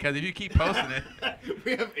coming because if you keep posting it,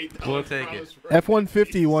 We have $8. we'll take it.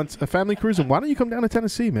 F-150 wants a family cruising. Why don't you come down to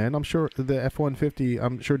Tennessee, man? I'm sure the F-150.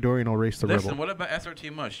 I'm sure Dorian will race the Listen, Rebel. what about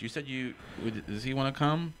SRT Mush? You said does he want to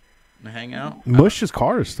come and hang out? Mush's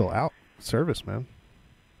car is still out service, man.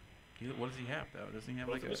 What does he have though? Doesn't he have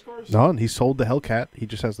like a? None. He sold the Hellcat. He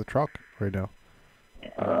just has the truck right now.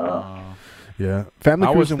 Yeah. Family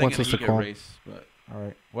I was Cruising wants thinking us to he could call him. race, but all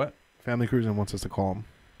right. What? Family Cruising wants us to call him.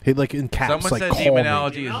 He like in caps, Someone like said call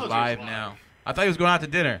Demonology me. is Demonology live is now. I thought he was going out to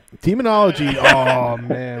dinner. Demonology. Oh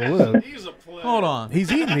man, look. He's a player. Hold on.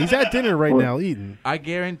 He's eating. He's at dinner right now eating. I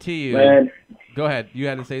guarantee you. Man, Go ahead. You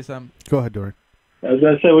had to say something. Go ahead, Dorian. I was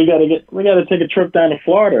gonna say we gotta take a trip down to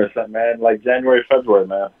Florida or something, man. Like January, February,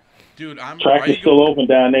 man. Dude, Track is still open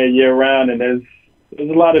down there year round, and there's a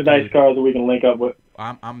lot of nice cars that we can link up with.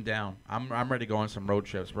 I'm down. I'm ready to go on some road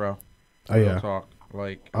trips, bro. Oh Real yeah. talk.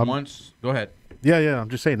 Like I'm- once. Go ahead. Yeah. I'm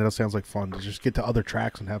just saying that sounds like fun to just get to other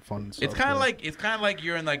tracks and have fun. And stuff, It's kind of yeah. like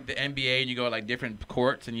you're in like the NBA and you go like different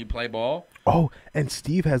courts and you play ball. Oh, and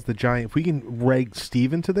Steve has the giant. If we can reg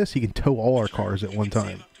Steve into this, he can tow all our cars at one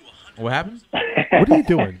time. What happened? What are you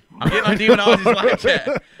doing? I'm getting on Demonology's live chat.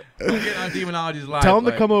 I'm getting on Demonology's live. Tell him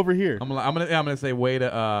like, to come over here. I'm gonna say way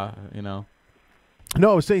to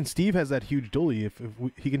No, I was saying Steve has that huge dually. If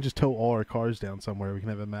he can just tow all our cars down somewhere, we can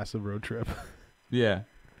have a massive road trip. yeah.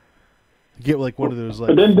 Get like one of those But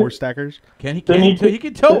like then- four stackers. Can he? Then Can he he? He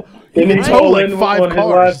can tow. Didn't he tow call like in 5 on his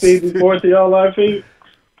cars. live feed before to y'all live feed?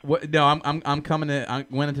 What? No, I'm coming to. I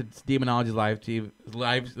went into Demonology's live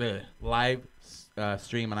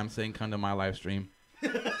stream and I'm saying come to my live stream.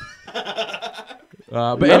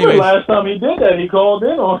 But Remember anyways, last time he did that, he called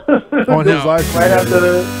in on On his No. live right after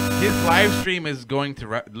the. his live stream is going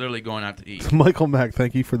to literally going out to eat. Michael Mack,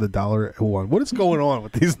 thank you for the $1. What is going on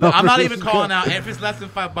with these numbers? I'm not even calling out. If it's less than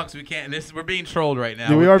 $5, we can't. We're being trolled right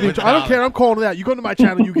now. Yeah, we are being. With I don't care. $1. I'm calling it out. You go to my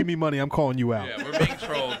channel, you give me money. I'm calling you out. Yeah, we're being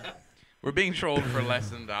trolled. We're being trolled for less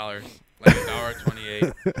than $1, like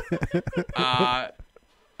 $1.28.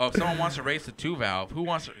 If someone wants to race the 2-valve, who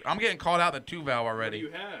wants to? I'm getting called out the 2-valve What do already. you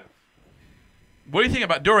have? What do you think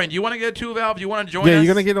about Dorian? Do you want to get a 2-valve? Do you want to join Yeah, us?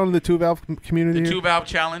 you're gonna get on the 2-valve community. the here? 2-valve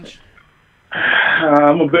challenge?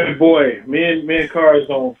 I'm a big boy. Me and cars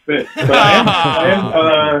don't fit. But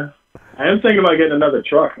I am thinking about getting another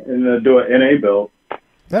truck and do an NA build.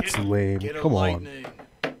 That's lame. Get a Come on. lightning.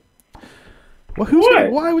 Well, who's What? gonna,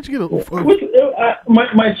 why would you get a?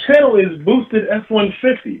 My channel is boosted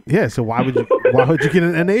F-150. Yeah, so why would you get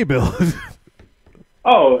an NA build?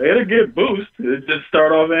 Oh, it'll get boosted. It just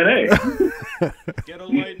start off NA. Get a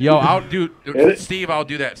lightning. Yo, I'll do. It- Steve, I'll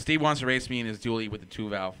do that. Steve wants to race me in his dually with the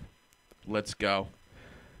 2-valve. Let's go.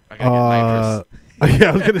 I gotta get nitrous. Yeah,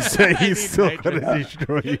 I was gonna say I he's need still nitrous. gonna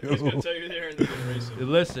destroy He's gonna you. tell you there and then you're racing.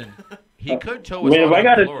 Listen, he could tow I us mean, all if I down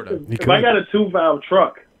got to Florida. if I got a 2-valve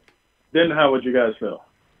truck, then how would you guys feel?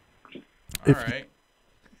 All right.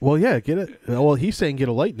 Well, yeah, get it. Well, he's saying get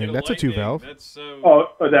a lightning. Get That's lightning. a 2-valve. That's so. Oh,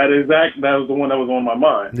 that was the one that was on my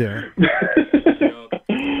mind. Yeah.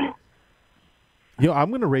 Yeah. Yo,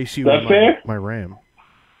 I'm gonna race you That in fair? my Ram.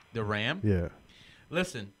 The Ram. Yeah.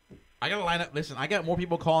 Listen, I got to line up. Listen, I got more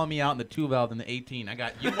people calling me out in the 2-valve than the 18. I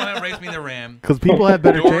got you want to race me in the Ram. Because people have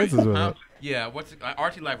better Dorian, chances with it. Yeah,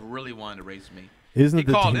 RT Life really wanted to race me. Isn't he it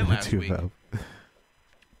the called team in with last week.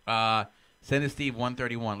 2-valve? Send to Steve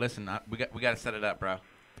 131. Listen, we got to set it up, bro.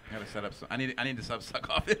 I got to set up. I need to suck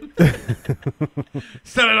off it.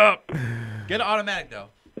 Set it up. Get it automatic though.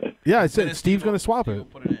 Yeah, I Send said it Steve's Steve gonna will- swap Steve it. will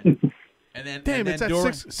Put it in. And then Damn, and then it's at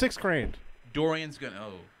Dorian, six grand. Dorian's gonna.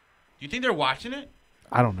 Oh, do you think they're watching it?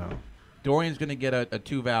 I don't know. Dorian's gonna get a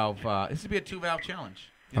 2-valve. This would be a 2-valve challenge.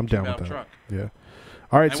 Get a I'm down with 2-valve that. truck. Yeah.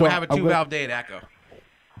 All right, And so we'll have a I'm gonna- 2-valve day at Echo.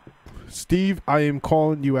 Steve, I am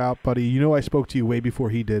calling you out, buddy. You know I spoke to you way before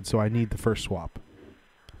he did, so I need the first swap,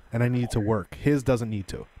 and I need it to work. His doesn't need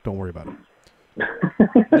to. Don't worry about it.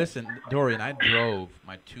 Listen, Dorian, I drove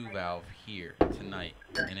my 2-valve here tonight,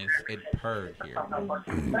 and it purred here.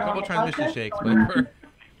 A couple transmission shakes, but it purred.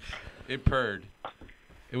 It purred.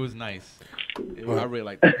 It was nice. I really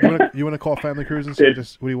like that. You want to call Family Cruise and see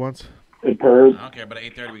just what he wants? It purrs. I don't care, but at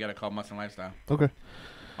 8:30 we gotta call Mustang Lifestyle. Okay.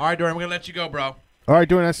 All right, Dorian, we're gonna let you go, bro. All right,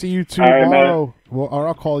 Dorian. I see you All right, tomorrow. man. Well, or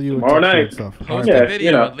I'll call you Tomorrow and text you night. and stuff. All Post right. Yeah, a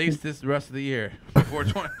video you know. at least this rest of the year before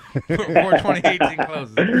 2018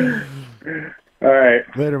 closes. All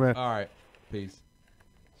right. Later, man. All right, peace.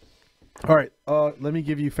 All right. Let me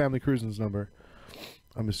give you Family Cruising's number.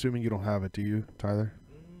 I'm assuming you don't have it, do you, Tyler?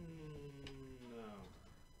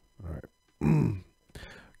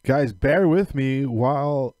 Guys, bear with me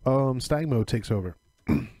while Stang Mode takes over.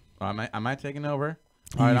 Am I taking over?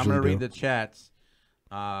 All right, I'm going to read the chats.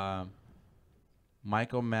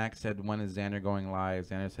 Michael Mack said, when is Xander going live?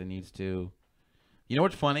 Xander said needs to. You know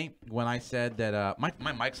what's funny? When I said that, my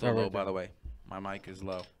mic's so low, by the way. My mic is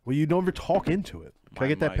low. Well, you don't ever talk into it. Can I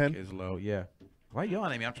get that pen? My mic is low, yeah. Why are you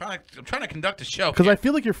yelling at me? I'm trying to conduct a show. Because I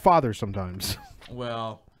feel like your father sometimes.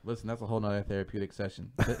 Well, listen, that's a whole nother therapeutic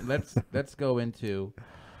session. Let's go into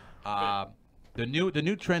the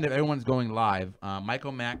new trend of everyone's going live.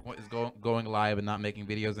 Michael Mack is going live and not making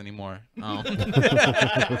videos anymore.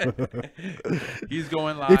 He's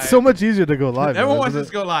going live. It's so much easier to go live. Everyone wants us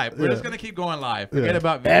to go live. We're just gonna keep going live. Forget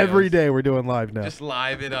about videos. Every day we're doing live now. Just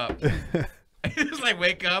live it up. Just like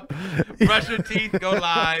wake up, brush your teeth, go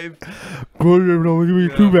live. Today.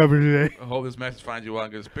 I hope this message finds you well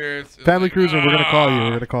in good spirits. Family Cruiser, we're gonna call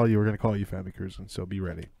you. We're gonna call you, Family Cruiser. So be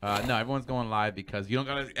ready. No, everyone's going live because you don't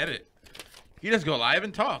gotta edit. You just go live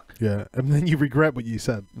and talk. Yeah, and then you regret what you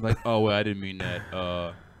said. Like, oh well, I didn't mean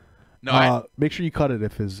that. No, make sure you cut it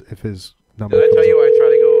if his number. Did I tell you I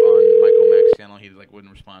tried to go on Michael Mack's channel? He like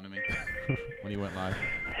wouldn't respond to me when he went live.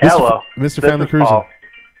 Hello, Mr. Family Cruiser.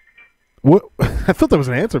 What? I thought that was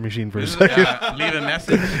an answer machine for a second. Leave a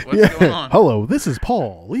message. What's going on? Hello, this is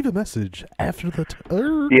Paul. Leave a message after the.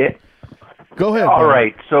 Yeah. Go ahead. All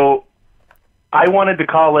right. So, I wanted to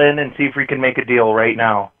call in and see if we can make a deal right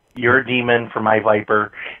now. You're a demon for my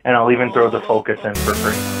Viper, and I'll even throw the Focus in for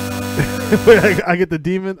free. Wait, I get the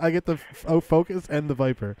demon, I get the Focus, and the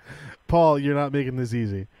Viper. Paul, you're not making this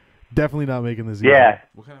easy. Definitely not making this easy. Yeah.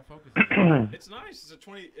 What kind of Focus is it? It's nice. Is it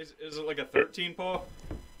 20? Is it like a 13, Paul?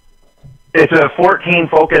 It's a 14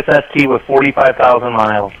 Focus ST with 45,000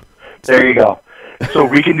 miles. There you go. So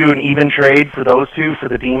we can do an even trade for those two. For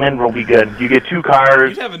the demon, we'll be good. You get two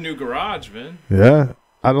cars. You'd have a new garage, man. Yeah.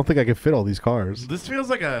 I don't think I can fit all these cars. This feels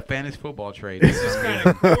like a fantasy football trade. This is kind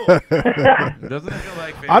of cool. Doesn't it feel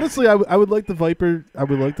like fantasy? Honestly, I would like the Viper. I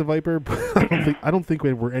would like the Viper, but I don't think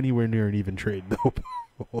we're anywhere near an even trade, though.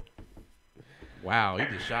 Wow, you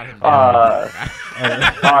just shot him down. All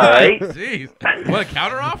right. Jeez. What, a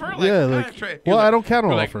counter offer? Like, yeah, like, trade? Well, Like, I don't counter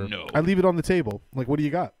you're offer. Like, no. I leave it on the table. Like, what do you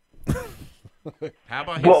got? How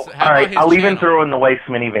about his? Well, how all right. about his I'll even channel? throw in the wife's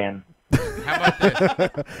minivan. How about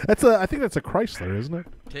this? I think that's a Chrysler, isn't it?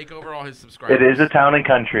 Take over all his subscribers. It is a town and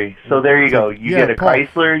country. So there you go. You get a Paul,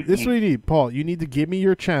 Chrysler. This is what you need, Paul. You need to give me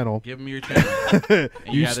your channel. Give him your channel.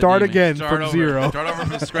 You got a start demon. again Start from over. zero. Start over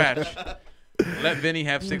from scratch. Let Vinny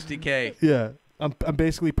have 60K. Yeah, I'm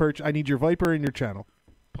basically I need your Viper and your channel.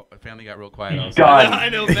 Family got real quiet. I was Done. I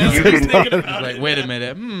know. That's You what I was can- thinking He's about. like, wait a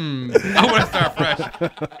minute. I want to start fresh.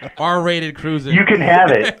 R-rated cruiser. You can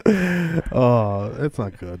have it. Oh, that's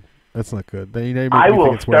not good. That's not good. Then you make I me think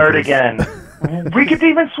will it's start worthless. again. We could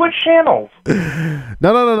even switch channels.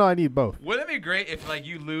 No. I need both. Wouldn't it be great if like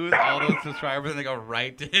you lose all those subscribers and they go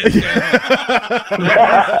right to his channel?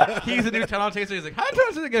 He's a new tunnelchaser. He's like, how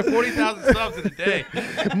does it get 40,000 subs in a day?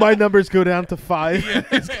 My numbers go down to 5. Yeah.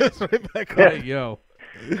 It goes right back up. Hey, yo.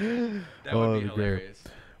 That Oh, would be great. hilarious.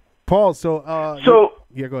 Paul, So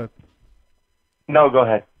yeah, go ahead. no, go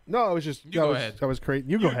ahead. No, I was just You go ahead. That was great.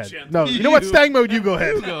 You go ahead. gent. No, you know what? Stang mode. You go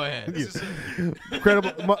ahead. You go ahead.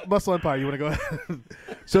 Incredible Muscle Empire. You want to go ahead?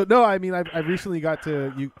 So no, I mean I've recently got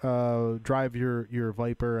to drive your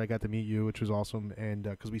Viper. I got to meet you, which was awesome, and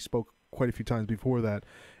because we spoke quite a few times before that,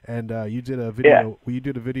 and you did a video. Yeah. Well, you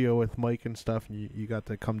did a video with Mike and stuff, and you got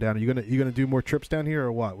to come down. Are you gonna do more trips down here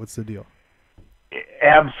or what? What's the deal?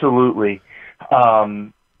 Absolutely.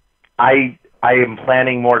 I am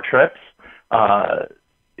planning more trips.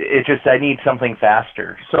 It just I need something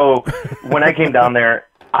faster. So when I came down there,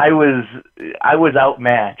 I was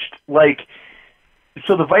outmatched. Like,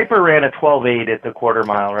 so the Viper ran a 12.8 at the quarter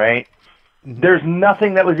mile, right? Mm-hmm. There's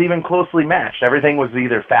nothing that was even closely matched. Everything was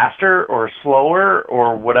either faster or slower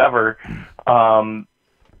or whatever.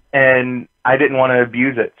 And I didn't want to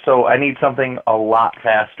abuse it. So I need something a lot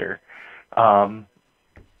faster.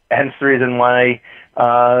 Hence the reason why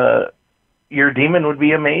your demon would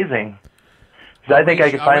be amazing. So I think I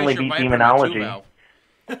could finally beat demonology.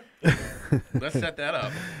 Let's set that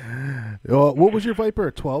up. What was your Viper?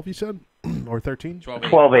 A 12, you said, or 13? 12.8.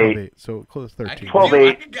 12.8. So close to 13.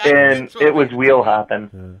 12.8, and it was wheel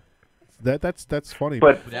hopping. That's funny.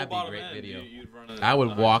 But That'd be a great Bottom end, video. you'd run I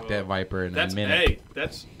would walk 912. that Viper in That's a minute. hey,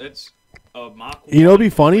 that's a Mach. you know, it'd be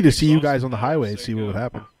funny to see you Exhaust guys on the highway and sick, see what would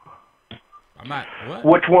happen. I'm not. What?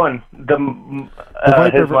 which one?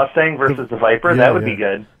 Viper His Mustang versus the Viper? yeah, That would yeah. be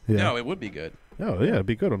good. Yeah. No, it would be good. Oh yeah, it'd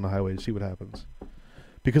be good on the highway to see what happens.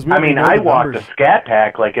 Because we I already mean, know I the walked numbers. a Scat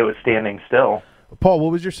Pack like it was standing still. Paul,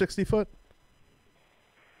 what was your 60 foot?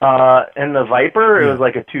 In the Viper, it was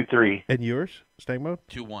like a 2.3. And yours, Stang mode?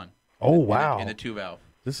 2.1. Oh wow! In the 2-valve.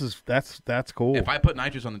 That's cool. If I put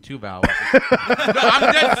nitrous on the 2-valve, no,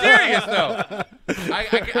 I'm dead serious though.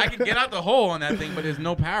 I can get out the hole on that thing, but there's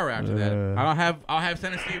no power after that. I'll have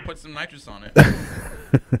Tennessee put some nitrous on it.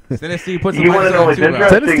 Tennessee put some You want to nitrous know on what's the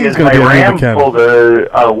 2-valve. interesting Tennessee's is gonna my be a new Ram mechanic. pulled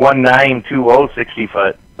a 1920 60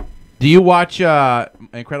 foot. Do you watch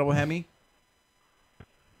Incredible Hemi?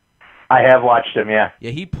 I have watched him, yeah.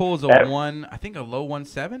 Yeah, he pulls a I think a low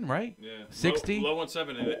 1.7, right? Yeah. 60. Low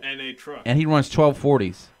 1.7 and a truck. And he runs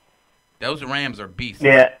 1240s. Those Rams are beasts.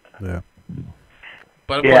 Yeah. Yeah.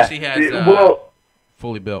 But of course he has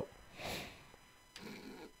fully built.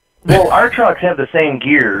 Well, our trucks have the same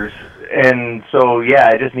gears, and so yeah,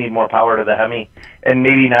 I just need more power to the Hemi, and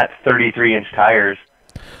maybe not 33-inch tires.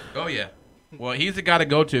 Oh yeah. Well, he's the guy to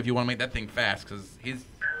go to if you want to make that thing fast, because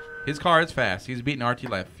his car is fast. He's beaten RT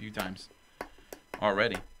Life a few times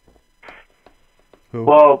already.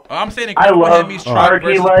 Well, I'm saying I love Hemi's truck RT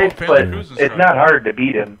versus Life, Family but Cruisen's it's truck. not hard to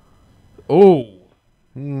beat him. Oh.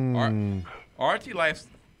 Mm. RT Life's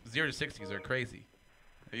 0 to 60s are crazy.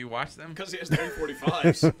 Have you watched them? Because he has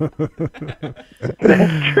 345s.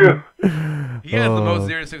 That's true. He has the most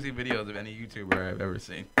 0 to 60 videos of any YouTuber I've ever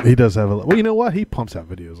seen. He does have a. Well, you know what? He pumps out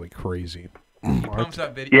videos like crazy. He pumps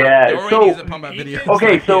out videos. Yeah, He already so- needs to pump out videos.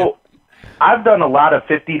 Okay, so I've done a lot of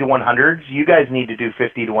 50 to 100s. You guys need to do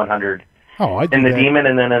 50 to 100 Oh, I do in the that. Demon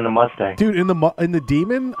and then in the Mustang. Dude, in the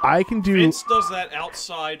Demon, I can do. Vince does that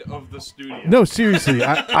outside of the studio. No, seriously,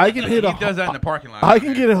 I can hit He does that in the parking lot. I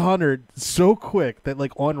can get 100 so quick that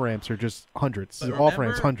like on ramps are just hundreds, But off ramps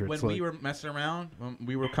remember hundreds. when like, we were messing around, when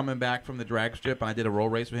we were coming back from the drag strip, and I did a roll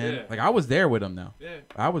race with him. Yeah. Like I was there with him now. Yeah.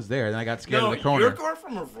 I was there, and I got scared No, of the corner. your car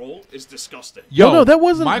from a roll is disgusting. Yo, no, that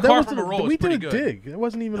wasn't. my that car wasn't from a roll. We is pretty did a good. dig. It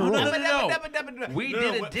wasn't even a roll. No. We No,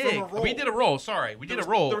 did a from dig. a roll. We did a roll. Sorry, we did a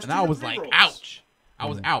roll, there's and two I or was three like, rolls. ouch. I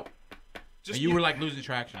was out. Just And you were like losing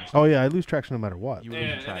traction. Oh yeah, I lose traction no matter what. You were Yeah,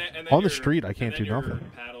 losing traction. and then On the your- street, I can't and then do your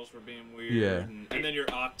nothing. Paddles were being weird. Yeah. And then your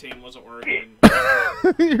octane wasn't working.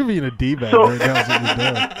 You're being a d-bag So- right now. Is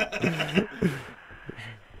what you're doing.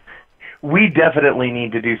 We definitely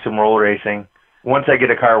need to do some roll racing once I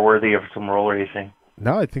get a car worthy of some roll racing.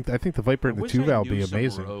 No, I think the Viper and the Wish 2-valve I be knew some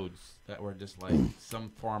amazing. roads that were just like some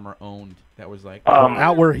farmer owned. That was like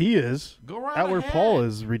Out where he is, go right out where ahead. Paul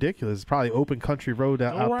is ridiculous. It's probably open country road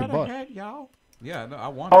out, Go out right the butt. ahead, y'all. Yeah, no, I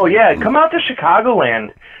want. Oh to. yeah, come out to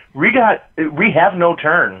Chicagoland. We have no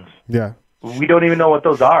turns. Yeah, We don't even know what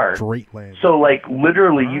those are. straight land. So like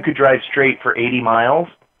literally, you could drive straight for 80 miles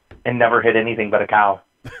and never hit anything but a cow.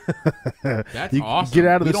 That's You awesome. get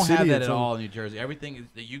out of we the don't city, have that it's at all- all in New Jersey. Everything is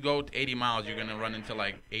that you go 80 miles, you're gonna run into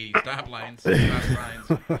like 80 stop lines, stop signs.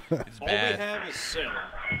 It's All we bad. have is Salem.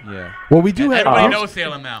 Yeah. Well, we do have. Everybody Uh-huh. knows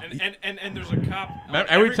Salem now. And there's a cop. on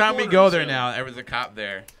Every time we corner go in there Salem. now, there's a cop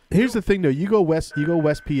there. Here's the thing, though. You go west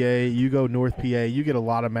PA. You go North PA. You get a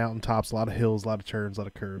lot of mountaintops, a lot of hills, a lot of turns, a lot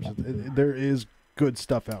of curves. There is good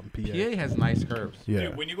stuff out in PA. PA has nice curves. Yeah.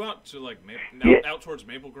 Dude, when you go out to like Yeah. out towards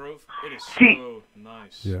Maple Grove, it is See- so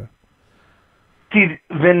nice. Yeah. See,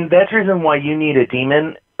 Vin, that's the reason why you need a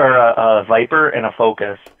Demon or a Viper and a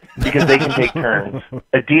Focus, because they can take turns.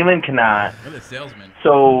 A Demon cannot. What a salesman.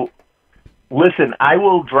 So, listen, I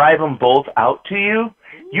will drive them both out to you.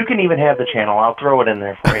 You can even have the channel. I'll throw it in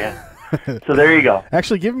there for you. So there you go.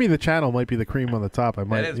 Actually, giving me the channel might be the cream on the top. I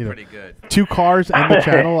might, That is you know, pretty good. 2 cars and the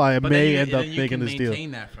channel. I But may then end you, up then you making can this deal.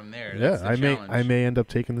 maintain that from there. Yeah, That's the I challenge. may end up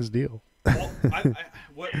taking this deal. Paul,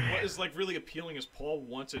 what is like really appealing is Paul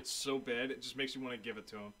wants it so bad it just makes you want to give it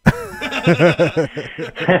to him.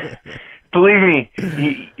 Believe me,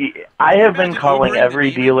 I have been Imagine calling Ubering the every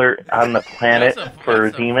Demon. dealer on the planet That's for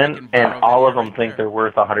a freaking Demon, viral and all of video them right think there. they're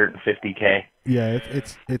worth 150K. Yeah,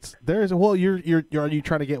 it's there's well, are you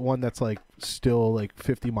trying to get one that's like still like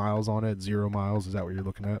 50 miles on it, 0 miles? Is that what you're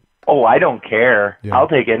looking at? Oh, I don't care. Yeah. I'll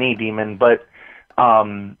take any Demon, but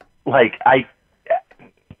like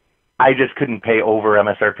I just couldn't pay over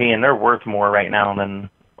MSRP, and they're worth more right now than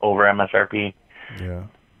over MSRP. Yeah.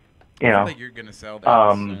 You I know, think you're gonna sell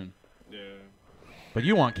that soon. Yeah. But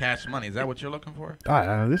you want cash money? Is that what you're looking for?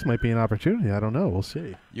 This might be an opportunity. I don't know. We'll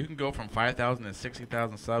see. You can go from 5,000 to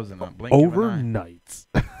 60,000 subs in a blink of an eye. Overnight.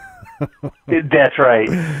 that's right.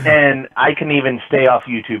 And I can even stay off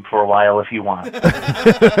YouTube for a while if you want.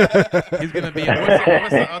 He's gonna be. What's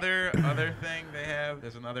the other thing they have?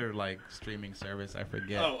 There's another like streaming service. I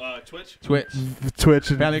forget. Oh, Twitch. Twitch. Twitch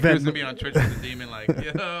and Family Crew's gonna Venmo. be on Twitch with the demon. Like,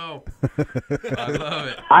 yo, I love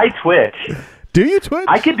it. I Twitch. Do you Twitch?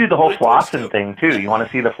 I could do the whole flossing thing too. You want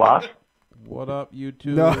to see the floss? What up,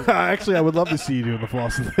 YouTube? No, actually, I would love to see you doing the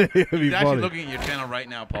flossing thing. It'd be He's actually funny. looking at your channel right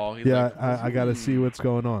now, Paul. He's Yeah, like, I got to see what's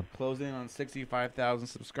going on. closing in on 65,000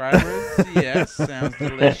 subscribers. Yes, sounds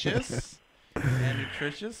delicious and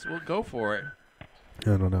nutritious. We'll go for it.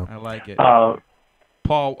 I don't know. I like it.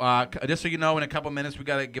 Paul, just so you know, in a couple minutes, we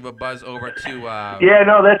got to give a buzz over to... Yeah,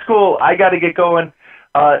 no, that's cool. I got to get going.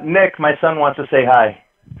 Nick, my son wants to say hi.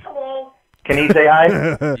 Hello. Can he say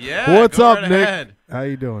hi? Yeah, What's go up, right Nick? ahead. How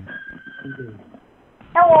you doing?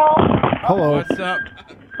 Hello. Hello. What's up?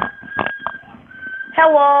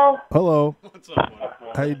 Hello. Hello. What's up, man?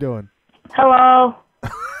 How you doing? Hello.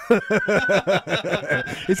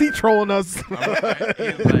 Is he trolling us?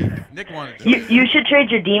 He's like, Nick wanted to. You should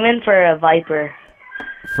trade your demon for a viper.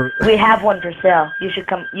 We have one for sale. You should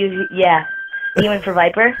come. Yeah. Demon for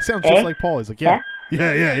viper. Sounds eh? just like Paul. He's like, yeah.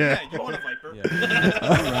 Yeah, you want a Viper.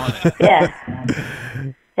 Yeah. You want it. Yeah.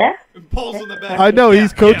 Yeah. Paul's in the back. I know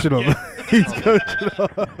he's coaching him. yeah. He's coaching him.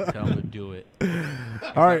 Tell him to do it.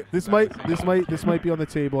 All right, this might be on the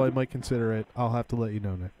table. I might consider it. I'll have to let you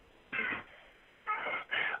know, Nick.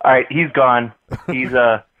 All right, he's gone. He's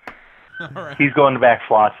All right. he's going back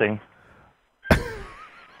flossing. I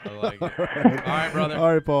like it. All right, brother.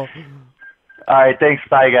 All right, Paul. All right, thanks.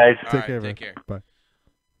 Bye, guys. All Take right, care, take man. care. Bye.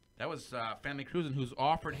 That was Family Cruising, who's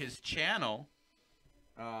offered his channel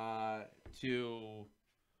to...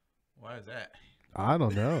 What is that? I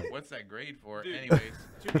don't know. What's that grade for? Dude. Anyways,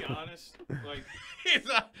 To be honest, like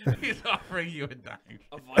he's offering you a dime.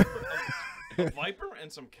 a Viper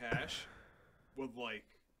and some cash would like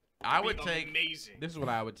I be would take... amazing. This is what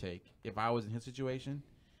I would take. If I was in his situation,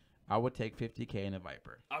 I would take $50K in a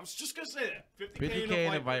Viper. I was just gonna say that 50K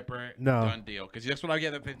in a Viper, No. done deal. Because that's what I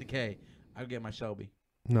get at 50K. I would get my Shelby.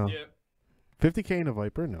 No. Yeah, 50K in a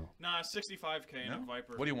Viper? No. nah, 65K in No? a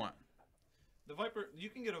Viper. What do you want? The Viper, you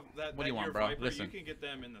can get that. What do you want, year bro? Viper, Listen. You can get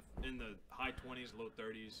them in the high 20s, low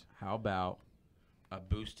 30s. How about a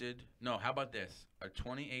boosted? No, how about this? A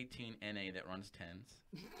 2018 NA that runs 10s.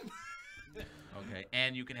 Okay,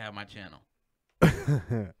 and you can have my channel.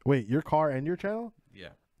 Wait, your car and your channel? Yeah.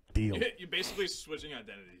 Deal. You're basically switching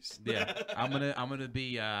identities. Yeah. I'm gonna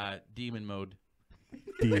be demon mode.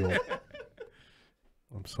 Deal.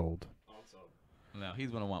 I'm sold. No,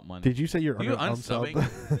 he's gonna want money. Did you say you're You unsubbed?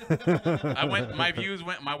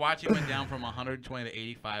 unsubing? My watching went down from 120 to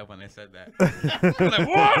 85 when they said that. I was like,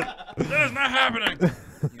 what? That is not happening.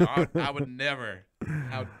 No, I would never.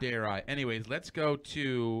 How dare I? Anyways, let's go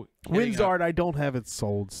to Windsard, I don't have it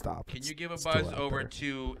sold. Stop. Can you give a It's still buzz out over there.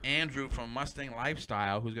 to Andrew from Mustang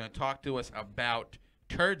Lifestyle, who's going to talk to us about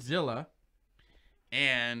Turdzilla,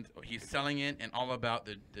 and he's selling it, and all about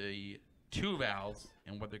the two valves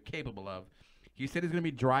and what they're capable of. He said he's going to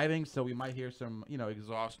be driving, so we might hear some,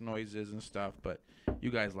 exhaust noises and stuff. But you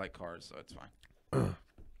guys like cars, so it's fine.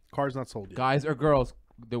 Car's not sold yet. Guys or girls,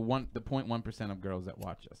 the 0.1% of girls that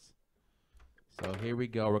watch us. So here we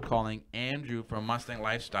go. We're calling Andrew from Mustang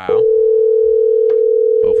Lifestyle.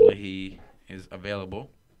 Hopefully he is available.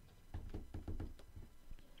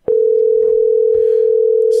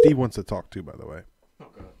 Steve wants to talk too, by the way.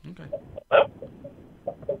 Okay.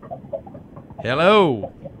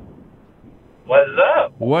 Hello. What's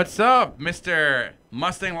up? What's up, Mr.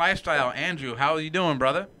 Mustang Lifestyle? Andrew, how are you doing,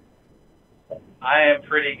 brother? I am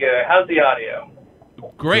pretty good. How's the audio?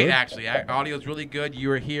 Great, Good. actually. Audio's really good. You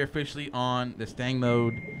are here officially on the Stang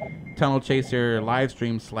Mode Tunnel Chaser live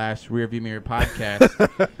stream / RearView Mirror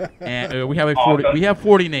podcast. And we have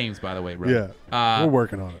 40 names, by the way, bro. Yeah. We're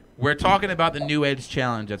working on it. We're talking about the New Edge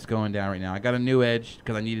challenge that's going down right now. I got a New Edge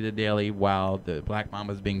because I needed a daily while the Black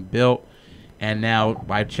Mamba is being built. And now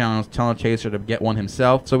I challenged Tunnel Chaser to get one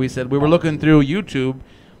himself. So we said we were looking through YouTube,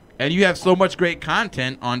 and you have so much great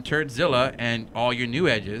content on Turdzilla and all your New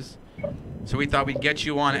Edges. So we thought we'd get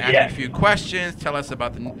you on and ask you a few questions. Tell us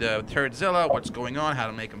about the Turdzilla, what's going on, how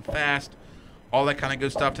to make them fast, all that kind of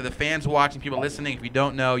good stuff. To the fans watching, people listening, if you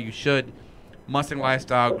don't know, you should. Mustang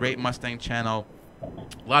Lifestyle, great Mustang channel.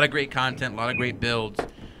 A lot of great content, a lot of great builds.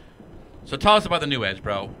 So tell us about the New Edge,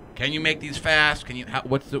 bro. Can you make these fast?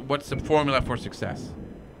 What's the formula for success?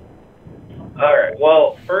 All right.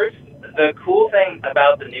 Well, first, the cool thing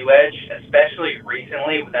about the New Edge, especially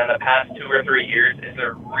recently, within the past 2 or 3 years, is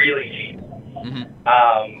they're really cheap. Mm-hmm.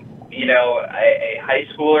 A high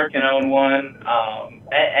schooler can own one.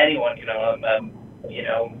 Anyone can own them.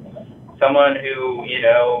 Someone who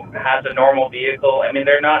has a normal vehicle. I mean,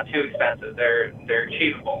 they're not too expensive. They're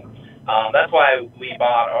achievable. That's why we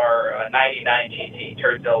bought our 99 GT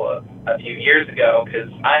Turdzilla a few years ago, because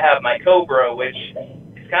I have my Cobra, which is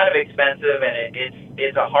kind of expensive, and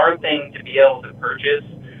it's a hard thing to be able to purchase.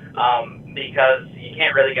 because you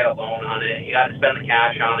can't really get a loan on it. You got to spend the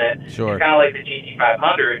cash on it. Sure. It's kind of like the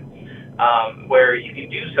GT500, where you can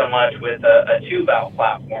do so much with a two-valve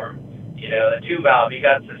platform. You know, the two-valve, you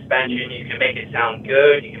got suspension, you can make it sound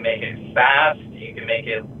good, you can make it fast, you can make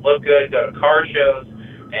it look good, go to car shows,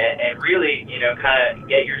 and really, you know, kind of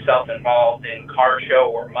get yourself involved in car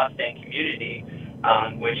show or Mustang community,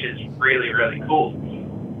 which is really, really cool.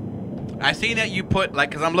 I seen that you put,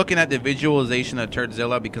 like, because I'm looking at the visualization of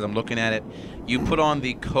Turdzilla, because I'm looking at it, you put on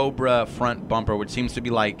the Cobra front bumper, which seems to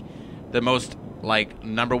be, like, the most, like,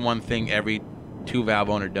 #1 thing every two-valve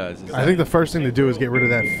owner does. I think the first thing to do is get rid of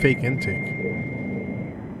that fake intake.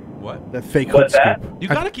 What? That fake hood scoop. You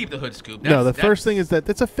gotta keep the hood scoop. No, the first thing is that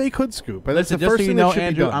it's a fake hood scoop. That's Listen, the just first so you thing know, that should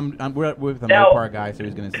Andrew, be done. we're with the Now, Mopar guy, so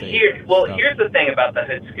he's gonna say. Here's the thing about the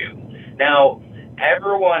hood scoop. Now,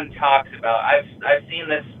 everyone talks about. I've seen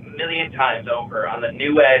this a million times over on the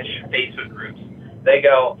New Edge Facebook groups. They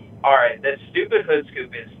go, "All right, this stupid hood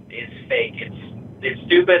scoop is fake. It's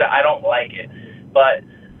stupid. I don't like it." But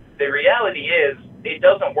the reality is, it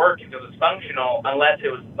doesn't work if it was functional unless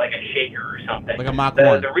it was like a shaker or something. Like a Mach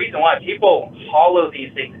 1. The reason why people hollow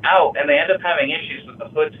these things out, and they end up having issues with the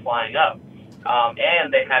hoods flying up,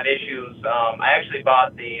 and they have issues. I actually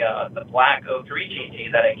bought the black 03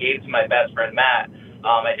 GT that I gave to my best friend Matt.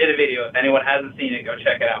 I did a video. If anyone hasn't seen it, go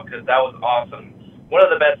check it out because that was awesome. One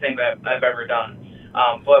of the best things I've ever done.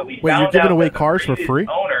 But we Wait, found you're giving out away that the cars for previous free?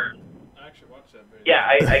 Owner, yeah,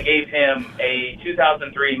 I gave him a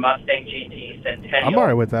 2003 Mustang GT Centennial. I'm all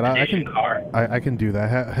right with that. I edition can car. I can do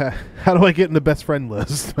that. How do I get in the best friend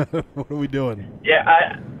list? What are we doing? Yeah,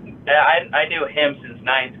 I knew him since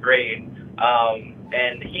 9th grade,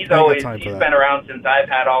 and he's been around since I've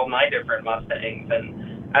had all my different Mustangs,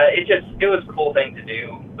 and it was a cool thing to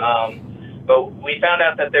do. But we found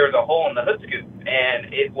out that there was a hole in the hood scoop,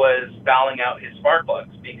 and it was fouling out his spark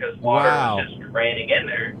plugs because water was just draining in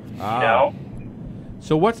there. You know.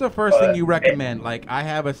 So what's the first thing you recommend? Like, I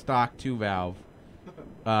have a stock 2-valve,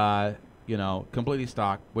 you know, completely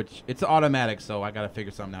stock, which it's automatic, so I got to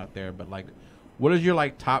figure something out there. But, like, what is your,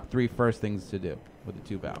 like, top 3 first things to do with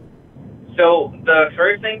the 2-valve? So the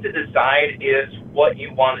first thing to decide is what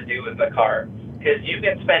you want to do with the car. Because you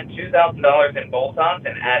can spend $2,000 in bolt-ons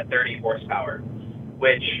and add 30 horsepower,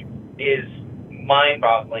 which is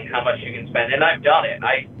mind-boggling how much you can spend. And I've done it.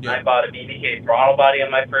 I bought a BBK throttle body on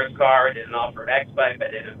my first car. I did an off-road X-Pipe. I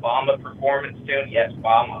did a Bama performance tune. Yes,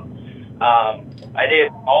 Bama. I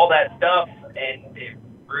did all that stuff, and it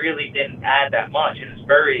really didn't add that much. And it's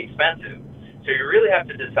very expensive. So you really have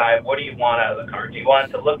to decide, what do you want out of the car? Do you want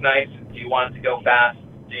it to look nice? Do you want it to go fast?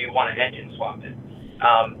 Do you want to engine swap it?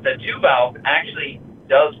 The 2-valve actually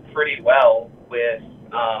does pretty well with,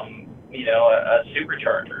 you know, a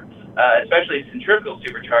supercharger. Especially centrifugal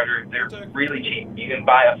supercharger, they're really cheap. You can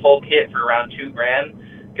buy a full kit for around $2,000,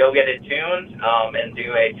 go get it tuned, and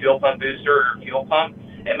do a fuel pump booster or fuel pump,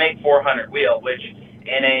 and make 400 wheel, which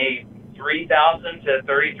in a 3,000 to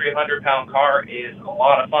 3,300 pound car is a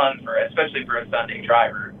lot of fun especially for a Sunday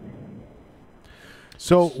driver.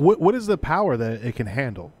 So what is the power that it can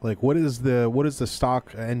handle? Like, what is the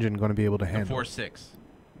stock engine going to be able to handle? 4.6.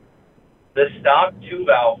 The stock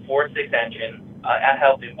 2-valve 4.6 engine, a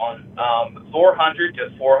healthy one, 400 to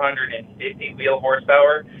 450 wheel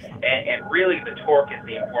horsepower, and really the torque is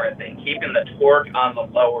the important thing. Keeping the torque on the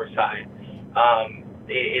lower side.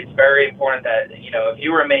 It's very important that, you know, if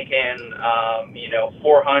you were making, you know,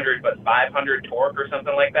 400 but 500 torque or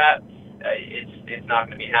something like that, it's not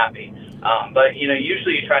going to be happy. But, you know,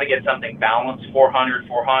 usually you try to get something balanced, 400,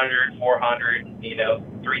 400, 400, you know,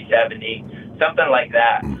 370, something like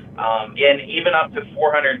that. And even up to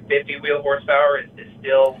 450 wheel horsepower is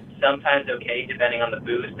still sometimes okay, depending on the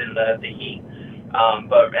boost and the heat.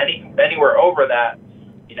 But anywhere over that,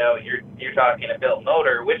 you know, you're talking a built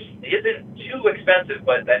motor, which isn't too expensive,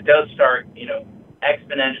 but that does start, you know,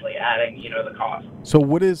 exponentially adding, you know, the cost. So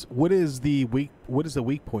what is the weak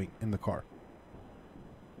point in the car?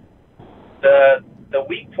 The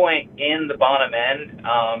weak point in the bottom end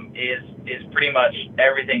is pretty much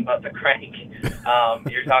everything but the crank.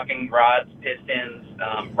 You're talking rods, pistons,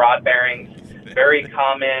 rod bearings. Very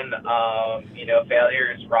common, you know,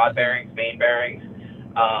 failures, rod bearings, main bearings.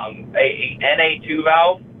 A NA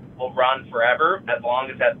 2-valve will run forever as long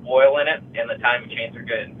as it has oil in it and the timing chains are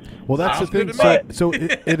good. Well, that's the thing. So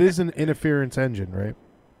it is an interference engine, right?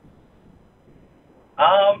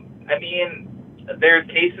 I mean, there's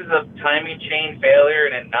cases of timing chain failure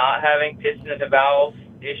and it not having piston to valve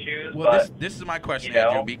issues. Well, but, this is my question, you know,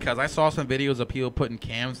 Andrew, because I saw some videos of people putting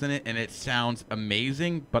cams in it, and it sounds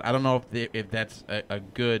amazing, but I don't know if that's a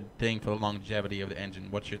good thing for the longevity of the engine.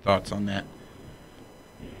 What's your thoughts on that?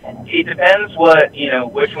 It depends what,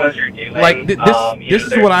 which ones you're doing. Like, this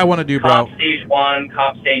is what I want to do, bro. Comp Stage 1,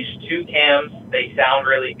 Comp Stage 2 cams, they sound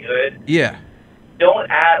really good. Yeah. Don't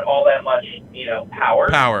add all that much,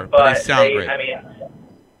 power. But they sound great. I mean,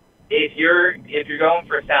 if you're going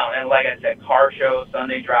for sound, and like I said, car show,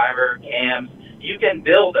 Sunday driver, cams, you can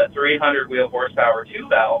build a 300 wheel horsepower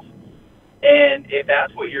 2-valve, and if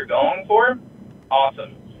that's what you're going for,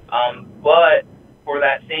 awesome. But for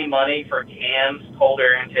that same money, for cams, cold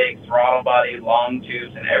air intake, throttle body, long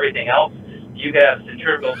tubes, and everything else, you could have a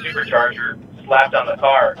centrifugal supercharger slapped on the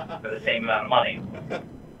car for the same amount of money.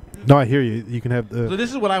 No, I hear you. You can have the. So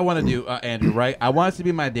this is what I want to do, Andrew. Right? I want it to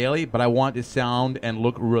be my daily, but I want it to sound and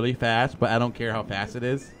look really fast, but I don't care how fast it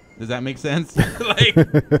is. Does that make sense? Like,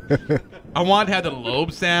 I want to have the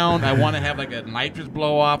lobe sound. I want to have like a nitrous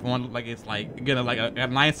blow off. I want it's like again like a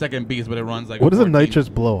 9-second beast, but it runs like. What is a nitrous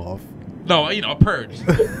blow off? No, a purge.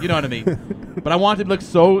 You know what I mean? But I want it to look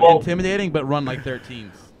so intimidating, but run like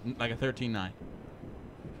 13s, like a 13.9.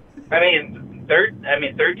 I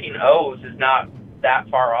mean, 13 O's is not that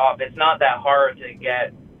far off. It's not that hard to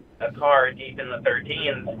get a car deep in the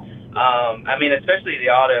 13s. I mean, especially the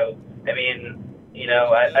auto. I mean,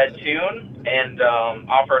 a tune and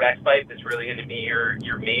off-road X-pipe is really going to be your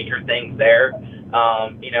major things there.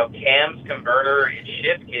 Cams, converter, and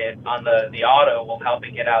shift kit on the auto will help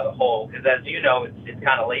it get out of the hole, because as you know, it's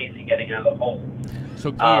kind of lazy getting out of the hole.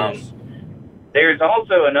 So gears. There's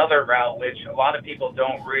also another route which a lot of people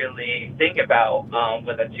don't really think about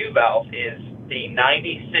with a 2-valve is the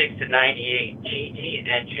 96 to 98 GT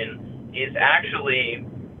engine is actually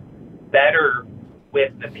better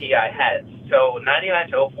with the PI heads. So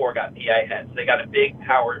 99 to 04 got PI heads. They got a big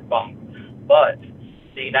powered bump. But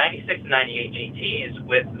the 96 to 98 GTs,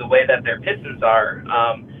 with the way that their pistons are,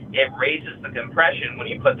 it raises the compression when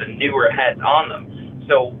you put the newer heads on them.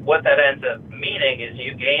 So what that ends up meaning is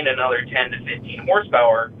you gain another 10 to 15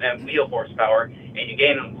 horsepower and wheel horsepower, and you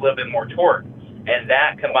gain a little bit more torque. And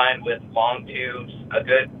that, combined with long tubes, a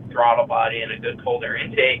good throttle body, and a good cold air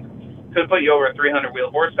intake, could put you over 300 wheel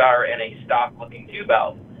horsepower in a stock-looking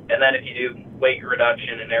 2-valve. And then if you do weight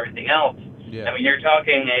reduction and everything else, I mean, you're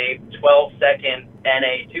talking a 12-second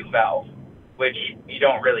NA 2-valve, which you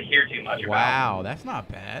don't really hear too much about. Wow, that's not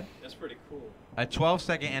bad. That's pretty cool. A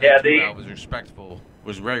 12-second NA 2-valve was respectable.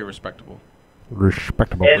 Was very respectable.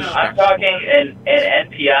 Respectable. And I'm talking an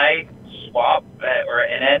NPI swap, or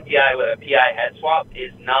an NPI with a PI head swap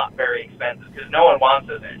is not very expensive, because no one wants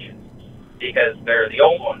those engines, because they're the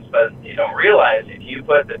old ones. But you don't realize if you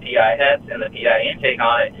put the PI heads and the PI intake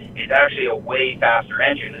on it, it's actually a way faster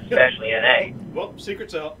engine, especially NA. Well,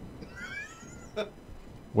 secret's out.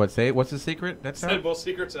 What's the secret? That's out? Well,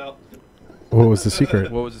 secret's out. What was the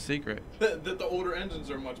secret? What was the secret? That the older engines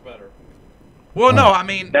are much better. Well, no, I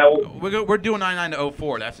mean, we're doing 99 to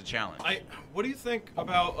 04. That's a challenge. What do you think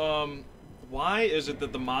about why is it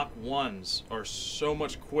that the Mach 1s are so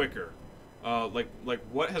much quicker? Like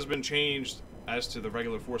what has been changed as to the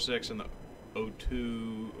regular 4.6 and the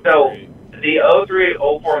 02? So the 03,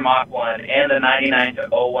 04 Mach 1 and the 99 to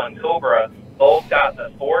 01 Cobra both got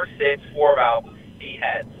the 4.6 4-valve with C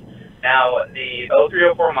heads. Now the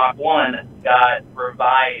 03, 04 Mach 1 got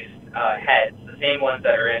revised heads, the same ones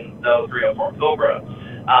that are in the 03, 04 Cobra.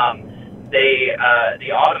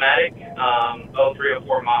 The automatic 03,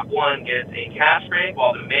 04 Mach 1 gets a cast crank,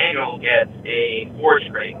 while the manual gets a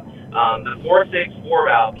forged crank. The 4.6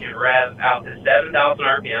 4-valve can rev out to 7,000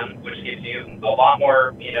 RPM, which gives you a lot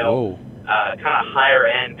more, kind of higher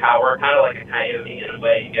end power, kind of like a Coyote in a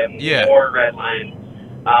way. You get more red line.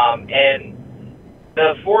 And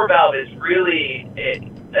the 4-valve is really,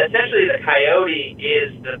 essentially the Coyote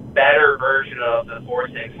is the better version of the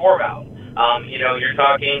 4.6 4-valve. You're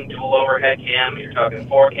talking dual overhead cam, you're talking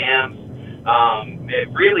 4 cams.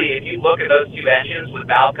 Really, if you look at those two engines with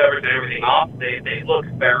valve covers and everything off, they look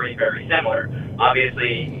very, very similar.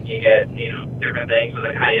 Obviously, you get, different things with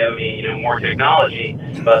a Coyote, more technology,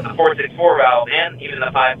 but the 4.6 4-valve and even the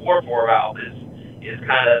 5.4 4-valve is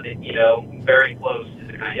kind of, very close to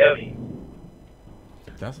the Coyote.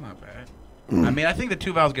 That's not bad. I mean, I think the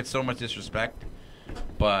 2-valves get so much disrespect,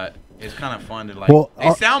 but it's kind of fun to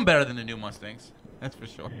they sound better than the new Mustangs. That's for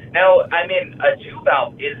sure. Now, I mean, a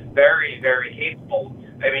 2-valve is very, very capable.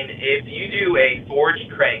 I mean, if you do a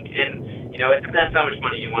forged crank, and, it depends how much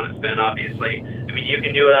money you want to spend, obviously. I mean, you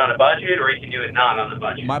can do it on a budget, or you can do it not on a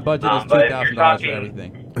budget. My budget is $2,000 for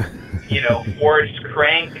everything. Forged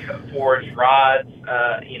crank, forged rods,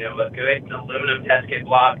 a good aluminum test kit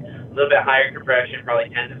block, a little bit higher compression, probably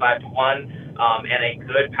 10 to 5 to 1, and a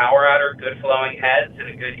good power outer, good flowing heads, and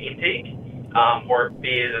a good intake. or be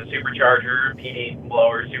it a supercharger, PD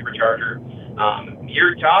blower, supercharger.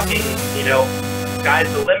 You're talking, you know,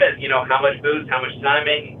 sky's the limit. You know, how much boost, how much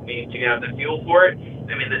timing, means you have the fuel for it.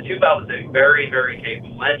 I mean, the 2-valve is a very, very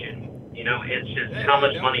capable engine. You know, it's just how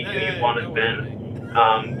much money do you want to spend?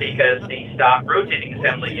 Because the stock rotating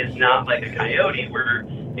assembly is not like a Coyote where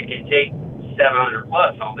it can take 700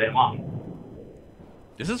 plus all day long.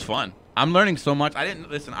 This is fun. I'm learning so much. I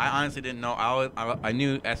honestly didn't know. I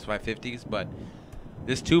knew S550s, but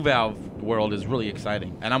this 2-valve world is really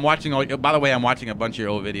exciting. And I'm watching. By the way, I'm watching a bunch of your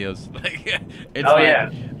old videos. It's yeah.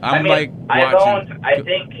 I'm like I've watching. owned, I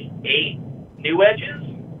think, 8 new edges.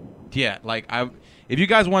 Yeah, if you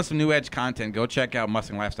guys want some new edge content, go check out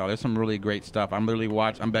Mustang Lifestyle. There's some really great stuff. I'm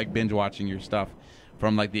back binge watching your stuff,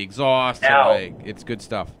 from like the exhaust to like, it's good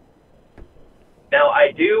stuff. Now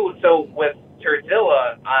I do. So with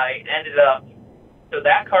Terzilla, I ended up. So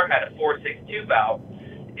that car had a 4.62 valve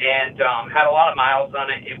and had a lot of miles on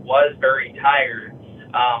it. It was very tired.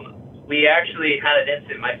 We actually had an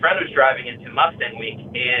incident. My friend was driving into Mustang Week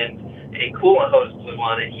and a coolant hose blew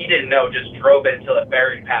on it. He didn't know, just drove it until it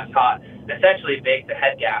buried past hot. Essentially baked the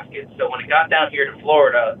head gasket. So when it got down here to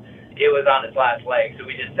Florida, it was on its last leg. So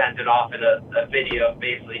we just sent it off in a video,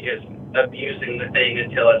 basically just abusing the thing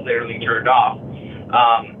until it literally turned off.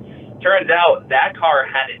 Turns out that car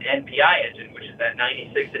had an NPI engine, which is that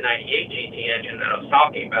 96 to 98 GT engine that I was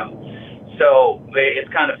talking about. So it's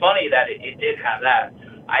kind of funny that it did have that.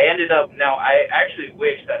 I actually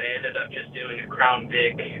wish that I ended up just doing a Crown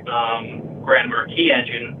Vic Grand Marquis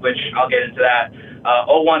engine, which I'll get into that.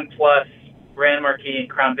 01 Plus Grand Marquis and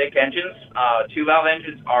Crown Vic engines, 2-valve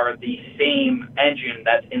engines, are the same engine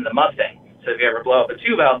that's in the Mustang. So if you ever blow up a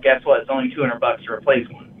 2-valve, guess what? It's only $200 to replace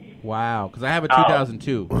one. Wow, because I have a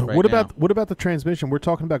 2002. What about the transmission? We're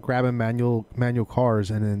talking about grabbing manual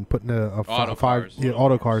cars and then putting auto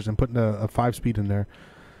cars and putting a 5-speed in there.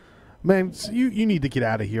 Man, you need to get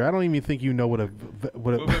out of here. I don't even think you know what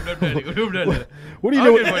what do you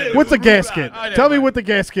know? What's a gasket? Tell me what the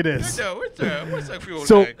gasket is. What's a fuel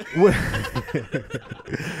tank?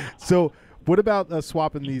 So what about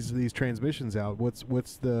swapping these transmissions out? What's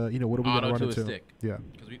the what are we going to run into? Stick. Yeah,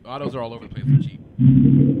 because autos are all over the place for cheap.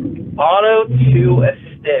 Auto to a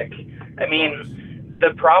stick. I mean,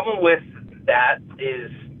 the problem with that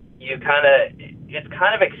is it's kind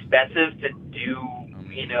of expensive to do.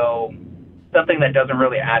 Something that doesn't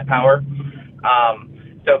really add power.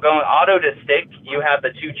 So going auto to stick, you have the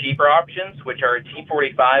 2 cheaper options, which are a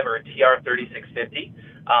T45 or a TR3650.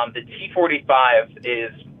 The T45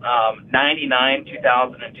 is 99,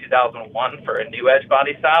 2000, and 2001 for a new edge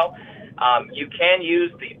body style. You can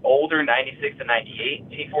use the older 96 to 98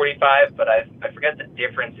 T45, but I forget the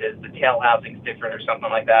difference is. The tail housing's different or something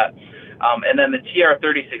like that. And then the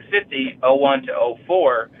TR3650, 01 to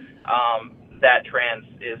 04, that trans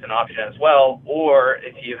is an option as well. Or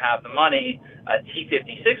if you have the money, a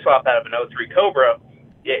T56 swap out of an 03 Cobra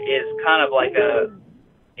is kind of like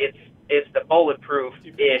it's the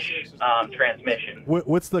bulletproof-ish transmission.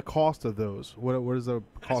 What's the cost of those? What is the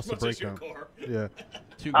cost of breakdown? Yeah.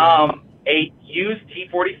 A used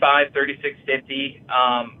T45 3650,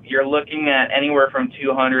 you're looking at anywhere from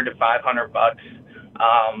 $200 to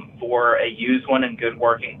 $500 for a used one in good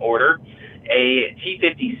working order. A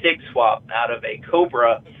T56 swap out of a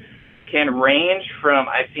Cobra can range from,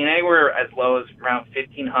 I've seen anywhere as low as around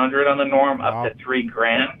 $1,500 on the norm up to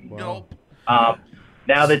 $3,000. Wow.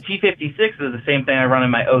 Now the T56 is the same thing I run in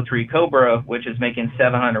my 03 Cobra, which is making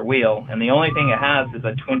 700 wheel, and the only thing it has is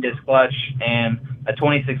a twin disc clutch and a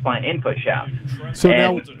 26-line input shaft. So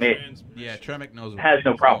and now, Tremec knows has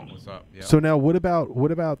no problems. Yeah. So now, what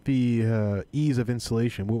about the ease of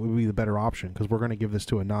installation? What would be the better option? Because we're going to give this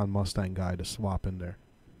to a non-Mustang guy to swap in there.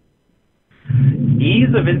 Ease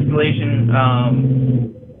of installation.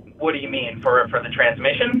 What do you mean for the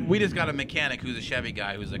transmission? We just got a mechanic who's a Chevy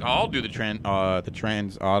guy who's like, I'll do the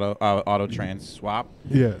auto trans swap.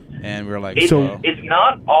 Yeah. And we're like, it's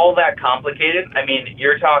not all that complicated. I mean,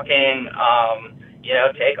 you're talking,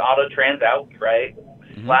 take auto trans out, right?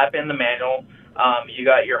 Mm-hmm. Slap in the manual. You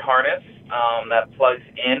got your harness that plugs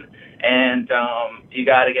in, and you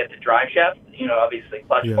got to get the drive shaft. Obviously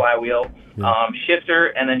clutch, flywheel. Shifter,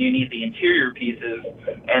 and then you need the interior pieces,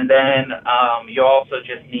 and then you also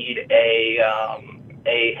just need a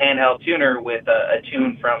handheld tuner with a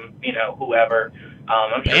tune from whoever.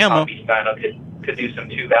 I'm sure Poppy Steino could do some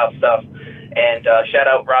 2-valve stuff. And shout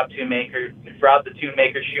out Rob the Tune Maker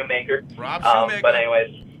Shoemaker. Rob Shoemaker. But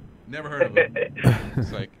anyways, Never heard of it.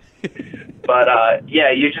 It's like. But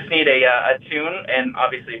yeah, you just need a tune, and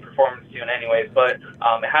obviously performance tune, anyways. But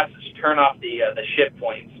it has to turn off the ship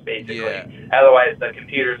points basically. Yeah. Otherwise, the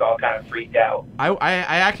computer's all kind of freaked out. I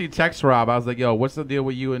actually text Rob. I was like, "Yo, what's the deal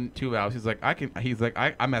with you and 2 valves?" He's like,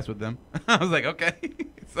 I mess with them." I was like, "Okay."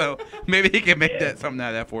 So maybe he can make that something out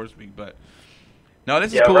of that for us. But no,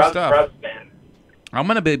 this is cool stuff. Rob's, man. I'm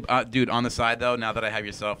gonna be, dude, on the side though. Now that I have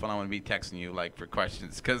your cell phone, I'm gonna be texting you like for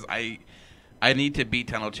questions because I need to beat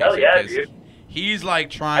Tunnel Chaser. Oh yeah, dude. He's like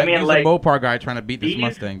trying. I mean, he's like, a Mopar guy trying to beat this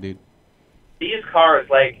Mustang, dude. These cars,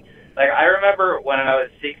 like I remember when I was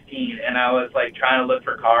 16 and I was like trying to look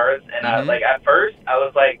for cars, and I was like, at first I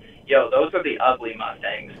was like, yo, those are the ugly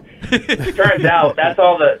Mustangs. Turns out that's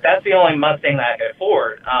the only Mustang that I could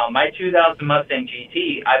afford. My 2000 Mustang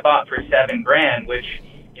GT I bought for $7,000, which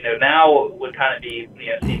now would kind of be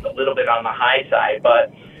seems a little bit on the high side,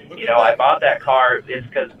 but. I bought that car it's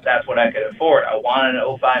because that's what I could afford. I wanted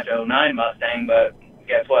an 05 to 09 Mustang, but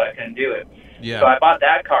guess what? I couldn't do it. Yeah. So I bought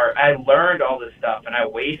that car. I learned all this stuff, and I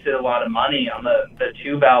wasted a lot of money on the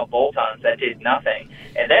 2-valve bolt-ons that did nothing.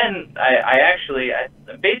 And then I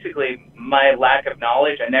basically, my lack of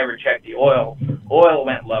knowledge, I never checked the oil. Oil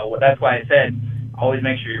went low. That's why I said always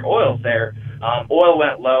make sure your oil's there. Oil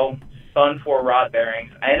went low. Spun 4 rod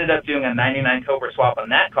bearings. I ended up doing a 99 Cobra swap on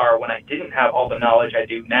that car when I didn't have all the knowledge I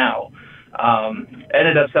do now.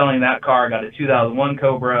 Ended up selling that car, got a 2001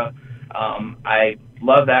 Cobra. I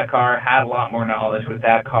love that car, had a lot more knowledge with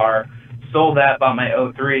that car. Sold that, bought my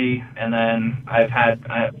 03, and then I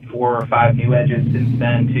have 4 or 5 new edges since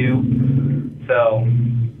then too. So.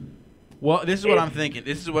 Well, this is what I'm thinking.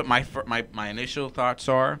 This is what my initial thoughts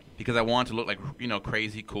are, because I want to look like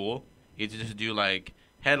crazy cool. Is just do like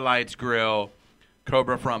headlights, grill,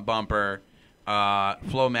 Cobra front bumper,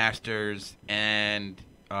 Flowmasters, and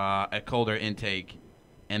a colder intake,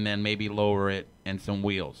 and then maybe lower it and some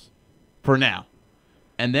wheels for now.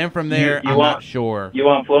 And then from there, I'm not sure. You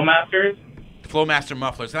want Flowmasters? Flowmaster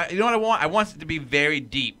mufflers. You know what I want? I want it to be very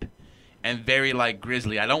deep and very like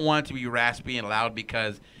grizzly. I don't want it to be raspy and loud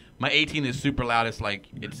because my 18 is super loud. It's like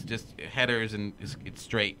it's just headers and it's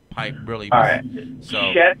straight pipe, really. All right.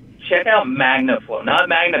 So check out MagnaFlow, not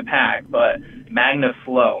MagnaPack, but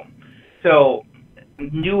MagnaFlow. So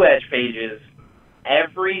new edge pages.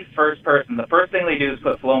 Every first person, the first thing they do is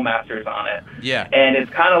put Flowmasters on it. Yeah. And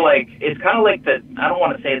it's kind of like the, I don't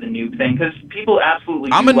want to say the noob thing because people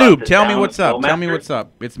absolutely. I'm a noob. Tell me what's up. Tell me what's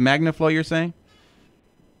up. It's MagnaFlow, you're saying?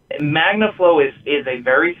 MagnaFlow is a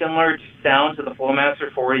very similar sound to the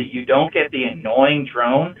Flowmaster 40. You don't get the annoying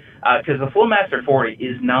drone because the Flowmaster 40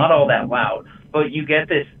 is not all that loud, but you get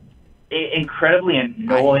this incredibly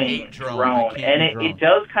annoying drone, and it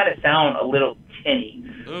does kind of sound a little tinny.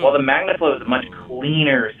 While the MagnaFlow is a much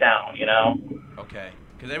cleaner sound, Okay,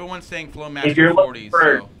 because everyone's saying Flowmaster 40.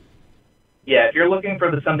 Yeah, if you're looking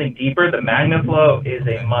for something deeper, the MagnaFlow is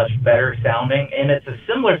a much better sounding, and it's a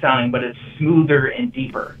similar sounding, but it's smoother and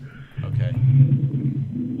deeper. Okay.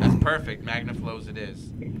 That's perfect. MagnaFlows it is.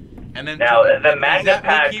 And then now the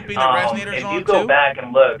MagnaPack, if you go back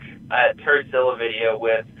and look at Turdzilla video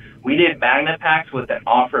we did MagnaPacks with an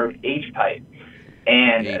off-road H-pipe,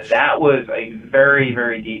 and that was a very,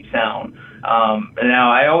 very deep sound.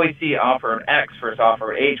 Now, I always see off-road X versus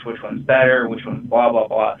off-road H, which one's better, which one's blah, blah,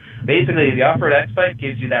 blah. Basically, the off-road X pipe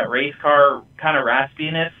gives you that race car kind of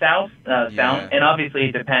raspiness sound. And obviously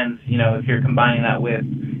it depends, if you're combining that with,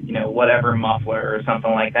 whatever muffler or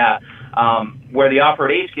something like that. Where the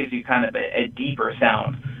off-road H gives you kind of a deeper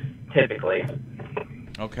sound, typically.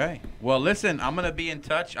 Okay. Well, listen, I'm going to be in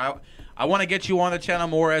touch. I want to get you on the channel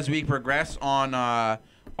more as we progress on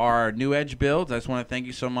our new edge builds. I just want to thank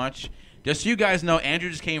you so much. Just so you guys know,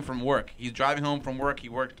 Andrew just came from work. He's driving home from work. He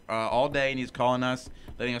worked all day, and he's calling us,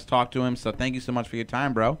 letting us talk to him. So thank you so much for your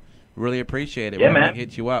time, bro. Really appreciate it. Yeah, We're man. going to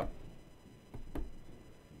hit you up.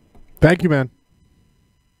 Thank you, man.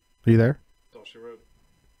 Are you there?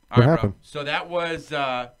 What happened? Bro. So that was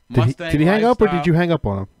Mustang Did he hang up, or did you hang up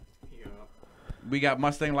on him? We got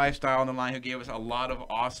Mustang Lifestyle on the line who gave us a lot of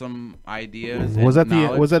awesome ideas. Was that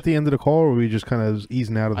knowledge. the end of the call, or were we just kind of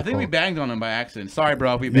easing out of the I think call? we banged on him by accident. Sorry,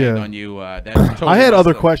 bro, if we banged on you. Totally I had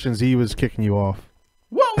other questions. He was kicking you off.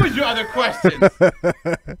 What was your other questions? What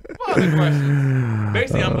other questions?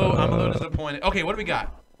 Basically, I'm a little disappointed. Okay, what do we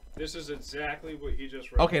got? This is exactly what he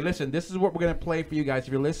just read. Okay, listen. This is what we're going to play for you guys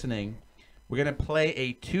if you're listening. We're going to play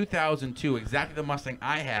a 2002, exactly the Mustang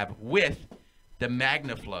I have, with the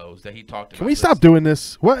MagnaFlows that he talked about. Can we stop doing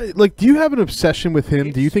this? What? Do you have an obsession with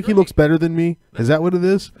him? Do you think he looks better than me? Is that what it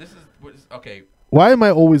is? Okay. Why am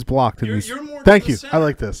I always blocked in these? You're more Thank to the you. center. I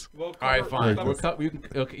like this. Well, All right, fine. cover- You can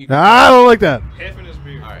I don't like that. half in his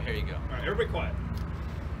beard. All right, here you go. All right, everybody quiet.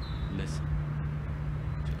 Listen.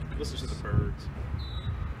 Listen to the birds.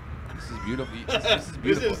 This is beautiful. This is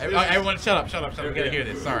beautiful. Everyone, shut up. We gotta hear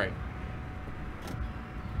this. Sorry.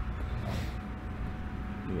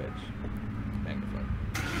 New edge. Magnified.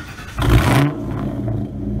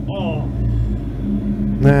 Oh.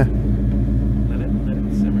 Nah. Let it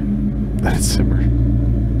simmer. Let it simmer.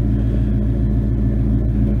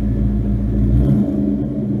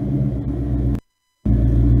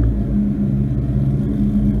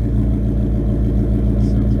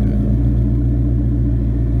 Sounds good.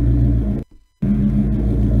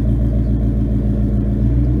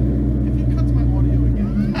 If he cuts my audio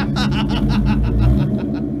again.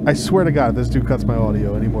 I swear to God, if this dude cuts my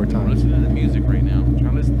audio any more I'm times. listening to the music right now. I'm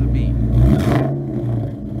trying to listen to the beat.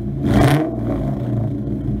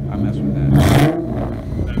 I mess with that.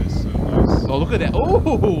 That is so nice. Oh, look at that. Oh,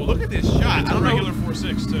 look at this shot. It's I a don't know. regular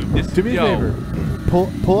 4.6 too. Do me a favor.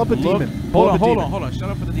 Pull up a demon. Pull up a demon. Hold on. Shut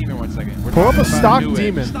up for the demon 1 second. We're Pull up a talking about stock new edge.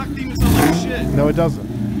 demon. Stock demon sounds like shit. No, it doesn't.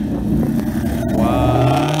 Dude,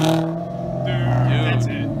 that's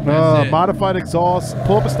it. That's it. Modified exhaust.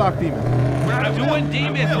 Pull up a stock demon. We're not doing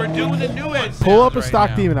demons. We're doing the new edge. Pull up a sounds stock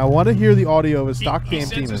right demon. I want to hear the audio of a stock He damn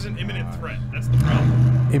senses demon. an imminent threat. That's the problem.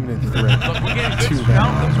 Imminent threat. Look, we're getting good Too bad.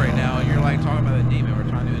 sound clips right now, and you're like talking about the demon. We're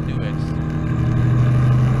trying to do the new edge.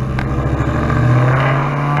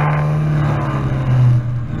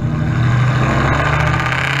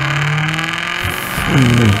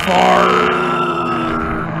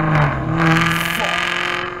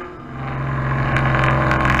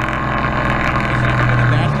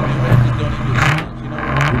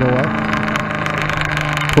 You know what?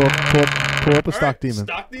 Pull up a stock demon.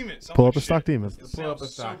 Stock demon. Sounds Pull like up a stock shit. demon. Pull up a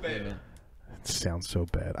Sounds stock so bad. demon. It sounds so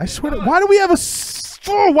bad. I swear to. Why do we have a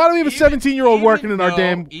 17-year-old working in our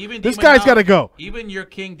damn? This guy's got to go. Even your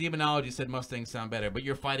king demonology said Mustangs sound better, but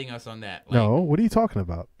you're fighting us on that. Like, No, what are you talking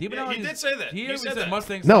about? demonology. he did say that. He He said said that that.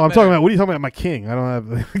 Mustangs. No, sound I'm better. talking about. What are you talking about? My king. I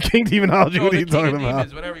don't have king demonology. No, What are the you king talking of about?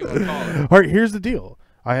 demons, whatever you want to call it. All right, here's the deal.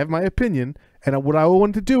 I have my opinion, and what I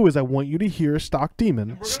want to do is I want you to hear a stock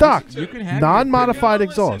demon. Stock, You can have non-modified We're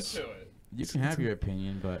gonna exhaust. listen to it. You can have your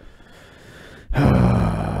opinion, but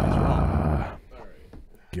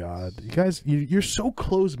God, you guys, you're so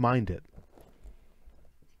close-minded.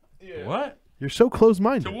 Yeah. what? You're so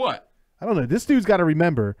close-minded. To what? I don't know. This dude's got to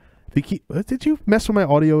remember. Did you mess with my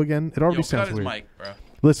audio again? It already Yo, sounds cut his weird. mic, bro.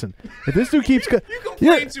 Listen, if this dude keeps You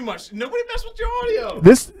complain too much. Nobody mess with your audio.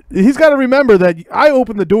 he's got to remember that I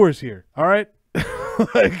opened the doors here. All right.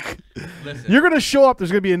 Like, Listen. you're gonna show up. There's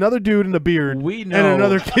gonna be another dude in a beard We and know.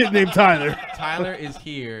 another kid named Tyler. Tyler is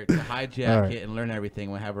here to hijack All right. it and learn everything.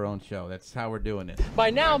 We'll have our own show. That's how we're doing it. By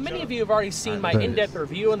now, many of you have already seen my Right. in-depth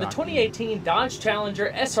review on the 2018 Dodge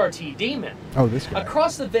Challenger SRT Demon. Oh, this guy.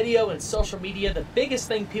 Across the video and social media, the biggest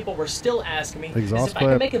thing people were still asking me is Exhaust if I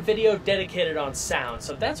clap. could make a video dedicated on sound.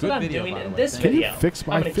 So that's Good what I'm video, doing by the in way. this Thank Can you video. fix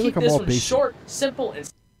my- I'm I going to feel keep like I'm this all one basic. short, simple, and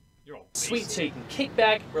You're all sweet basic. so you can kick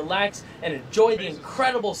back, relax, and enjoy the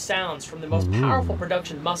incredible sounds from the most powerful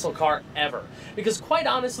production muscle car ever. Because quite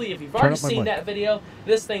honestly, if you've Turn already up my seen mic. that video,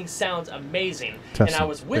 this thing sounds amazing. Test and I it.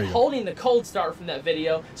 was There you go. withholding the cold start from that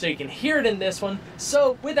video so you can hear it in this one.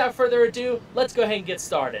 So without further ado, let's go ahead and get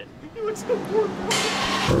started.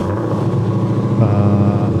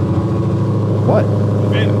 What?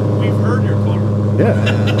 Vin, we've heard your car.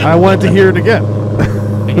 Yeah, I wanted to hear it again.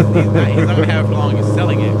 He's not going to have it for long. He's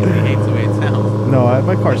selling it because he hates the way it sounds. No,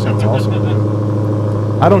 my car sounds awesome.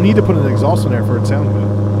 I don't need to put an exhaust in there for it to sound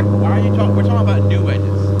good. Why are you talking? We're talking about new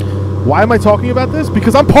edges. Why am I talking about this?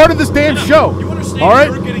 Because I'm part of this damn show. You understand All right?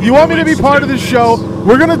 you're getting You a want me new to be edge part too, of this Vince. show?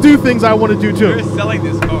 We're gonna do things I want to do You're too. selling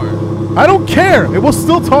this car. I don't care. And we'll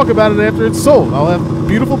still talk about it after it's sold. I'll have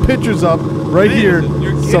beautiful pictures up right Vin, here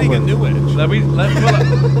You're getting somewhere. a new edge. Let's pull up.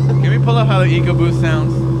 Can we pull up how the EcoBoost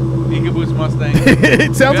sounds? EcoBoost Mustang.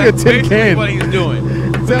 It sounds like a That's tin basically can. what he's doing.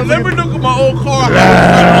 sounds Let like me look at my old car.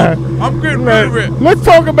 I'm getting rid of it. Let's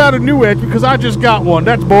talk about a new edge because I just got one.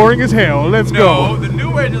 That's boring as hell. Let's No, go. the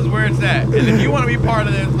new edge is where it's at. And if you want to be part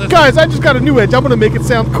of this, listen. Guys, I just got a new edge. I'm gonna make it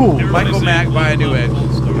sound cool. Michael Mack buy a new edge.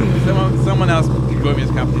 Someone else can go in this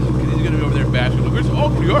competition because he's gonna be over there bashing. Look, it's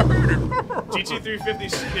ugly. I heard it. GT350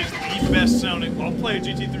 is the best sounding. I'll play a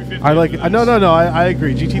GT350. I like it. No. I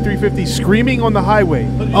agree. GT350 screaming on the highway,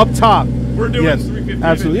 up top. We're doing Yes, 350.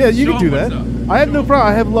 absolutely. Yeah, you Show can do them that. what's I have no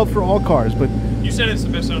problem. I have love for all cars, but You said it's the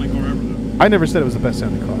best sounding car ever, though. I never said it was the best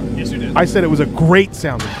sounding car. Yes, you did. I said it was a great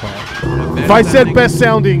sounding car. If I said best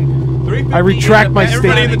sounding, I retract my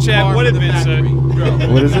Everybody in statement. the chat, what did Vince say?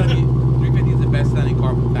 What is it? 350 is the best sounding car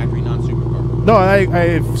from factory, non-supercar. No,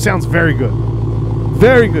 it sounds very good.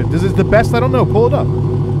 Very good. This is the best. I don't know. Pull it up.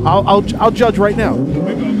 I'll judge right now.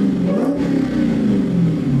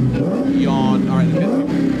 Yawn. All right,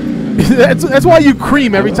 that's why you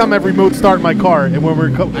cream every time I remote start my car, and when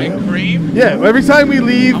we're I cream. Yeah, every time we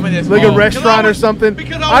leave like a restaurant or something,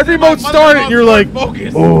 I remote start it, and you're like,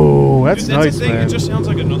 oh, that's nice, man. It just sounds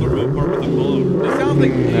like another Mopar with a blower. It sounds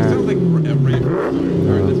like a ramp. All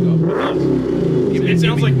right, let's go. It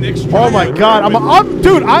sounds like Nick's. Oh my God,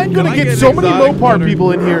 dude, I'm gonna get so many Mopar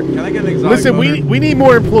people in here. Can I get an exotic Listen, motor? we need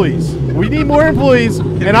more employees. We need more employees,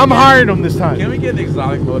 and I'm hiring them this time. Can we get an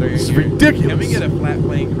exotic motor? It's ridiculous. Can we get a flat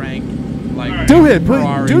plane crank? Like do it,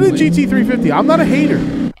 please. Do the GT350. I'm not a hater.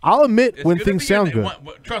 I'll admit when things sound good.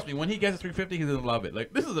 Trust me, when he gets a 350, he's gonna love it.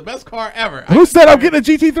 Like, this is the best car ever. Who said I'm getting a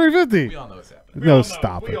GT350? We all know what's happening. No,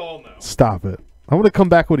 stop it. Stop it. I'm gonna come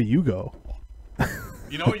back with a Yugo.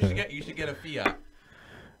 You know what you should get? You should get a Fiat.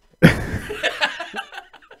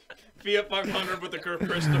 Fiat 500 with the Curve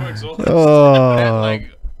Cristo exhaust.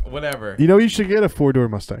 Like, whatever. You know you should get a 4-door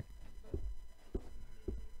Mustang.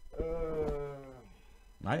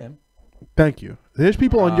 I am. Thank you. There's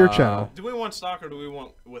people on your channel. Do we want stock or do we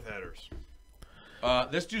want with headers?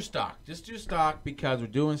 Let's do stock. Just do stock because we're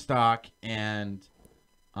doing stock, and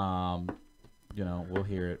you know, we'll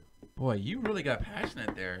hear it. Boy, you really got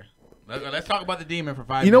passionate there. Let's talk about the Demon for 5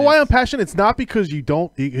 minutes. You know why I'm passionate? It's not because you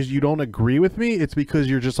don't agree with me. It's because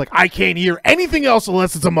you're just like, I can't hear anything else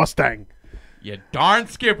unless it's a Mustang. You darn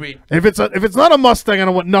Skippy. If it's not a Mustang, I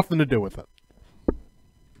don't want nothing to do with it.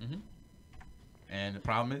 And the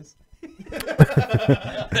problem is,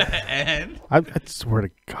 and I swear to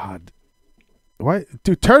God, why,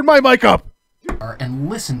 dude? Turn my mic up. And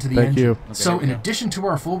listen to the Thank engine. you. Okay, so in addition to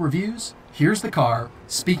our full reviews, here's the car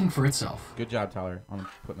speaking for itself. Good job, Tyler, on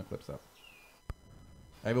putting the clips up.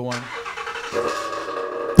 Everyone.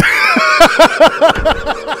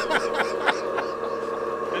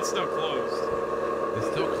 It's still closed. It's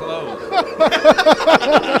still closed.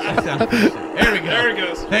 There we go. There it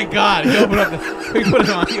goes. Thank God. He opened up he put it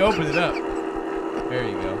on. He opened it up. There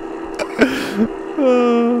you go.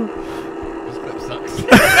 This clip sucks.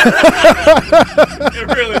 It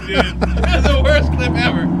really did. That's the worst clip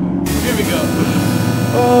ever. Here we go.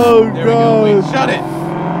 Oh, there God. We go. Wait, shut it.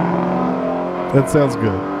 That sounds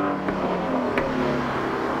good.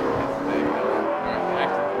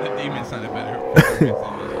 The Demon sounded better.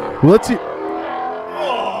 Well, let's see.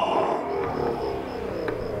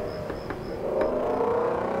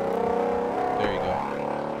 There you go.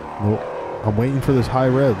 Nope. I'm waiting for this high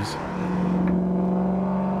revs.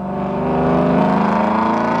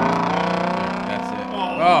 That's it.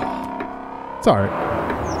 Oh. It's all right.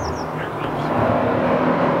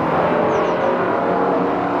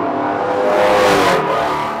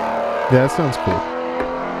 Yeah, that sounds cool.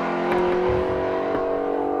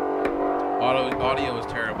 Audio is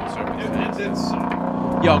terrible.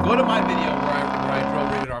 Yo, go to my video where I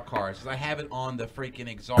drove rated R cars because I have it on the freaking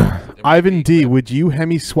exhaust. Ivan D, would you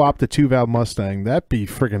Hemi swap the 2-valve Mustang? That'd be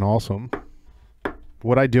freaking awesome.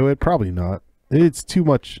 Would I do it? Probably not. It's too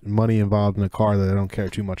much money involved in a car that I don't care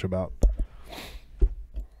too much about.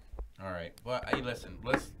 All right. Well, hey, listen.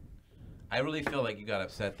 I really feel like you got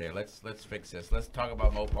upset there. Let's fix this. Let's talk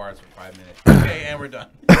about Mopars for 5 minutes. Okay, and we're done.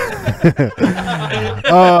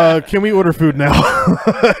 Can we order food now?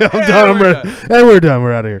 I'm done. And we're done.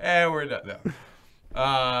 We're out of here. And we're done.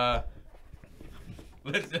 No.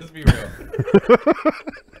 Let's just be real.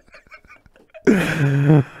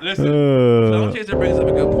 Listen, tunnelchaser brings up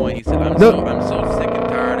a good point. He said, I'm so sick and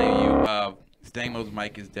tired of you. Stangmode's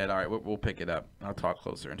mic is dead. All right, we'll pick it up. I'll talk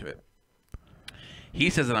closer into it. He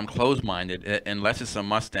says that I'm closed-minded. Unless it's a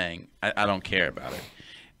Mustang, I don't care about it.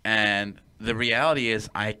 And the reality is,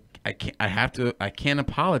 I can't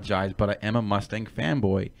apologize, but I am a Mustang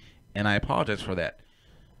fanboy, and I apologize for that.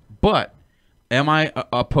 But am I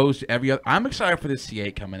opposed to every other? I'm excited for the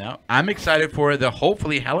C8 coming out. I'm excited for the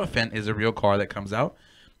hopefully Elephant is a real car that comes out,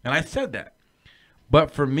 and I said that.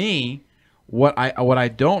 But for me, what I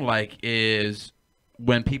don't like is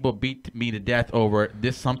when people beat me to death over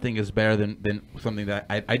this something is better than something that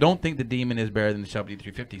I don't think the Demon is better than the Shelby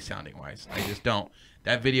 350 sounding wise. I just don't.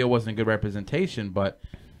 That video wasn't a good representation, but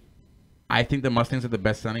I think the Mustangs are the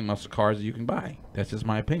best sounding muscle cars that you can buy. That's just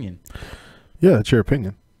my opinion. Yeah, that's your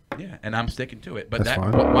opinion. Yeah, and I'm sticking to it. But that's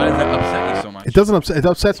fine. Why does that upset you so much? It doesn't upset. It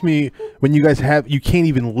upsets me when you guys you can't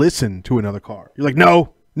even listen to another car. You're like,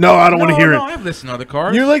 no, I don't want to hear it. No, I've listened to other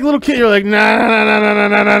cars. You're like a little kid. You're like, nah.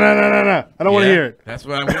 I don't want to hear it. That's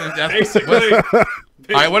what I'm going to. Basically. All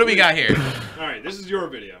right, what do we got here? All right, this is your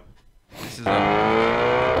video. This is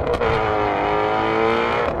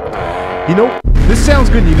You know, This sounds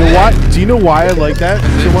good. You know why? Do you know why I like that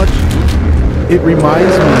so much? It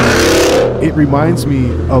reminds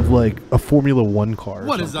me of like a Formula One car.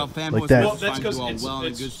 What is up, fanboys? Like that. Well, that's because well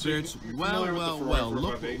and good spirits. Well.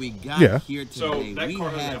 Look what we got Yeah. here today. So that We car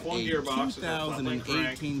has have F1 a gearbox,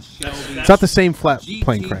 2018 Shelby. It's not the same flat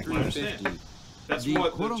plane crank. GT350. That's The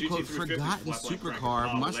what quote-unquote GT350 forgotten flat supercar crank of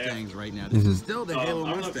model Mustangs after. right now. This is still the Halo I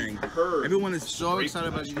don't know if Mustang. you've heard Everyone is so straight excited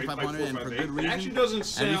about straight GT500 and for good It reason. actually doesn't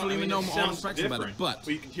sound. And we don't even know it all the sounds specs about it. different, But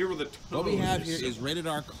you can hear with the what we tone have is here just- is Rated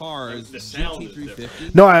R Cars the sound is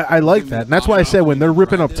GT350. No, I like that, and that's why I said when they're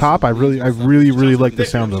ripping up top, I really like the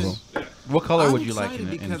sound of them. What color would you like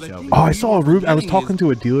in Shelby? Oh, I saw a Ruby. I was talking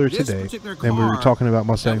to a dealer today, and we were talking about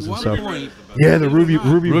Mustangs and stuff. Yeah, the Ruby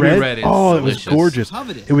Red. Is oh, it was delicious.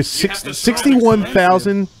 gorgeous. It was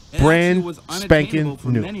 61,000 brand spanking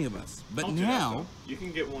new. Many of us. But now, you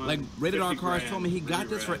can get one. like Rated R Cars told me, he got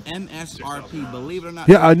this for MSRP. Believe it or not.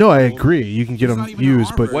 Yeah, I know. I agree. You can get them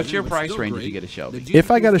used, but What's your price range if you get a Shelby?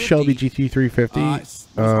 if I got a Shelby GT350,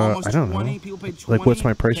 I don't know. Like, what's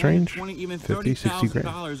my price range? 50, 60 grand.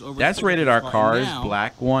 That's Rated R Cars,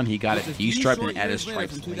 black one. He got it D-striped and added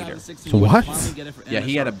stripes later. So what? Yeah,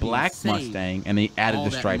 he had a black Mustang and they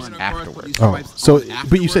added the stripes afterwards. Oh, so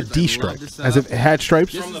but you said D-striped, as if it had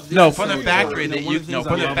stripes? No, from the factory.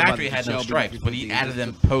 From the factory it had no stripes, but he added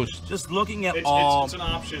them post. Just looking at all it's an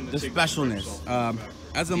option the specialness.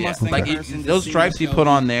 As a Mustang like person, those stripes he put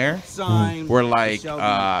on there sign, were like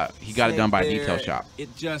Shelby, he got it done by a there, detail shop,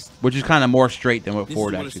 it just, which is kind of more straight than what this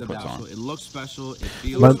Ford is what it's actually puts about. on. So it looks special. It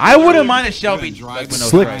feels I wouldn't mind a Shelby. Like, with no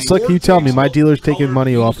stripes. Slick, you tell me. My dealer's taking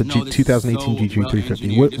money off the 2018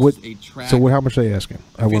 GT350. So how much are they asking?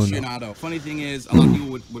 I want to know. Aficionado. Funny thing is, a lot of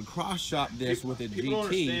people would cross shop this with a People GT.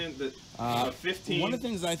 understand that One of the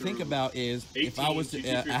things I think about is if I was to,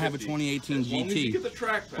 I have a 2018 as long as you get GT, the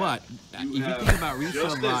track back, but if you have think about resale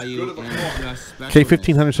just as good value of a and car. just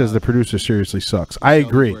K1500 says the producer seriously sucks. I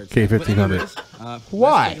agree. K1500.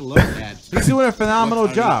 Why? He's doing a phenomenal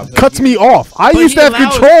job. Cuts me off. I used to have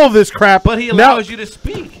control of this crap. But he allows you to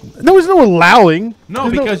speak. There's no allowing. No,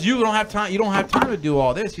 There's because you don't have time. You don't have time to do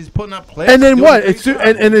all this. He's putting up clips. And then what?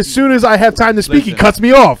 And as soon as I have time to speak, he cuts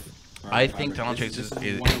me off. I think tunnelchaser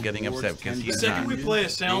is getting upset because The he's second not. we play a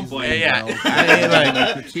soundbite,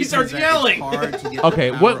 Yeah. he starts yelling.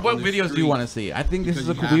 Okay, what videos do you want to see? I think this is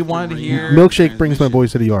we wanted to hear. Milkshake brings my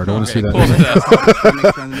boys to the yard. I want to see Pull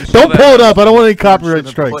that. Don't pull it up. I don't want any copyright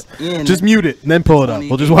strikes. Just mute it and then pull it up.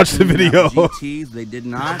 We'll just watch the video. They did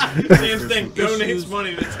not. Same thing. Donates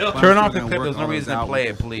money to tell. Turn off the clip. There's no reason to play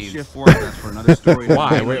it, please.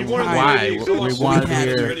 Why? Why? We wanted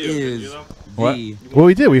to hear. What? Well,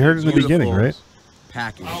 we did. We heard it in the beginning, right?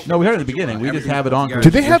 Package. No, we heard it in the beginning. We just have it on. Do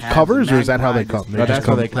they have covers, or is that how they come? No, that's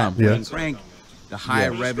how they come. Yeah. Crank, the high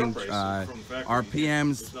revving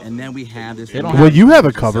RPMs, and then we have this. Well, you have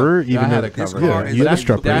a cover, even I had though a cover. Yeah, you have a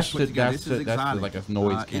strut That's brace. like a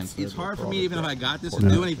noise canceller. It's hard for me, even if I got this, to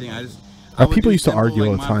do anything. People used to argue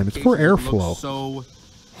all the time. It's for airflow. So,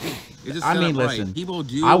 I mean, listen,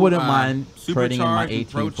 I wouldn't mind trading in my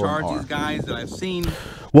 18 for an R. These guys that I've seen.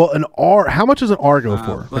 Well, an R, how much does an R go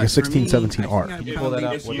for? Like a 16, 17 R? Can you pull that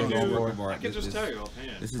up? What they go for? I can just tell you offhand.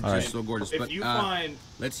 This is just so gorgeous. If you find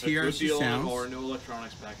let's a hear good she deal on sounds. or no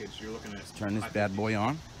electronics package, you're looking at. Turn this bad boy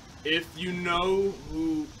on. If you know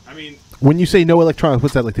who, I mean. When you say no electronics,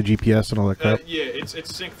 what's that, like the GPS and all that crap? Yeah, it's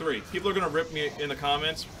Sync 3. People are gonna rip me in the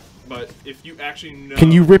comments. But if you actually know,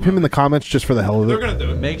 Can you rip him in the comments just for the hell of it? they're gonna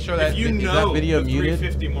do it. Make sure that if you is know that video the muted.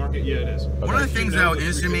 350 market, yeah, it is. One of the things that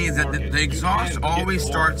interests me is that the exhaust always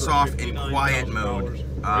starts off in quiet mode,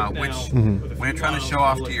 which when you're trying to show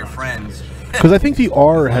off to your friends. Because I think the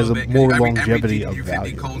R has a more every longevity of GT350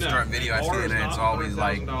 value. cold start video I see in it, it's always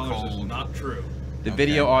like cold. Not true. The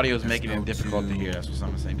video audio is making it difficult to hear. That's what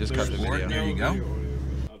I'm saying. Just cut the video. There you go.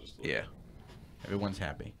 Yeah, everyone's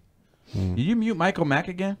happy. Did you mute Michael Mack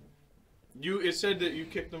again? It said that you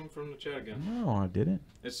kicked him from the chat again. No, I didn't.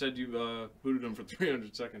 It said you booted him for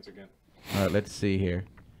 300 seconds again. All right, let's see here.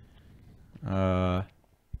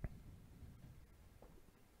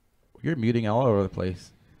 You're muting all over the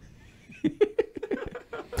place.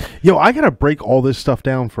 Yo, I gotta break all this stuff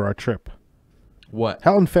down for our trip. What?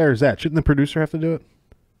 How unfair is that? Shouldn't the producer have to do it?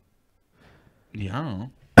 Yeah, I don't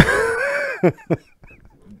know.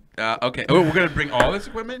 Okay. Oh, we're gonna bring all this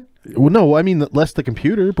equipment? Well, no, I mean less the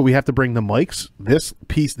computer, but we have to bring the mics, this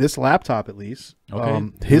laptop at least.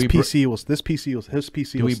 Okay. His PC will.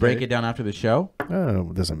 Do we break it down after the show?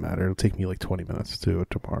 Oh, it doesn't matter. It'll take me like 20 minutes to do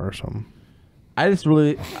it tomorrow or something. I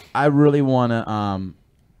really wanna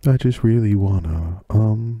I just really wanna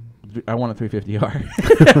I want a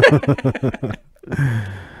 350R.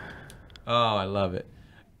 Oh, I love it.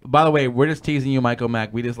 By the way, we're just teasing you, Michael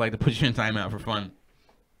Mack. We just like to put you in timeout for fun.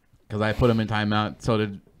 Because I put him in timeout. So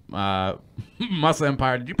did Muscle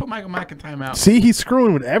Empire. Did you put Michael Mack in timeout? See, he's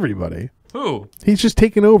screwing with everybody. Who? He's just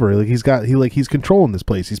taking over. Like he's controlling this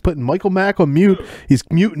place. He's putting Michael Mack on mute. He's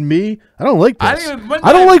muting me. I don't like this.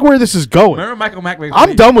 I don't like where this is going. Remember Michael Mack?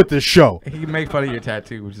 I'm done with this show. He made fun of your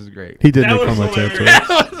tattoo, which is great. He did make fun of my tattoo.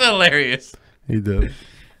 That was hilarious. He did.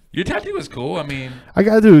 Your tattoo was cool. I mean, I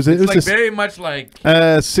gotta do. It was like very much like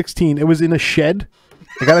 16. It was in a shed.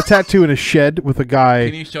 I got a tattoo in a shed with a guy.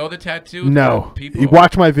 Can you show the tattoo? No. People? You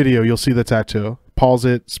watch my video, you'll see the tattoo. Pause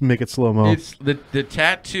it, make it slow mo. It's the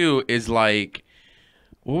tattoo is like,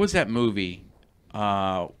 what was that movie?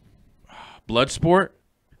 Bloodsport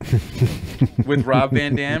with Rob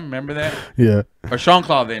Van Dam. Remember that? Yeah. Or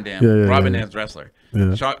Jean-Claude Van Damme. Yeah, Rob Van Dam's wrestler.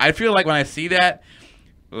 Yeah. I feel like when I see that,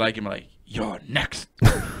 like I'm like, you're next.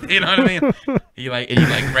 You know what I mean? He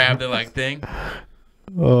grab the thing.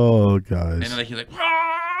 Oh, guys. And he's like,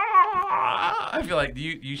 I feel like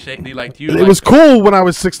you shake. It was cool when I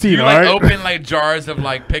was 16. You all right? open jars of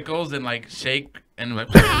pickles and shake and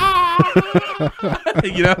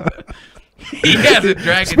you know. He has a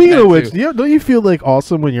dragon. Speaking of which, don't you feel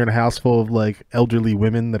awesome when you're in a house full of elderly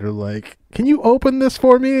women that are like, "Can you open this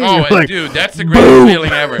for me?" And dude, that's the greatest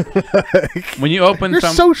feeling ever. When you open, you're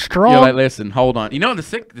so strong. You're like, listen, hold on. You know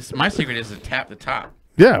my secret is to tap the top.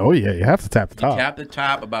 Yeah, oh yeah, you have to tap the top. You tap the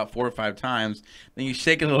top about 4 or 5 times, then you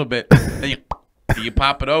shake it a little bit, then you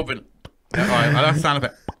pop it open. I don't sound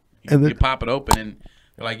effect. You pop it open, and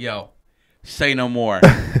you're like, "Yo, say no more."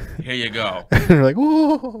 Here you go. And you're like,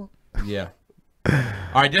 "Whoa." Yeah.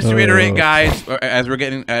 All right, just to reiterate, guys, as we're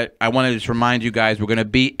getting, I want to just remind you guys, we're going to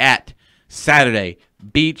be at Saturday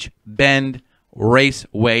Beach Bend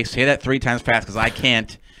Raceway. Say that 3 times fast because I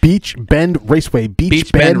can't. Beach Bend Raceway.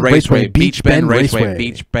 Beach Bend Raceway. Beach Bend Raceway.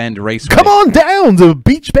 Beach Bend Raceway. Come on down to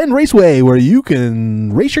Beach Bend Raceway where you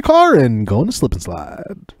can race your car and go on a slip and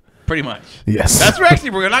slide. Pretty much. Yes. That's where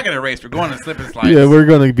we're not going to race. We're going to slip and slide. Yeah, we're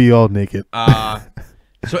going to be all naked.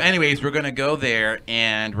 So anyways, we're going to go there,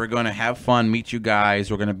 and we're going to have fun, meet you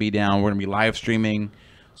guys. We're going to be down. We're going to be live streaming.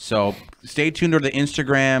 So stay tuned to the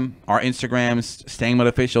Instagram. Our Instagrams, stangmode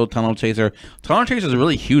official, Tunnel Chaser. Tunnel Chaser is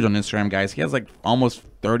really huge on Instagram, guys. He has almost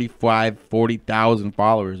 40,000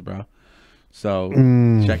 followers, bro. So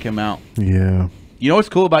check him out. Yeah. You know what's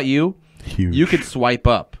cool about you? Huge. You could swipe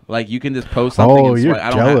up. You can just post something and you're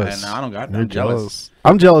swipe. jealous. I don't got You're I'm jealous.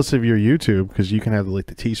 I'm jealous of your YouTube because you can have the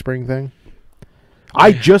Teespring thing.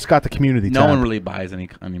 I just got the community tab. No one really buys any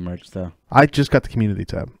merch, though. I just got the community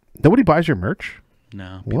tab. Nobody buys your merch?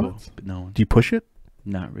 No. What? No one. Do you push it?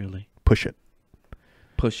 Not really. Push it.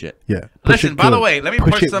 Push it. Yeah. Listen, by the way, let me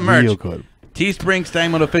push some merch. Real good. Teespring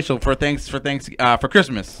stangmode official for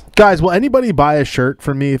Christmas. Guys, will anybody buy a shirt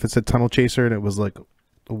from me if it said Tunnel Chaser and it was a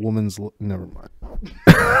woman's... Never mind.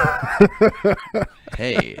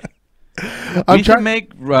 Hey. We should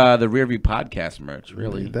make the RearView podcast merch,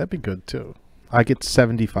 really. That'd be good, too. I get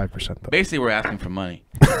 75% though. Basically, we're asking for money.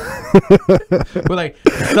 We're like,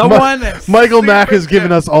 someone... Michael Mack has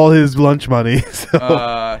given us all his lunch money.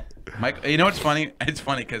 So. Mike, you know what's funny? It's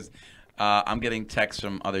funny because I'm getting texts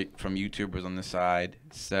from YouTubers on the side.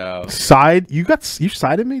 So you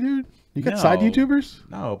sided me, dude? You got side YouTubers?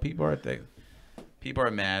 No, people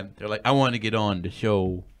are mad. They're like, I want to get on the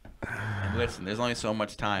show. And listen, there's only so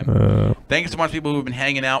much time. Thanks so much, people who've been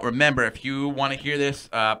hanging out. Remember, if you want to hear this,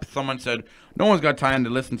 someone said no one's got time to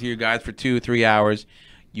listen to you guys for 2-3 hours.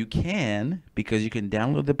 You can, because you can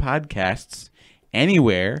download the podcasts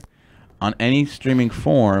anywhere on any streaming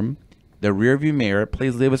form. The RearView Mirror.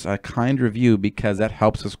 Please leave us a kind review because that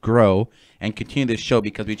helps us grow and continue this show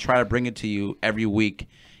because we try to bring it to you every week.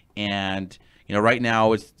 And right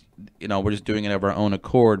now it's we're just doing it of our own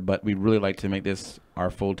accord, but we'd really like to make this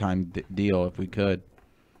our full-time deal if we could.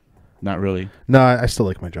 Not really. No, I still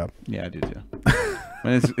like my job. Yeah, I do too.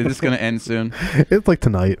 Is this going to end soon? It's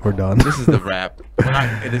tonight. We're done. This is the wrap.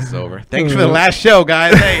 This is over. Thanks for the last show,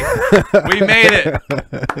 guys. Hey, we made it.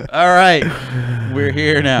 All right. We're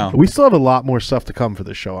here now. We still have a lot more stuff to come for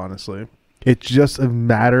this show, honestly. It's just a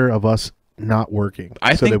matter of us not working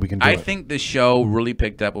that we can do it. I think the show really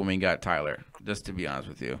picked up when we got Tyler, just to be honest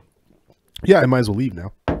with you. Yeah, I might as well leave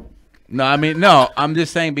now. No, I'm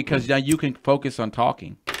just saying because now you can focus on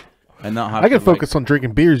talking. And not have I can focus on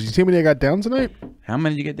drinking beers. You see how many I got down tonight? How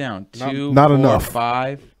many did you get down? Not 4, enough.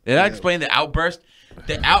 5. Did I explain the outburst?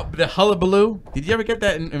 The hullabaloo? Did you ever get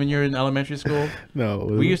that when you were in elementary school? No.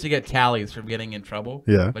 We used to get tallies from getting in trouble.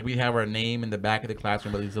 Yeah. We'd have our name in the back of the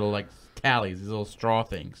classroom with these little tallies, these little straw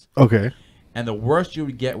things. Okay. And the worst you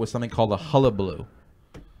would get was something called a hullabaloo.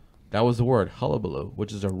 That was the word, hullabaloo,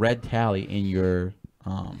 which is a red tally in your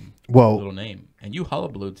little name, and you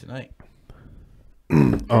hullabaloo tonight.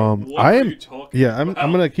 I am. Yeah, I'm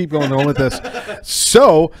gonna keep going on with this.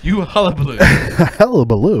 So you hullabaloo.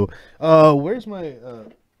 Hullabaloo. Where's my?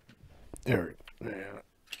 There.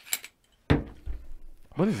 Yeah.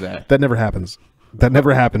 What is that? That never happens. That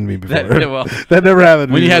never happened to me before. That never happened to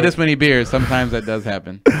me when you before. have this many beers, sometimes that does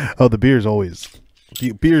happen. Oh, the beer's always.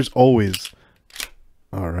 The beer's always.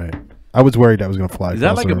 All right. I was worried I was going to fly. Is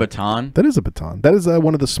that like a baton? That is a baton. That is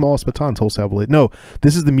one of the smallest batons wholesale blade. No,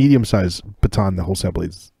 this is the medium-sized baton the wholesale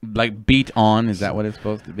blades. Like beat on? Is that what it's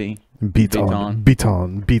supposed to be? Beat on. Beat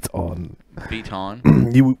on.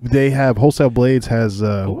 They have wholesale blades has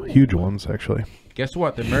huge ones actually. Guess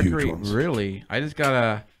what? The Mercury really. I just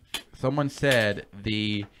got someone said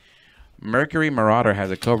the Mercury Marauder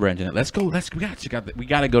has a Cobra engine. Let's go. We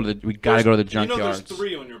gotta go to the junkyard. You know there's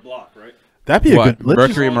 3 on your block, right? That'd be a good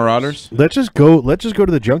Mercury Marauders. Let's just go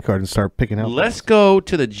to the junkyard and start picking out. Let's go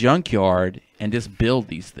to the junkyard and just build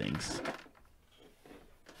these things.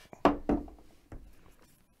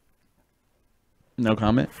 No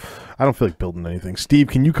comment. I don't feel like building anything. Steve,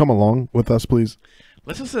 can you come along with us, please?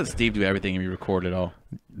 Let's just let Steve do everything and we record it all.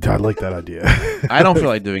 I like that idea. I don't feel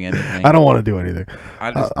like doing anything. I don't want to do anything.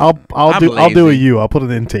 I'll do a U. I'll put an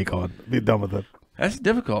intake on. Be done with it. That's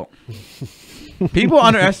difficult. People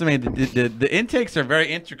underestimate the intakes are very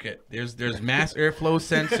intricate. There's mass airflow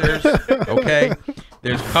sensors. Okay,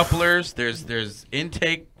 there's couplers. There's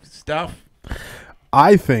intake stuff.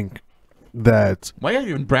 I think that. Why are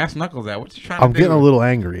you in brass knuckles out? What you trying I'm to do? getting a little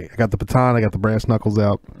angry. I got the baton. I got the brass knuckles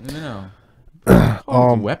out. No.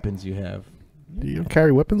 All the weapons you have. Do you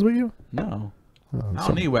carry weapons with you? No. I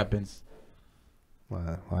don't need weapons.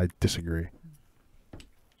 I disagree.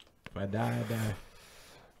 If I die, I die.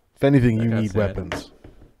 If anything, you need weapons.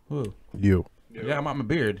 Who? You. Yeah, I'm on my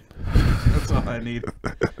beard. That's all I need.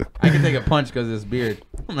 I can take a punch because of this beard.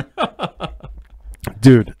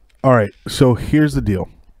 Dude, all right. So here's the deal.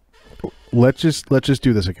 Let's just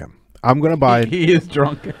do this again. I'm gonna buy. He is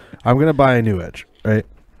drunk. I'm gonna buy a new Edge, right?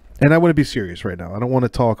 And I want to be serious right now. I don't want to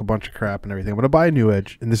talk a bunch of crap and everything. I'm gonna buy a new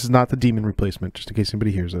Edge, and this is not the Demon replacement, just in case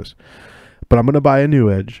anybody hears this. But I'm gonna buy a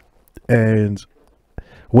new Edge, and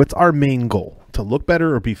what's our main goal? To look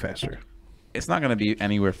better or be faster? It's not going to be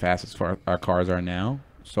anywhere fast as far our cars are now.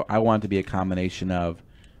 So I want it to be a combination of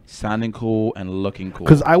sounding cool and looking cool.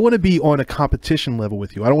 Because I want to be on a competition level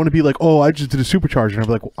with you. I don't want to be like, oh, I just did a supercharger. And I'm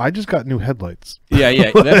like, well, I just got new headlights.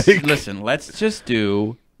 Yeah. Like, Listen, let's just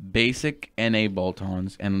do basic NA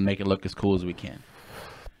bolt-ons and make it look as cool as we can.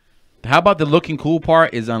 How about the looking cool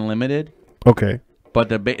part is unlimited? Okay. But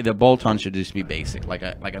the bolt-on should just be basic, like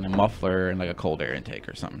a muffler and like a cold air intake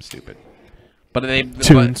or something stupid. But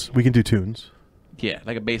tunes. We can do tunes. Yeah,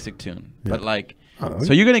 like a basic tune. Yeah. But like,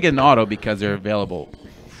 so you're gonna get an auto because they're available.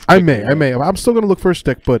 I may. I'm still gonna look for a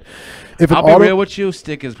stick, but if I'll be real with you,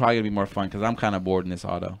 stick is probably gonna be more fun because I'm kind of bored in this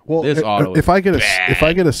auto. Well, this auto. If I get a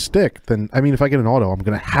stick, then if I get an auto, I'm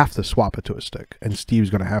gonna have to swap it to a stick, and Steve's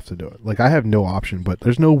gonna have to do it. Like I have no option, but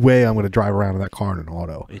there's no way I'm gonna drive around in that car in an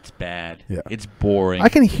auto. It's bad. Yeah, it's boring. I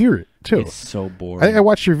can hear it too. It's so boring. I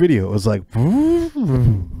watched your video. It was like.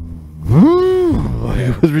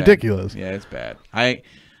 It was ridiculous. Yeah, it's bad.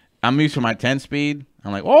 I'm used to my 10-speed.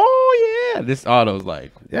 I'm like, oh yeah, this auto's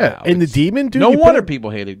like, yeah. Wow, and the Demon, dude. No wonder people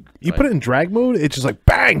hated. You put it in drag mode, it's just like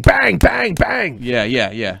bang, bang, bang, bang.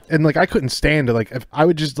 Yeah. And like I couldn't stand it. Like if I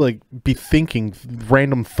would just like be thinking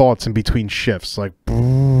random thoughts in between shifts. Like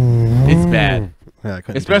it's bad. Yeah, I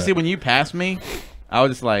couldn't. Especially when you passed me, I was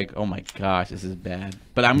just like, oh my gosh, this is bad.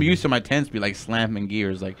 But I'm used to my 10-speed, like slamming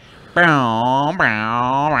gears, like. Like,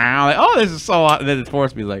 oh, this is so hot. And then the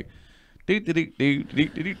 4-speed is like,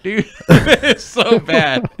 it's so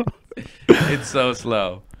bad. It's so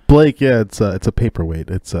slow. Blake, yeah, it's a paperweight.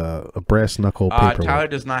 It's a brass knuckle paperweight. Tyler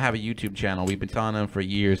does not have a YouTube channel. We've been telling him for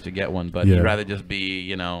years to get one, but he'd rather just be,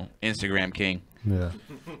 Instagram king. Yeah.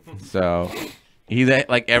 So he's at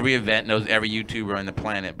like every event, knows every YouTuber on the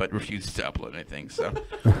planet, but refuses to upload anything. So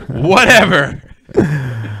whatever.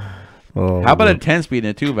 Oh, how about a 10-speed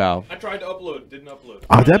and a 2-valve? I tried to upload, didn't upload.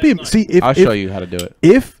 That'd be I'll show you how to do it.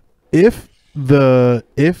 If the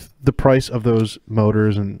price of those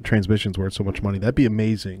motors and transmissions were so much money, that'd be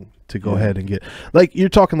amazing to go ahead and get. Like you're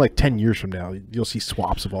talking like 10 years from now, you'll see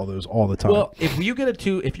swaps of all those all the time. Well, when you get a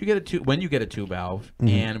 2-valve,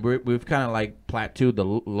 and we've kind of like plateaued the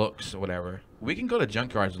looks or whatever, we can go to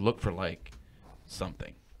junkyards and look for like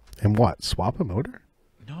something. And what? Swap a motor?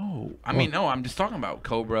 No, I'm just talking about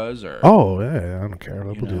Cobras or. Oh yeah, I don't care.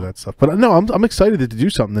 We'll do that stuff. But no, I'm excited to do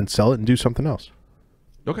something, then sell it and do something else.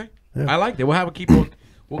 Okay, yeah. I like that. We'll keep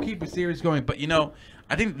a series going. But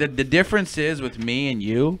I think the difference is with me and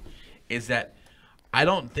you is that I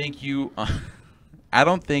don't think you. I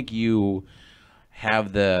don't think you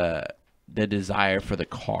have the desire for the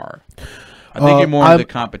car. I think you're more into the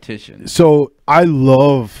competition. So I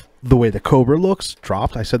love the way the Cobra looks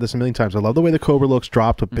dropped. I said this a million times. I love the way the Cobra looks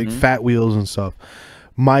dropped with big fat wheels and stuff.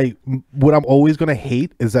 What I'm always going to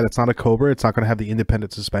hate is that it's not a Cobra. It's not going to have the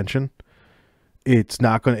independent suspension. It's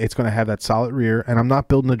going to have that solid rear, and I'm not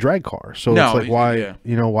building a drag car. So it's like,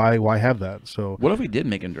 why, why have that? So what if we did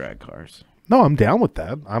make drag cars? No, I'm down with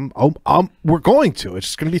that. We're going to. It's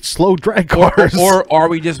just going to be slow drag cars. Or are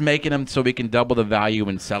we just making them so we can double the value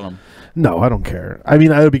and sell them? No, I don't care. I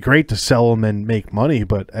mean, it would be great to sell them and make money,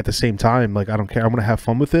 but at the same time, like, I don't care. I'm going to have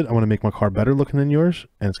fun with it. I want to make my car better looking than yours,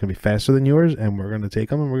 and it's going to be faster than yours, and we're going to take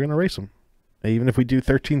them and we're going to race them. Even if we do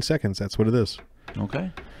 13 seconds, that's what it is.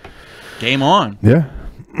 Okay. Game on. Yeah.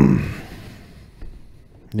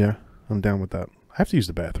 Yeah, I'm down with that. I have to use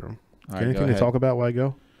the bathroom. All right, anything to talk about while I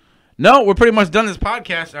go? No, we're pretty much done this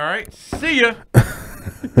podcast. All right. See ya.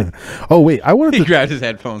 Oh, wait. I wanted to grab his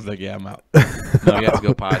headphones like, yeah, I'm out. No, he has to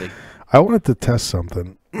go potty. I wanted to test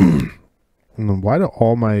something. Why do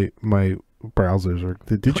all my browsers are...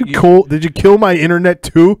 Did you kill my internet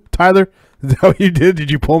too, Tyler? Is that what you did? Did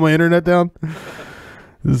you pull my internet down?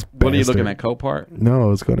 What are you looking at, Copart? No, I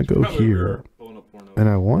was going to go here. And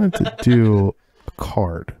I wanted to do a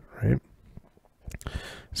card, right?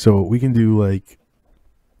 So we can do like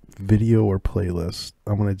video or playlist.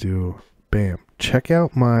 I'm going to do, bam. Check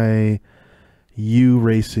out my You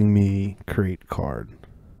Racing Me Crate card.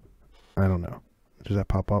 I don't know. Does that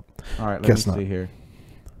pop up? All right, let me see here.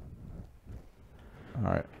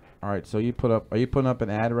 All right. So are you putting up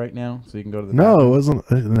an ad right now so you can go to the bathroom? No, it wasn't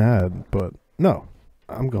an ad, but no.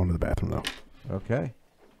 I'm going to the bathroom though. Okay.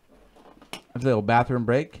 That's a little bathroom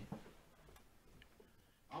break.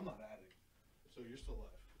 I'm not adding, so you're still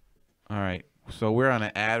live. All right. So we're on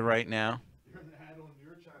an ad right now. You're on an ad on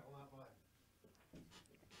your channel, not mine.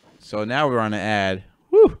 So now we're on an ad.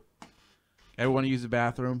 Woo! Everyone use the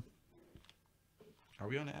bathroom. Are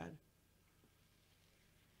we on an ad?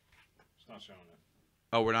 It's not showing it.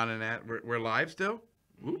 Oh, we're not on an ad. We're live still?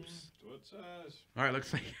 Oops. That's what it says. All right,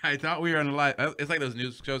 looks like I thought we were on a live. It's like those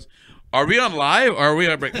news shows. Are we on live or are we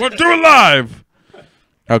on break? We're doing live.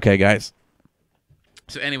 Okay, guys.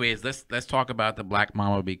 So, anyways, let's talk about the Black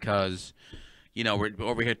Mamba because, we're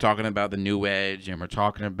over here talking about the new wedge and we're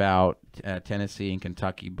talking about Tennessee and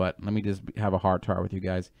Kentucky. But let me just have a heart-to-heart with you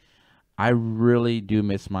guys. I really do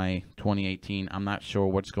miss my 2018. I'm not sure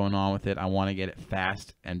what's going on with it. I want to get it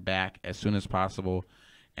fast and back as soon as possible.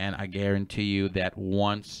 And I guarantee you that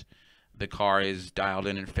once the car is dialed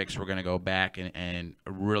in and fixed, we're going to go back and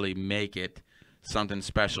really make it something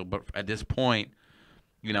special. But at this point,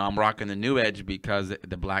 I'm rocking the new edge because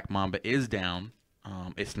the Black Mamba is down.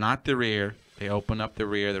 It's not the rear. They open up the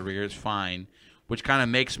rear. The rear is fine, which kind of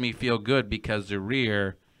makes me feel good because the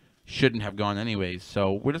rear shouldn't have gone anyways.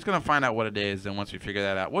 So we're just going to find out what it is, and once we figure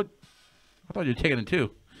that out. I thought you were taking it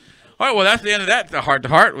too. All right, well, that's the end of that. The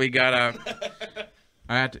heart-to-heart. We got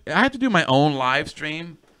I have to do my own live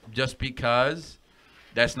stream just because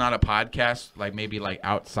that's not a podcast, maybe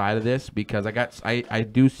outside of this, because I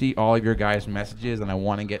do see all of your guys' messages and I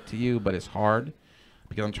want to get to you, but it's hard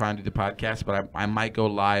because I'm trying to do the podcast. But I might go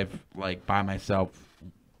live by myself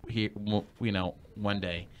here, one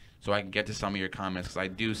day, so I can get to some of your comments because I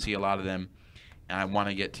do see a lot of them, and I want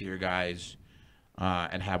to get to your guys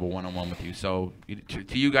and have a one-on-one with you. So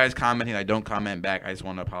to you guys commenting, I don't comment back. I just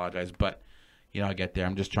want to apologize, but. I get there.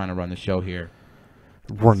 I'm just trying to run the show here.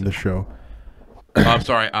 Run the show. I'm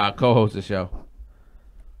sorry. Co-host the show.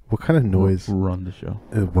 What kind of noise? Run the show.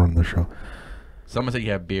 Run the show. Someone said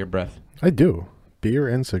you have beer breath. I do. Beer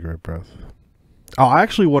and cigarette breath. I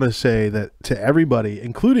actually want to say that to everybody,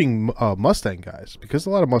 including Mustang guys, because a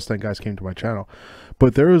lot of Mustang guys came to my channel,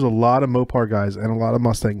 but there was a lot of Mopar guys and a lot of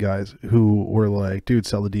Mustang guys who were like, dude,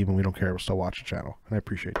 sell the Demon. We don't care. We'll still watch the channel. And I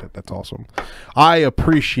appreciate that. That's awesome. I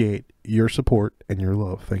appreciate your support and your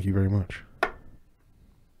love. Thank you very much.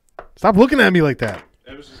 Stop looking at me like that.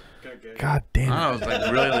 God damn it. I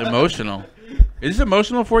was really emotional. Is this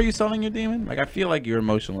emotional for you selling your Demon? I feel like you're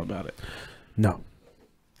emotional about it. No.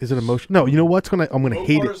 Is it emotional? No, you know what's I'm gonna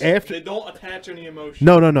hate it after. They don't attach any emotion.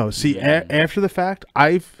 No. See, after the fact,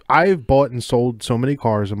 I've bought and sold so many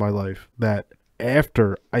cars in my life that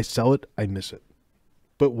after I sell it, I miss it.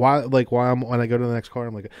 But when I go to the next car,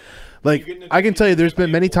 I'm like I can tell you, there's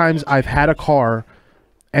been many times I've had a car,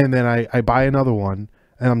 and then I buy another one,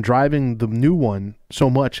 and I'm driving the new one so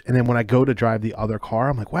much, and then when I go to drive the other car,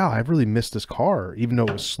 I'm like, wow, I've really missed this car, even though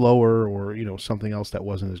it was slower or something else that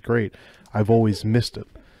wasn't as great. I've always missed it.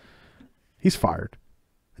 He's fired.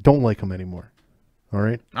 I don't like him anymore. All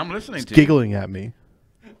right? I'm listening to giggling at me.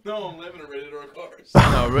 No, I'm living in rated R cars.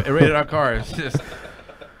 No, rated R cars. Just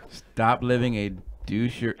stop living a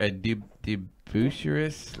debaucherous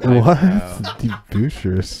What? lifestyle.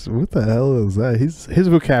 Debaucherous? What the hell is that? His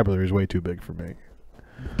vocabulary is way too big for me.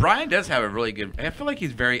 Brian does have a really good. I feel like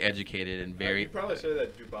he's very educated and very. You probably say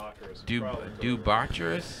that debaucherous.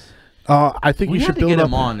 Debaucherous. I think We you had should to build get up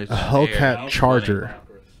him on a this Hellcat air. Charger.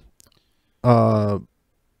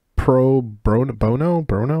 Pro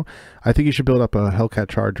Brono. I think you should build up a Hellcat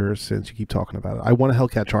Charger since you keep talking about it. I want a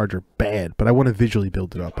Hellcat Charger bad, but I want to visually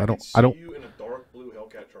build it up. I don't. You in a dark blue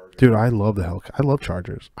Hellcat Charger. Dude, I love the Hellcat. I love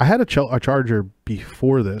Chargers. I had a Charger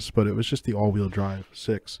before this, but it was just the all-wheel drive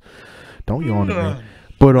 6. Don't yawn at me.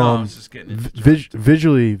 But No, it's just getting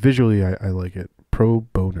visually, I like it. Pro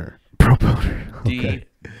boner. Okay.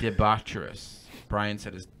 Debaucherous. Brian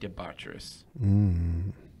said it's debaucherous.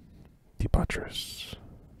 Debaucherous.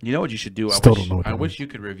 You know what you should do? Still don't know what I that wish you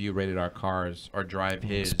could review rated R cars or drive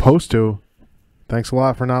his. Supposed to. Thanks a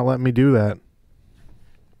lot for not letting me do that.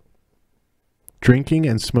 Drinking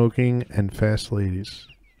and smoking and fast ladies.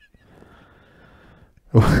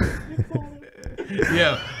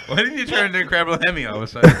 Yeah, why didn't you turn into Crabble Hemi all of a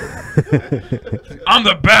sudden? I'm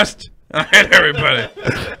the best. I hate everybody.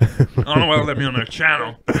 I don't know why they let me on their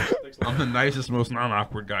channel. I'm the nicest, most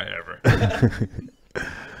non-awkward guy ever.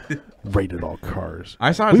 Rated all cars.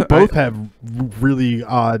 We both have really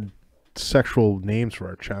odd sexual names for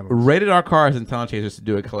our channel. Rated R cars and Tunnel Chasers to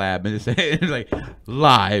do a collab and just say it's like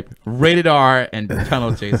live Rated R and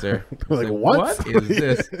Tunnel Chaser. Like, what is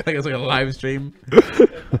this? Like it's like a live stream,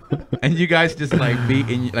 and you guys just like be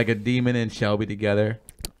in like a demon and Shelby together.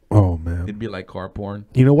 Oh man, it'd be like car porn.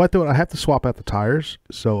 You know what though? I have to swap out the tires,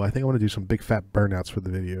 so I think I want to do some big fat burnouts for the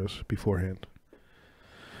videos beforehand.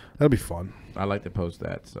 That'll be fun. I'd like to post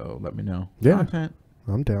that, so let me know. Yeah, Content.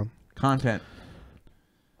 I'm down. Content.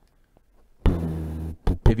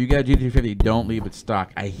 If you got a GT350, don't leave it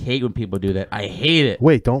stock. I hate when people do that. I hate it.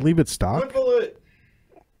 Wait, don't leave it stock? Whipple it.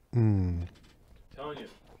 Hmm. Telling you.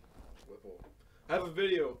 Whipple. I have a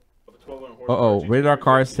video of a 1200 horsepower. Uh-oh. Rated R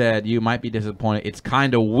Car said you might be disappointed. It's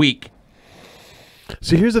kind of weak.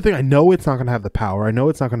 See, here's the thing. I know it's not going to have the power. I know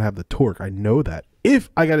it's not going to have the torque. I know that. If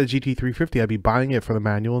I got a GT350, I'd be buying it for the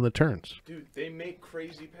manual and the turns. Dude, they make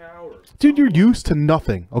crazy power. Dude, you're used to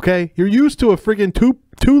nothing, okay? You're used to a friggin'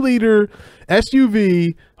 2-liter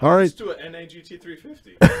SUV. All right. Used to an NA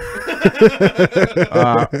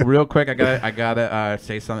GT350. Real quick, I gotta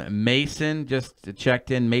say something. Mason just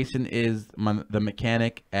checked in. Mason is the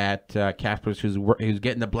mechanic at Casper's who's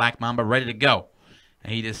getting the Black Mamba ready to go.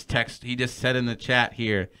 And he just said in the chat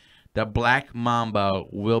here, the Black Mamba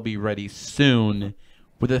will be ready soon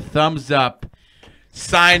with a thumbs up.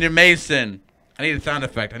 Signed to Mason. I need a sound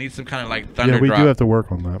effect. I need some kind of like thunder drop. Yeah, we do have to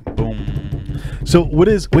work on that. Boom. So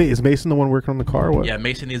is Mason the one working on the car? Or what? Yeah,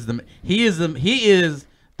 Mason is he is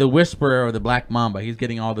the whisperer of the Black Mamba. He's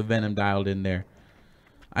getting all the venom dialed in there.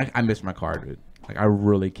 I miss my car, dude. Like I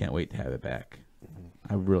really can't wait to have it back.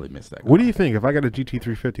 I really miss that car. What do you think? If I got a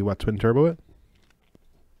GT350, what, twin turbo it?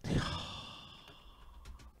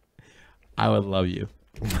 I would love you.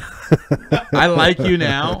 I like you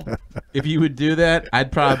now. If you would do that,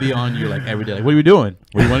 I'd probably be on you like every day. Like, what are we doing?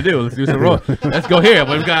 What do you want to do? Let's do some road. Let's go here.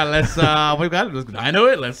 We've got. I know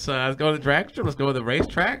it. Let's go to the track. Let's go to the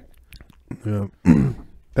racetrack. Yeah,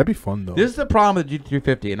 that'd be fun though. This is the problem with the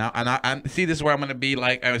GT350, and I see this is where I'm going to be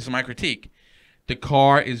like. This is my critique. The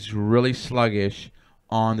car is really sluggish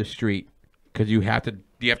on the street because you have to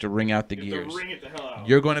ring out the gears. Ring it the hell out.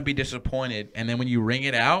 You're going to be disappointed, and then when you ring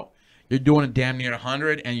it out, you're doing it damn near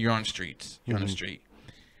 100, and you're on streets. You're on the street.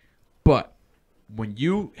 But when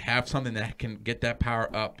you have something that can get that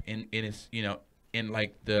power up in its, in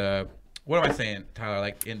like the, what am I saying, Tyler?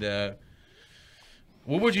 Like in the,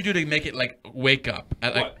 what would you do to make it like wake up?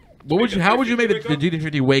 How would you make the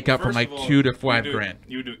GT50 wake up from like $2,000 to $5,000?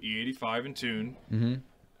 You would do E85 and tune,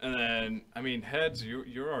 and then heads.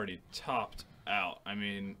 You're already topped out.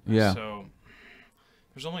 Yeah. So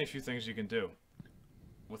there's only a few things you can do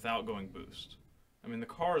without going boost. The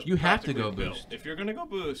car is. You have to go built. boost. If you're gonna go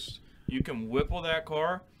boost, you can whipple that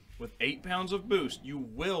car with 8 pounds of boost. You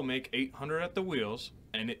will make 800 at the wheels,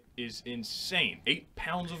 and it is insane. 8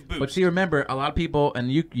 pounds of boost. But see, remember, a lot of people, and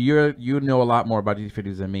you know a lot more about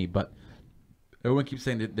GT50s than me, but everyone keeps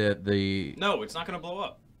saying that the. No, it's not gonna blow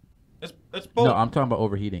up. That's bull. No, I'm talking about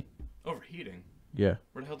overheating. Overheating. Yeah.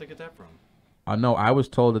 Where the hell did they get that from? No, I was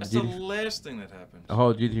told that that's the last thing that happens. The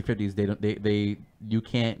whole GT50s, you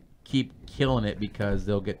can't keep killing it because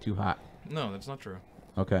they'll get too hot. No, that's not true.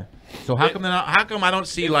 Okay. So how come I don't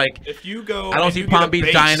see if you go, I don't see Palm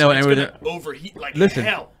Beach Dyno and everything overheat like Listen,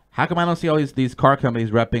 hell. How come I don't see all these car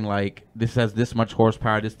companies repping like this has this much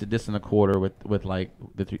horsepower, this to this and a quarter with like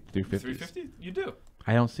the 350? 350? You do.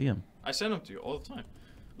 I don't see them. I send them to you all the time.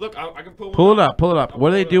 Look, I can pull one Pull it up. Pull it up. What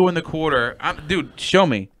do they do in the quarter? Dude, show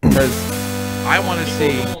me. Because I want to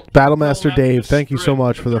see. Battlemaster Dave, thank you so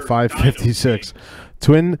much for the 556.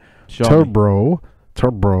 Twin turbo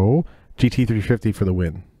GT350 for the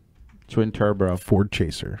win. Twin turbo Ford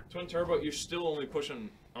Chaser. Twin turbo, you're still only pushing.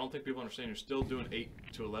 I don't think people understand. You're still doing 8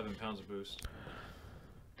 to 11 pounds of boost.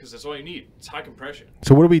 Because that's all you need. It's high compression.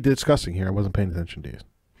 So what are we discussing here? I wasn't paying attention to you.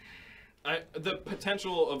 The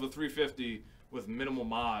potential of a 350 with minimal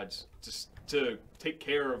mods to take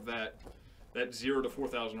care of that 0 to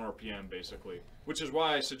 4,000 RPM basically, which is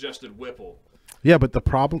why I suggested Whipple. Yeah, but the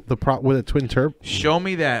problem with a twin turbo. Show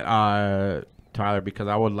me that, Tyler, because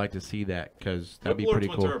I would like to see that because that'd be pretty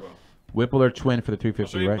cool. Turbo? Whipple or twin for the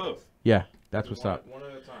 350, right? Both. Yeah, that's what's up. One at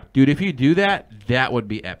a time. Dude, if you do that, that would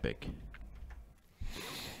be epic.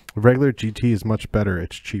 Regular GT is much better.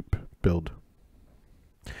 It's cheap build.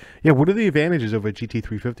 Yeah, what are the advantages of a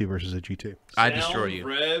GT350 versus a GT? I'd destroy you.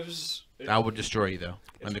 Revs. I would destroy you, though,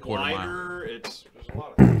 in the quarter mile. There's a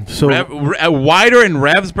lot of so wider in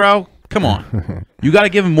revs, bro? Come on. You got to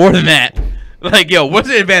give him more than that. Like, yo, what's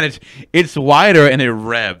the advantage? It's wider and it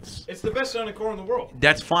revs. It's the best sounding car in the world.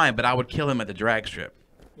 That's fine, but I would kill him at the drag strip.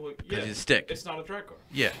 Well, yeah, he's a stick. It's not a drag car.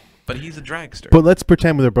 Yeah, but he's a dragster. But let's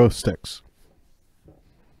pretend they're both sticks.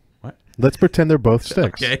 What? Let's pretend they're both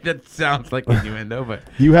sticks. Okay, that sounds like innuendo, but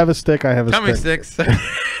you have a stick, I have a Tell stick. me sticks.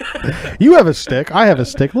 You have a stick, I have a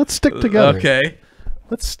stick. Let's stick together. Okay.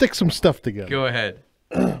 Let's stick some stuff together. Go ahead.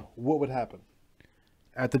 What would happen?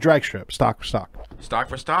 At the drag strip, stock for stock. Stock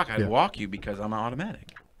for stock, I'd walk you because I'm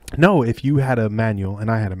automatic. No, if you had a manual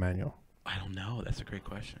and I had a manual. I don't know. That's a great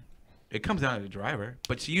question. It comes down to the driver,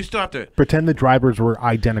 but you still have to pretend the drivers were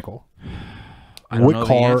identical. I don't know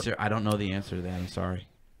the answer. I don't know the answer to that. I'm sorry.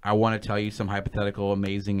 I want to tell you some hypothetical,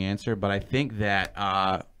 amazing answer, but I think that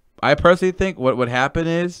I personally think what would happen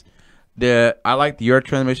is I like your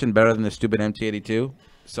transmission better than the stupid MT82,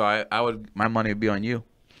 so I would my money would be on you.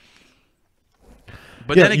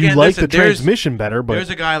 But yeah, then again, you like listen, the transmission better, but there's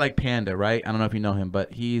a guy like Panda, right? I don't know if you know him,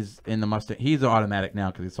 but he's in the Mustang. He's an automatic now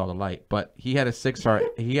because he saw the light. But he had a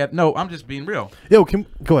 6R. No. I'm just being real. Yo,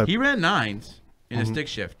 go ahead. He ran 9s in a stick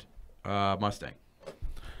shift Mustang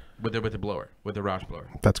with the blower, with the Roush blower.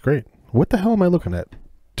 That's great. What the hell am I looking at?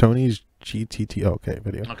 Tony's GTT. Oh, okay,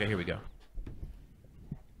 video. Okay, here we go.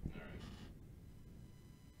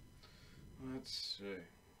 Let's see.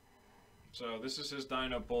 So this is his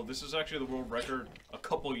dyno pull. This is actually the world record a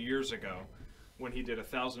couple years ago when he did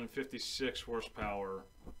 1,056 horsepower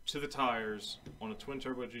to the tires on a twin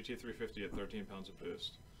turbo GT350 at 13 pounds of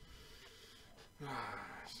boost.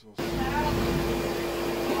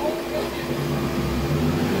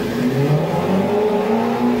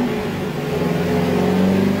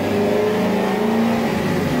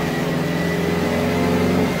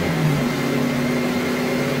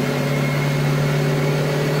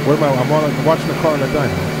 Where am I? I'm watching the car on the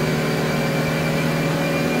dyno.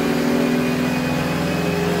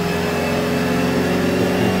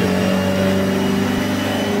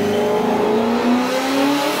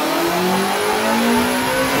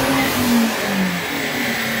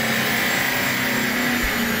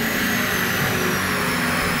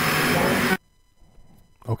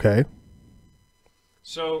 Okay.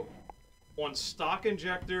 So, on stock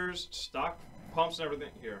injectors, stock pumps and everything,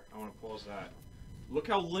 here, I want to pause that. Look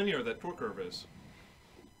how linear that torque curve is.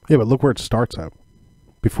 Yeah, but look where it starts at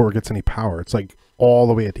before it gets any power. It's like all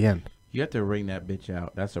the way at the end. You have to wring that bitch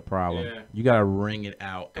out. That's the problem. Yeah. You got to wring it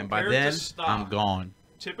out. And by then, stock, I'm gone.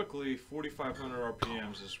 Typically, 4,500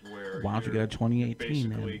 RPMs is where why don't you get a 2018,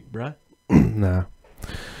 man, bruh? Nah.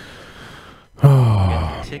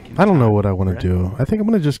 I don't know what I want to do. I think I'm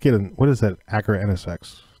going to just get what is that, Acura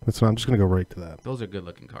NSX. I'm just going to go right to that. Those are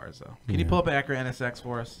good-looking cars, though. Can you pull up an Acura NSX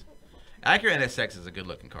for us? Acura NSX is a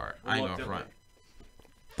good-looking car. I ain't going front.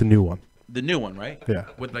 The new one. The new one, right? Yeah.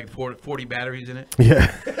 With like 40 batteries in it.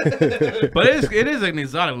 Yeah. But it is an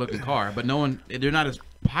exotic-looking car. But they're not as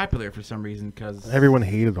popular for some reason because everyone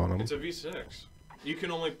hated on them. It's a V6. You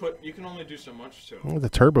can only do so much to it. The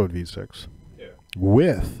turbo V6. Yeah.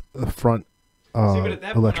 With the front but at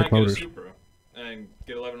that electric point, motors. I get a Supra and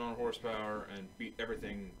get 1,100 horsepower and beat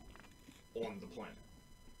everything on the planet.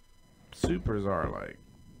 Supers are like.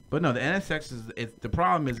 But no, the NSX the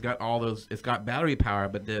problem is it's got battery power,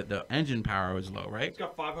 but the engine power is low, right? It's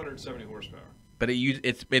got 570 horsepower. But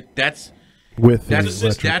that's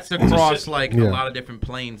across like a lot of different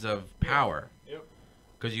planes of power. Yep.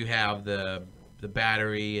 Because you have the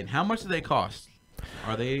battery, and how much do they cost?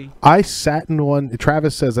 Are they? I sat in one.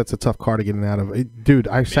 Travis says that's a tough car to get in and out of. Dude,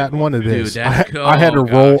 I sat in one of this. Dude, I had to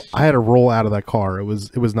roll. I had to roll out of that car. It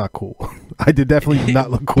was not cool. I did definitely not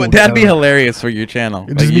look cool. But that'd be hilarious for your channel.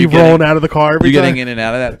 Just me rolling out of the car. You getting in and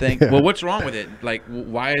out of that thing. Yeah. Well, what's wrong with it? Like,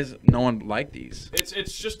 why is no one like these?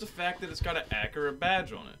 It's just the fact that it's got an accurate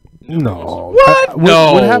badge on it. No. What?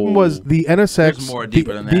 No. What happened was the NSX. There's more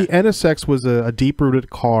deeper than that. The NSX was a deep-rooted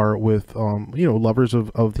car with lovers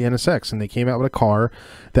of the NSX, and they came out with a car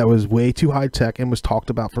that was way too high tech and was talked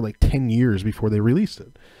about for like 10 years before they released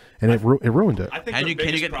it, and it ruined it. I think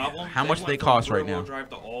can you get problem, how much do they cost right now?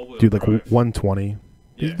 Dude, like 120.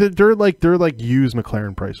 Yeah. They're like used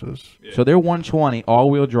McLaren prices. Yeah. So they're 120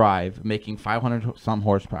 all-wheel drive, making 500 some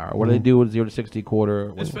horsepower. What do they do with 0 to 60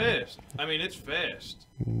 quarter? It's fast. I mean, it's fast.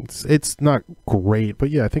 It's not great,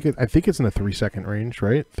 but yeah, I think it's in the 3-second range,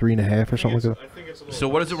 right? 3.5 or something like that. I think it's a little so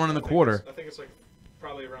what does it run in the quarter? I think it's like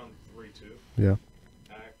probably around 3.2. Yeah.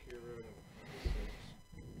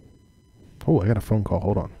 Oh, I got a phone call.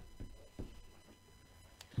 Hold on.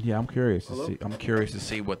 Yeah, I'm curious to see. I'm curious to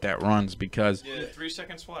see what that runs because 3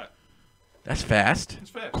 seconds flat. That's fast. It's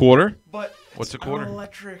fast. Quarter. But what's a quarter?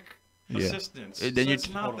 Electric assistance. Then so it's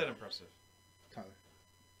not that impressive.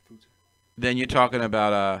 Then you're talking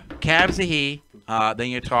about cabs a he. Then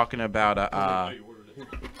you're talking about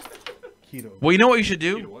well, you know what you should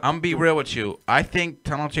do? I'm gonna be real with you. I think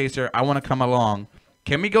Tunnel Chaser. I want to come along.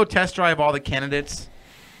 Can we go test drive all the candidates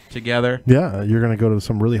together? Yeah, you're gonna go to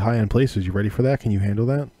some really high end places. You ready for that? Can you handle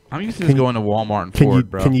that? I'm used to just going to Walmart and Ford,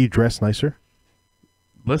 bro. Can you dress nicer?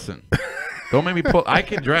 Listen, don't make me pull. I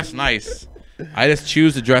can dress nice. I just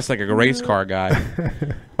choose to dress like a race car guy.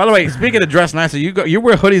 By the way, speaking of dress nicer, you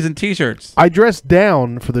wear hoodies and t-shirts. I dress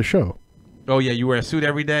down for the show. Oh yeah, you wear a suit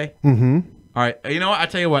every day? Mm-hmm. All right, you know what? I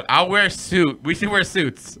tell you what, I'll wear a suit. We should wear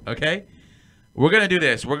suits, okay? We're gonna do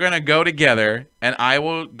this. We're gonna go together, and I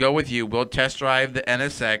will go with you. We'll test drive the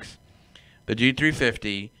NSX, the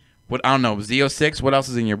G350. What I don't know, Z06. What else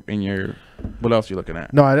is in your? What else are you looking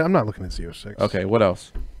at? No, I'm not looking at Z06. Okay, what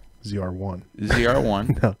else? ZR1.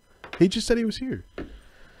 ZR1. No, he just said he was here.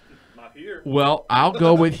 Not here. Well, I'll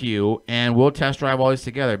go with you, and we'll test drive all these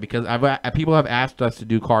together because people have asked us to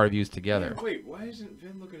do car reviews together. Wait, why isn't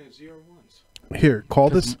Vin looking at ZR1s? Here, call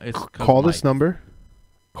this number.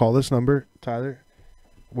 Call this number, Tyler.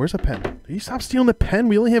 Where's a pen? Can you stop stealing the pen?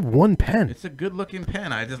 We only have one pen. It's a good-looking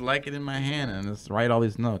pen. I just like it in my hand, and just write all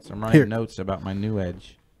these notes. I'm writing notes about my new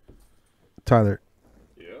Edge. Tyler.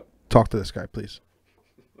 Yeah. Talk to this guy, please.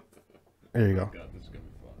 There you go. God, this is gonna be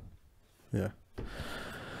fun. Yeah.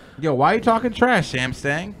 Yo, why are you talking trash, Sam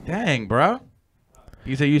Stang? Dang, bro.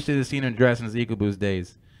 You said you should have seen him dress in his EcoBoost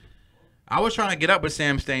days. I was trying to get up with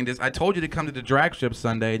Sam Stang. I told you to come to the drag strip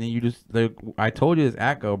Sunday, and then you just I told you this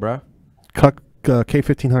Atco, bro.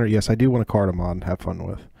 K1500. Yes, I do want a car to mod and have fun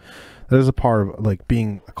with. That is a part of like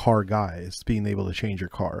being a car guy, is being able to change your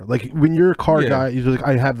car. Like when you're a car guy, you're like,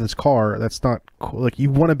 I have this car. That's not cool. Like you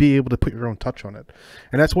want to be able to put your own touch on it,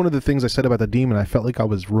 and that's one of the things I said about the Demon. I felt like I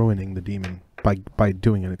was ruining the Demon by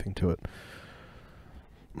doing anything to it.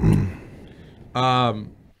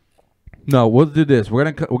 No, we'll do this.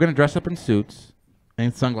 We're gonna dress up in suits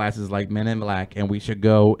and sunglasses like Men in Black, and we should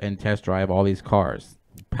go and test drive all these cars.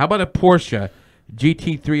 How about a Porsche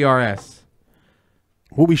GT3 RS?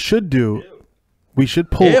 What we should do, we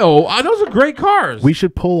should pull. Ew, those are great cars. We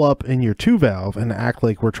should pull up in your 2-valve and act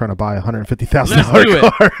like we're trying to buy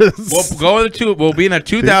 $150,000 cars. We'll go to We'll be in a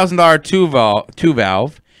 $2,000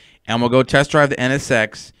 2-valve, and we'll go test drive the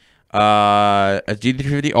NSX, a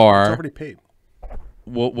GT350R. It's already paid.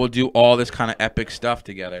 We'll do all this kind of epic stuff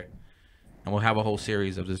together, and we'll have a whole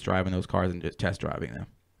series of just driving those cars and just test driving them,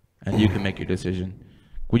 and you can make your decision.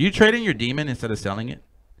 Would you trade in your Demon instead of selling it?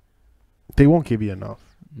 They won't give you enough.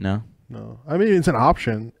 No. No. I mean, it's an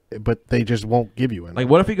option, but they just won't give you enough. Like,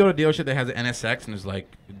 what if we go to a dealership that has an NSX and is like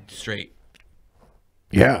straight?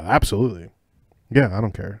 Yeah, absolutely. Yeah, I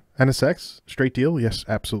don't care. NSX, straight deal? Yes,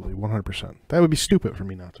 absolutely, 100%. That would be stupid for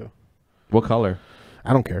me not to. What color?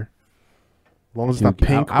 I don't care. As long as it's not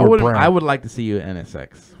pink or brown. I would like to see you an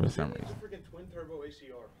NSX for some reason.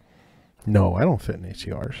 No, I don't fit in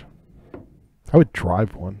ACRs. I would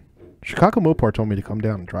drive one. Chicago Mopar told me to come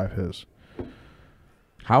down and drive his.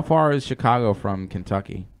 How far is Chicago from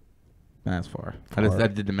Kentucky? That's far. I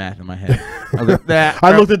did the math in my head. I was like,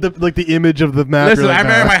 I looked at the image of the map. Listen, I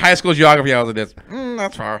remember my high school geography. I was like this.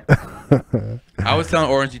 That's far. I was telling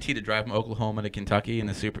Orange GT to drive from Oklahoma to Kentucky in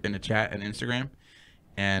the chat and Instagram,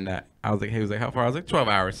 and I was like, he was like, how far? I was like, 12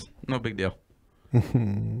 hours. No big deal.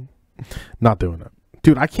 Not doing it,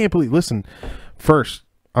 dude. I can't believe. Listen, first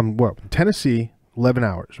I'm Tennessee, 11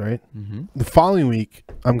 hours, right? Mm-hmm. The following week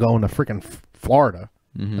I'm going to freaking Florida.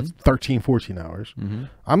 That's 13, 14 hours.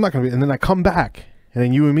 I'm not going to be, and then I come back, and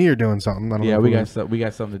then you and me are doing something. I don't know we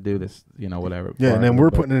got something to do this, whatever. Yeah, and then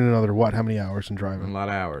we're putting in another, how many hours in driving? A lot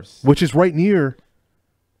of hours. Which is right near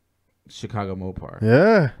Chicago Mopar.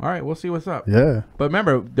 Yeah. All right, we'll see what's up. Yeah. But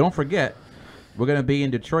remember, don't forget, we're going to be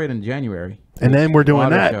in Detroit in January. And then we're doing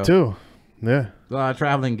that, too. Yeah. A lot of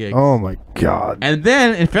traveling gigs. Oh, my God. And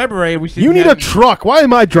then in February, we should. You need a truck. Why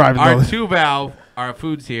am I driving? Our 2-valve. Our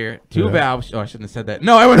food's here. 2 valves. Oh, I shouldn't have said that.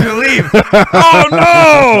 No, everyone's gonna leave.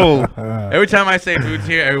 Oh no! Every time I say food's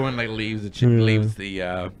here, everyone leaves the leaves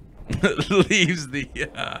the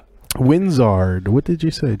Windsard. What did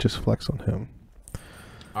you say? Just flex on him.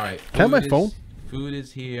 All right. Can I have my phone? Food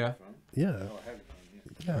is here. Yeah.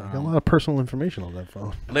 Yeah, got a lot of personal information on that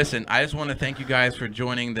phone. Listen, I just want to thank you guys for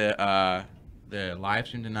joining the live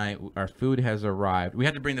stream tonight. Our food has arrived. We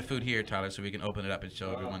had to bring the food here, Tyler, so we can open it up and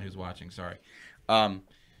show everyone who's watching. Sorry.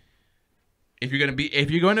 If you're going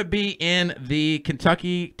to be in the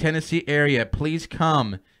Kentucky, Tennessee area, please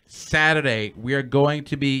come Saturday. We are going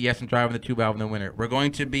to be, yes, I'm driving the 2-valve in the winter. We're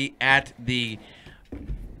going to be at the,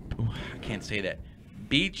 I can't say that,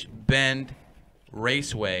 Beach Bend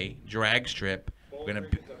Raceway drag strip. We're going to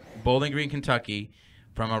Bowling Green, Kentucky,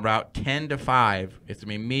 from about 10 to 5. It's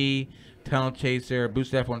going to be me, Tunnelchaser,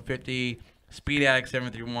 Boost F-150, Speed Addict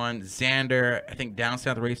 731, Xander. I think Down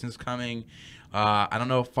South Racing is coming. I don't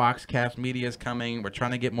know if Foxcast Media is coming. We're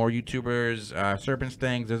trying to get more YouTubers. Serpent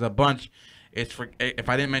Stings. There's a bunch. If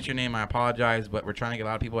I didn't mention your name, I apologize. But we're trying to get a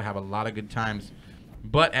lot of people to have a lot of good times.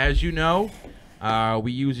 But as you know,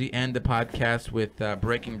 we usually end the podcast with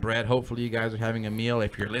breaking bread. Hopefully you guys are having a meal.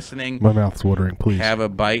 If you're listening, my mouth's watering. Please have a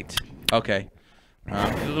bite. Okay.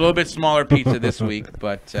 A little bit smaller pizza this week,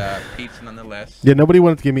 but pizza nonetheless. Yeah, nobody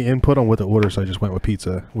wanted to give me input on what to order, so I just went with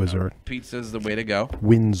Pizza Wizard. Pizza's the way to go.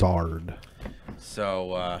 Windsard.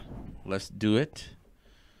 So let's do it.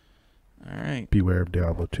 All right. Beware of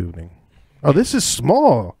Diablo tuning. Oh, this is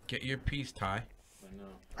small. Get your piece, Ty.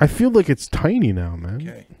 I feel like it's tiny now, man.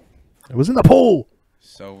 Okay. It was in the pool.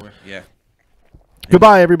 So yeah.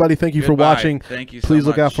 Goodbye, everybody. Thank you for Goodbye. watching. Thank you so Please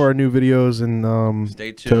look out much. for our new videos and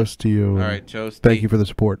Stay tuned. toast to you. All right, toast. Thank you for the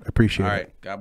support. I appreciate it. All right. God